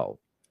people now,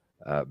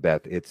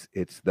 Beth,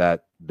 it's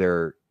that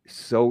they're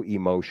so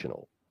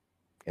emotional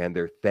and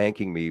they're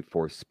thanking me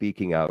for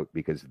speaking out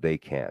because they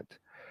can't,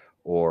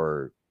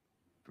 or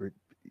for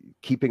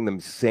keeping them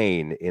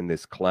sane in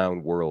this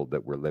clown world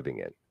that we're living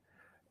in.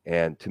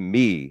 And to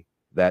me,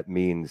 that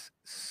means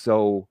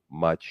so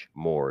much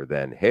more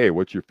than, hey,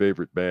 what's your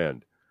favorite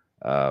band?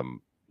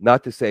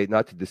 Not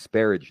to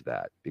disparage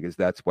that, because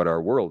that's what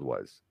our world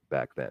was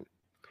back then.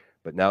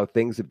 But now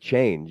things have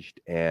changed,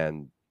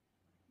 and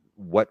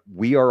what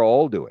we are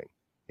all doing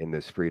in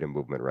this freedom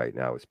movement right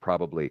now is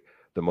probably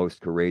the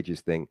most courageous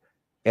thing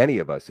any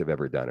of us have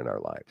ever done in our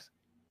lives,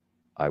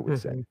 I would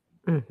say,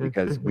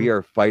 because we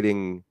are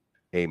fighting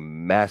a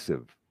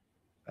massive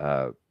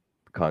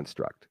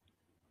construct.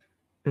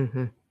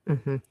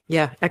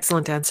 Yeah,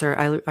 excellent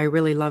answer. I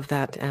really love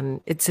that, and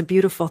it's a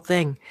beautiful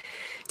thing.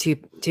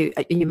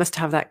 You must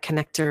have that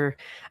connector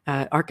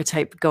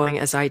archetype going,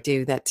 as I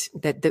do. That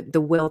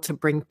the will to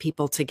bring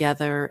people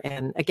together.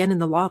 And again, in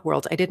the law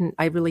world,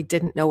 I really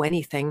didn't know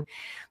anything,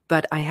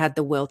 but I had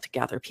the will to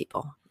gather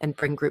people and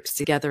bring groups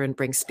together and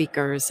bring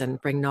speakers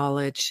and bring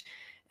knowledge.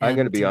 I'm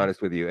going to be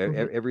honest with you.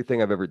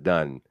 Everything I've ever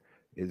done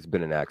has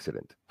been an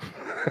accident.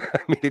 I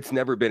mean, it's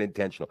never been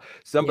intentional.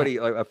 Somebody,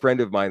 a friend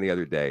of mine the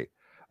other day,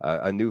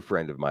 a new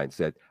friend of mine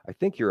said, "I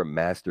think you're a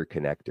master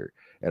connector."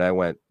 And I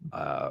went,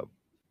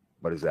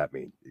 what does that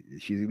mean?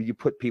 You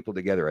put people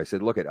together. I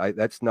said, look,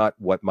 that's not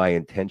what my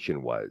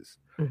intention was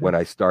when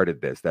I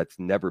started this. That's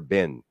never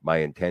been my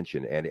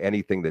intention. And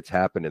anything that's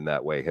happened in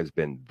that way has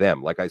been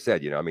them. Like I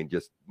said, I mean,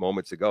 just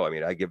moments ago, I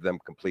mean, I give them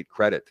complete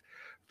credit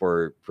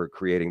for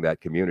creating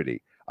that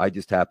community. I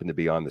just happened to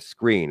be on the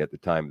screen at the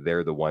time.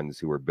 They're the ones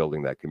who are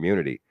building that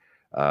community,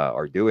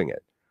 are doing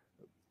it.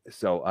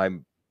 So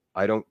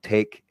I don't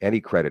take any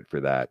credit for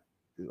that.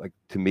 Like,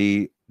 to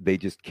me, they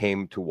just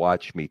came to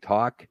watch me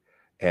talk,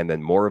 and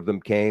then more of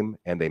them came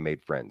and they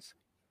made friends.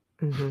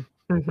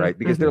 Right?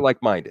 Because they're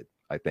like-minded,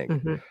 I think.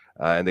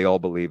 And they all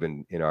believe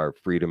in our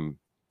freedom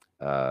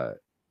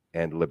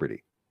and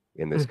liberty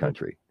in this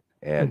country.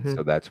 And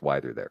so that's why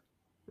they're there.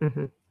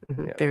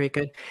 Yeah. Very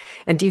good.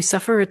 And do you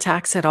suffer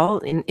attacks at all?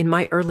 In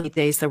my early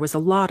days, there was a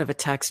lot of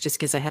attacks just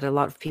because I had a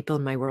lot of people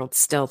in my world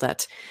still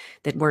that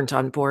weren't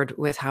on board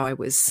with how I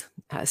was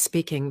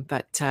speaking.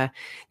 But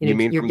you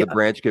mean from the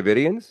Branch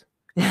Covidians?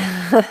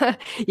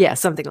 Yeah,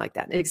 something like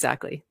that.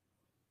 Exactly.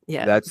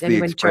 Yeah. That's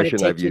the expression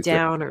try to I've take you used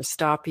down or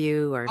stop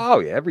you or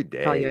every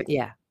day.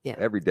 Yeah.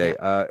 Every day.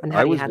 Yeah.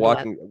 I was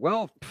walking.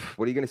 Well,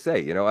 what are you going to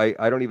say?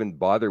 I don't even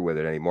bother with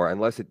it anymore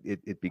unless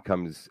it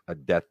becomes a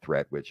death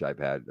threat, which I've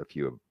had a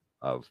few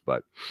of.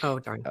 But oh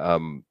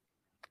darn.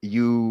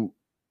 You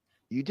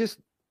just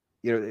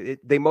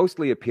they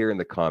mostly appear in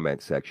the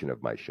comment section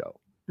of my show,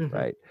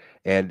 right?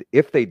 And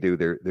if they do,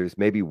 there's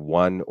maybe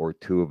one or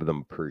two of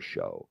them per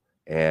show.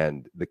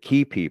 And the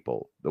key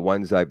people, the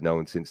ones I've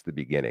known since the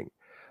beginning,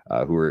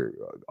 who are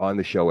on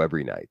the show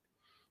every night,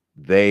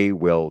 they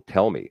will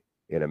tell me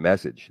in a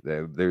message,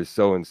 there's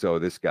so-and-so,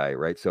 this guy,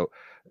 right? So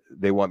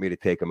they want me to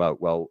take him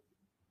out. Well,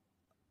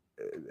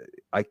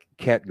 I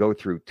can't go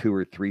through 2,000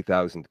 or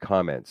 3,000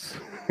 comments,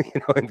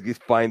 and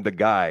just find the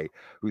guy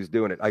who's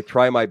doing it. I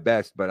try my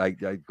best, but I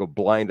go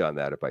blind on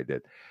that if I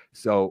did.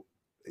 So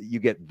you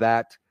get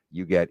that.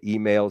 You get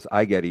emails.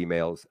 I get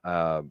emails.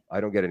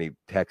 I don't get any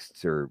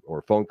texts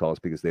or phone calls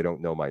because they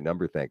don't know my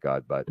number, thank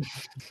God. But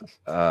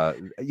I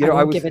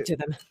give it to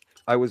them.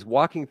 I was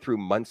walking through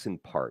Munson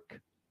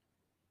Park,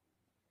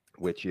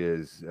 which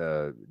is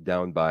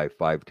down by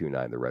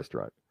 529, the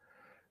restaurant,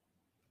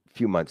 a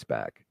few months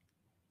back.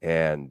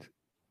 And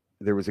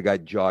there was a guy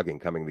jogging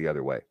coming the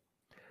other way.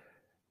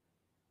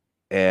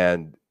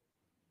 And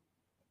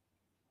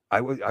I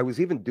was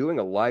even doing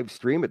a live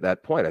stream at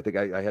that point. I think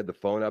I had the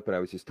phone up and I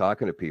was just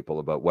talking to people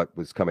about what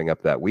was coming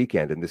up that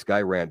weekend. And this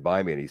guy ran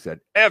by me and he said,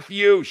 "F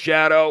you,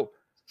 Shadow."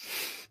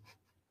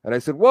 And I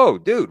said, "Whoa,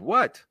 dude,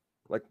 what?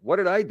 Like, what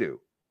did I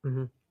do?"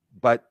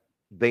 But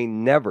they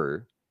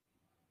never,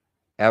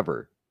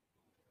 ever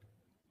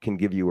can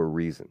give you a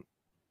reason.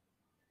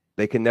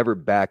 They can never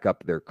back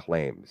up their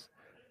claims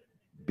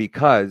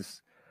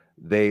because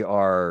they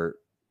are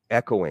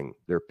echoing,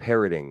 they're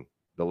parroting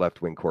the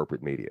left-wing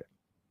corporate media,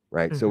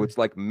 right? So it's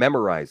like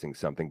memorizing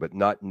something, but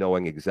not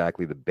knowing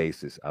exactly the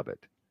basis of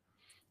it.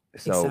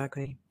 So,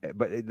 exactly.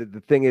 But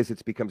the thing is,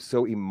 it's become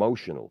so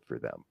emotional for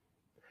them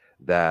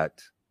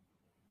that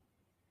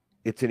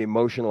it's an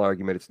emotional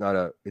argument. It's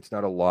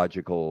not a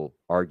logical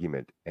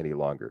argument any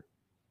longer.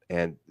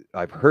 And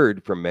I've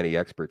heard from many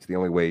experts, the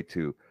only way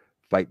to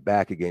fight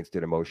back against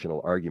an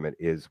emotional argument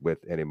is with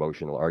an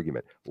emotional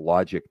argument.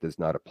 Logic does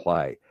not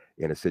apply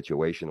in a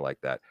situation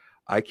like that.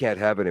 I can't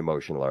have an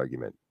emotional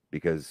argument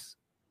because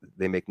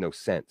they make no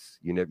sense.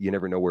 You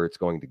never know where it's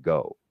going to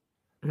go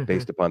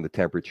based upon the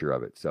temperature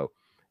of it. So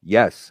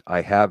yes,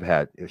 I have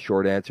had a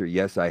short answer.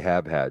 Yes, I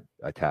have had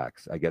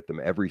attacks. I get them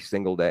every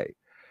single day.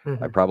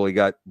 I probably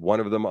got one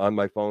of them on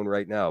my phone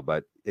right now,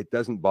 but it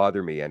doesn't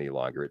bother me any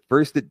longer. At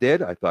first it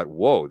did. I thought,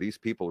 whoa, these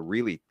people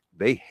really,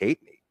 they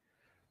hate me.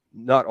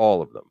 Not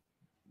all of them,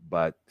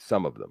 but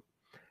some of them.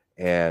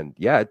 And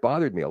yeah, it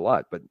bothered me a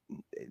lot, but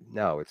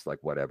now it's like,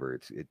 whatever.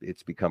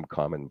 It's become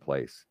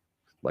commonplace.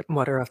 Like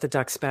water off the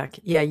duck's back.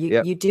 Yeah,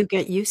 you do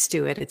get used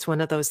to it. It's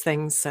one of those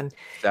things, and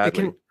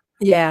sadly.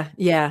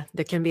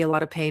 there can be a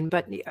lot of pain,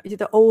 but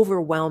the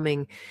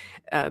overwhelming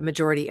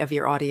majority of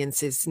your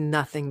audience is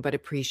nothing but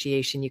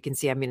appreciation. You can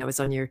see, I mean, I was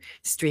on your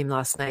stream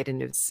last night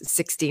and it was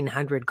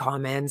 1,600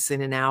 comments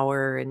in an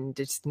hour and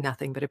just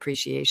nothing but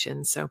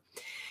appreciation. So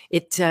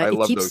I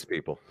love those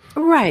people.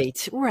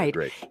 Right.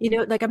 Great.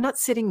 Like I'm not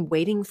sitting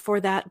waiting for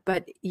that,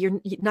 but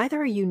neither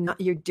are you. Not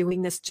you're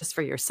doing this just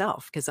for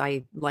yourself because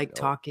I like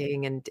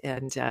talking and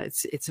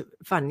it's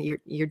fun.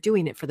 You're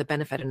doing it for the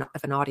benefit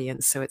of an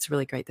audience, so it's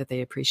really great that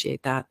they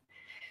appreciate that.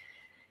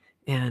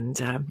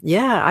 And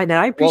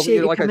I appreciate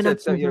you like coming I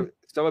said, up.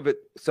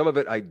 some of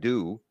it I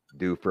do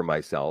for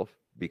myself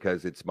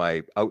because it's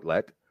my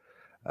outlet.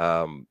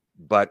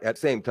 But at the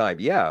same time,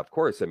 yeah, of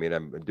course. I mean,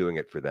 I'm doing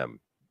it for them.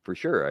 For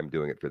sure, I'm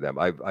doing it for them.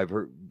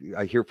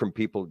 I hear from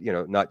people,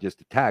 not just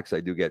attacks. I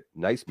do get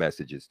nice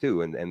messages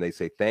too, and they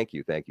say thank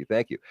you,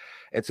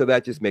 and so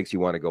that just makes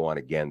you want to go on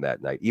again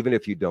that night, even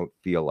if you don't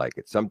feel like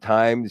it.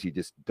 Sometimes you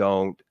just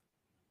don't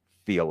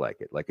feel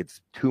like it, like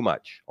it's too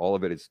much. All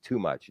of it is too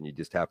much, and you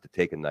just have to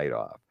take a night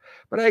off.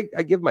 But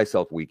I give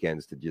myself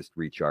weekends to just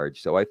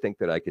recharge, so I think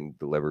that I can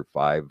deliver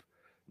 5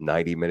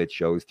 90-minute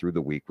shows through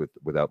the week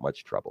without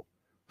much trouble.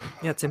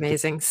 That's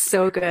amazing.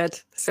 So good,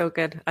 so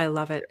good. I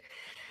love it.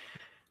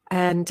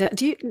 And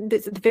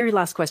the very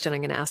last question I'm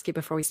going to ask you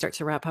before we start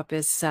to wrap up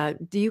is,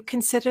 do you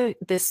consider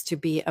this to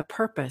be a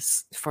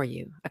purpose for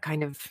you, a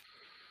kind of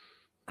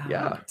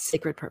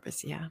sacred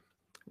purpose? Yeah.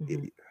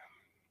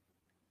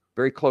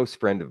 Very close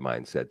friend of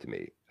mine said to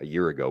me a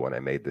year ago when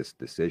I made this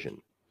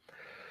decision,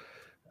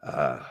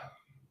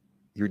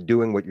 you're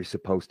doing what you're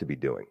supposed to be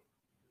doing.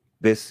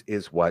 This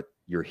is what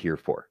you're here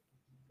for.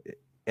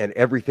 and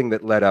everything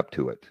that led up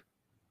to it.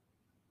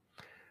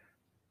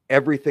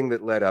 Everything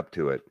that led up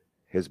to it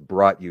has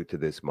brought you to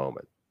this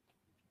moment.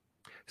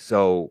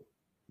 So,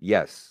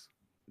 yes,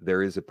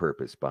 there is a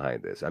purpose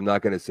behind this. I'm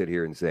not going to sit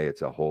here and say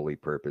it's a holy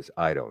purpose.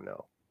 I don't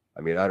know.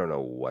 I mean, I don't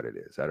know what it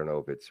is. I don't know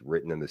if it's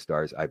written in the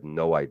stars. I have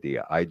no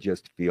idea. I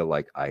just feel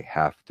like I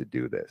have to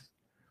do this.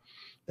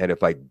 And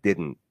if I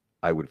didn't,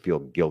 I would feel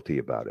guilty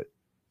about it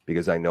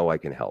because I know I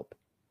can help.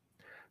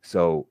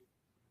 So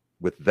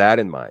with that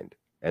in mind,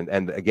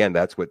 and again,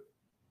 that's what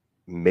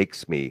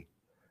makes me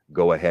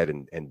go ahead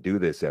and do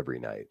this every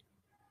night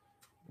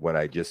when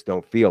I just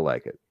don't feel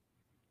like it.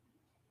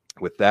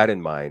 With that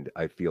in mind,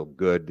 I feel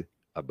good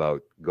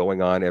about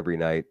going on every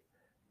night.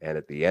 And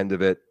at the end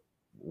of it,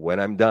 when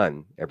I'm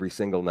done every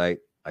single night,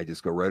 I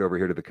just go right over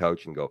here to the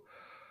couch and go,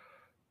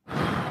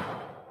 I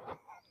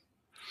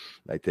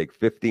take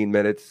 15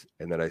 minutes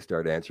and then I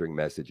start answering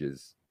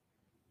messages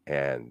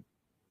and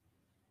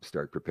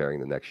start preparing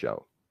the next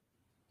show.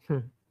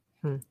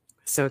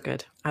 So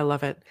good. I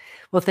love it.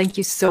 Well, thank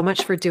you so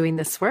much for doing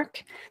this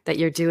work that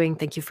you're doing.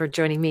 Thank you for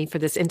joining me for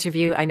this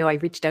interview. I know I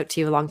reached out to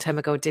you a long time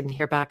ago, didn't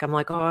hear back. I'm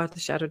like, oh, the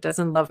shadow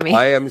doesn't love me.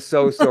 I am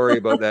so sorry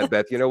about that,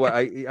 Beth. You know what?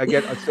 I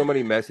get so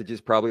many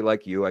messages, probably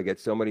like you. I get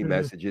so many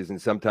messages, and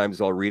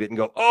sometimes I'll read it and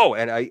go, oh,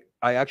 and I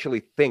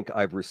actually think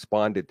I've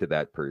responded to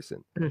that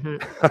person.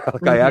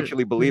 Like I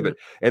actually believe it.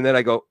 And then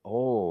I go,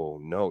 oh,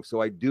 no.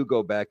 So I do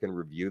go back and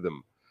review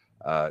them.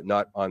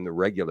 Not on the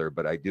regular,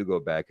 but I do go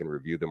back and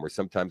review them, or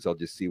sometimes I'll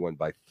just see one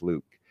by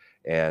fluke.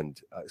 And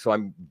so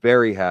I'm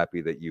very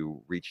happy that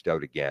you reached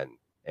out again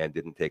and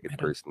didn't take it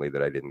personally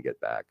that I didn't get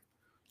back.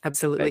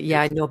 Absolutely.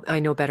 Yeah, I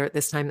know better at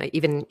this time that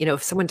even,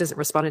 if someone doesn't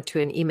respond to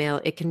an email,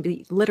 it can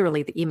be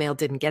literally the email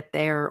didn't get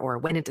there or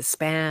went into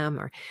spam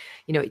or,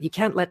 you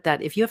can't let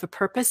that. If you have a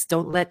purpose,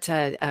 don't let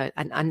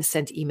an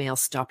unsent email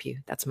stop you.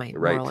 That's my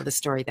moral of the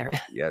story there.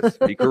 Yes.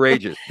 Be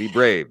courageous, be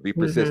brave, be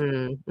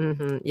persistent.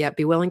 Yeah.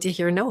 Be willing to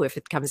hear no if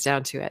it comes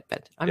down to it.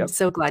 But I'm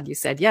so glad you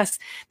said yes.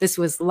 This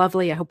was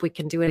lovely. I hope we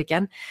can do it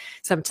again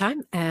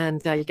sometime.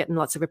 And you're getting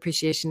lots of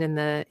appreciation in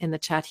the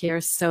chat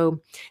here. So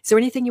is there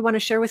anything you want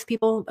to share with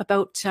people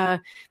about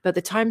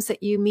the times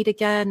that you meet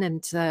again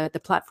and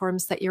the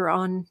platforms that you're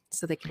on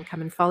so they can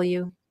come and follow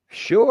you?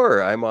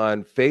 Sure. I'm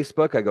on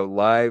Facebook. I go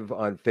live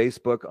on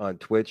Facebook, on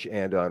Twitch,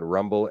 and on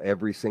Rumble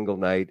every single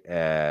night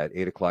at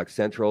 8 o'clock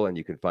Central. And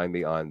you can find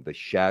me on the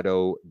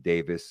Shadoe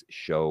Davis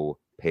Show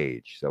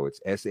page. So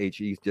it's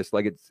SHE, just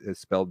like it's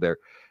spelled there,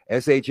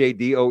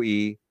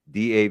 SHADOE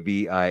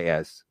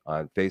DAVIS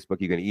on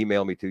Facebook. You can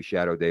email me to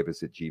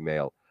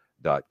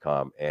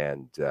shadoedavis@gmail.com.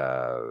 And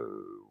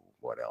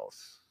what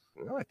else?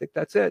 No, I think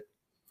that's it.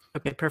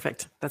 Okay,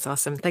 perfect. That's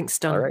awesome. Thanks,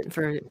 Don,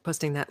 for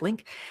posting that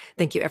link.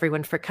 Thank you,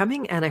 everyone, for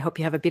coming. And I hope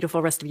you have a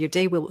beautiful rest of your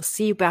day. We'll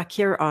see you back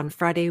here on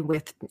Friday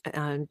with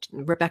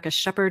Rebecca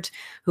Shepherd,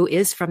 who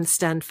is from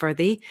Stand For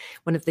Thee,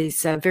 one of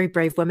these very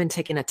brave women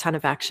taking a ton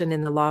of action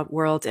in the law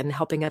world and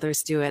helping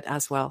others do it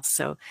as well.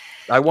 So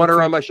I want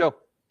her on my show.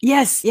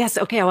 Yes.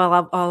 Okay.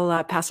 Well,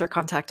 I'll pass her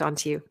contact on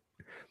to you.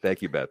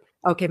 Thank you, Beth.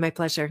 Okay, my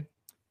pleasure.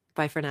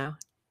 Bye for now.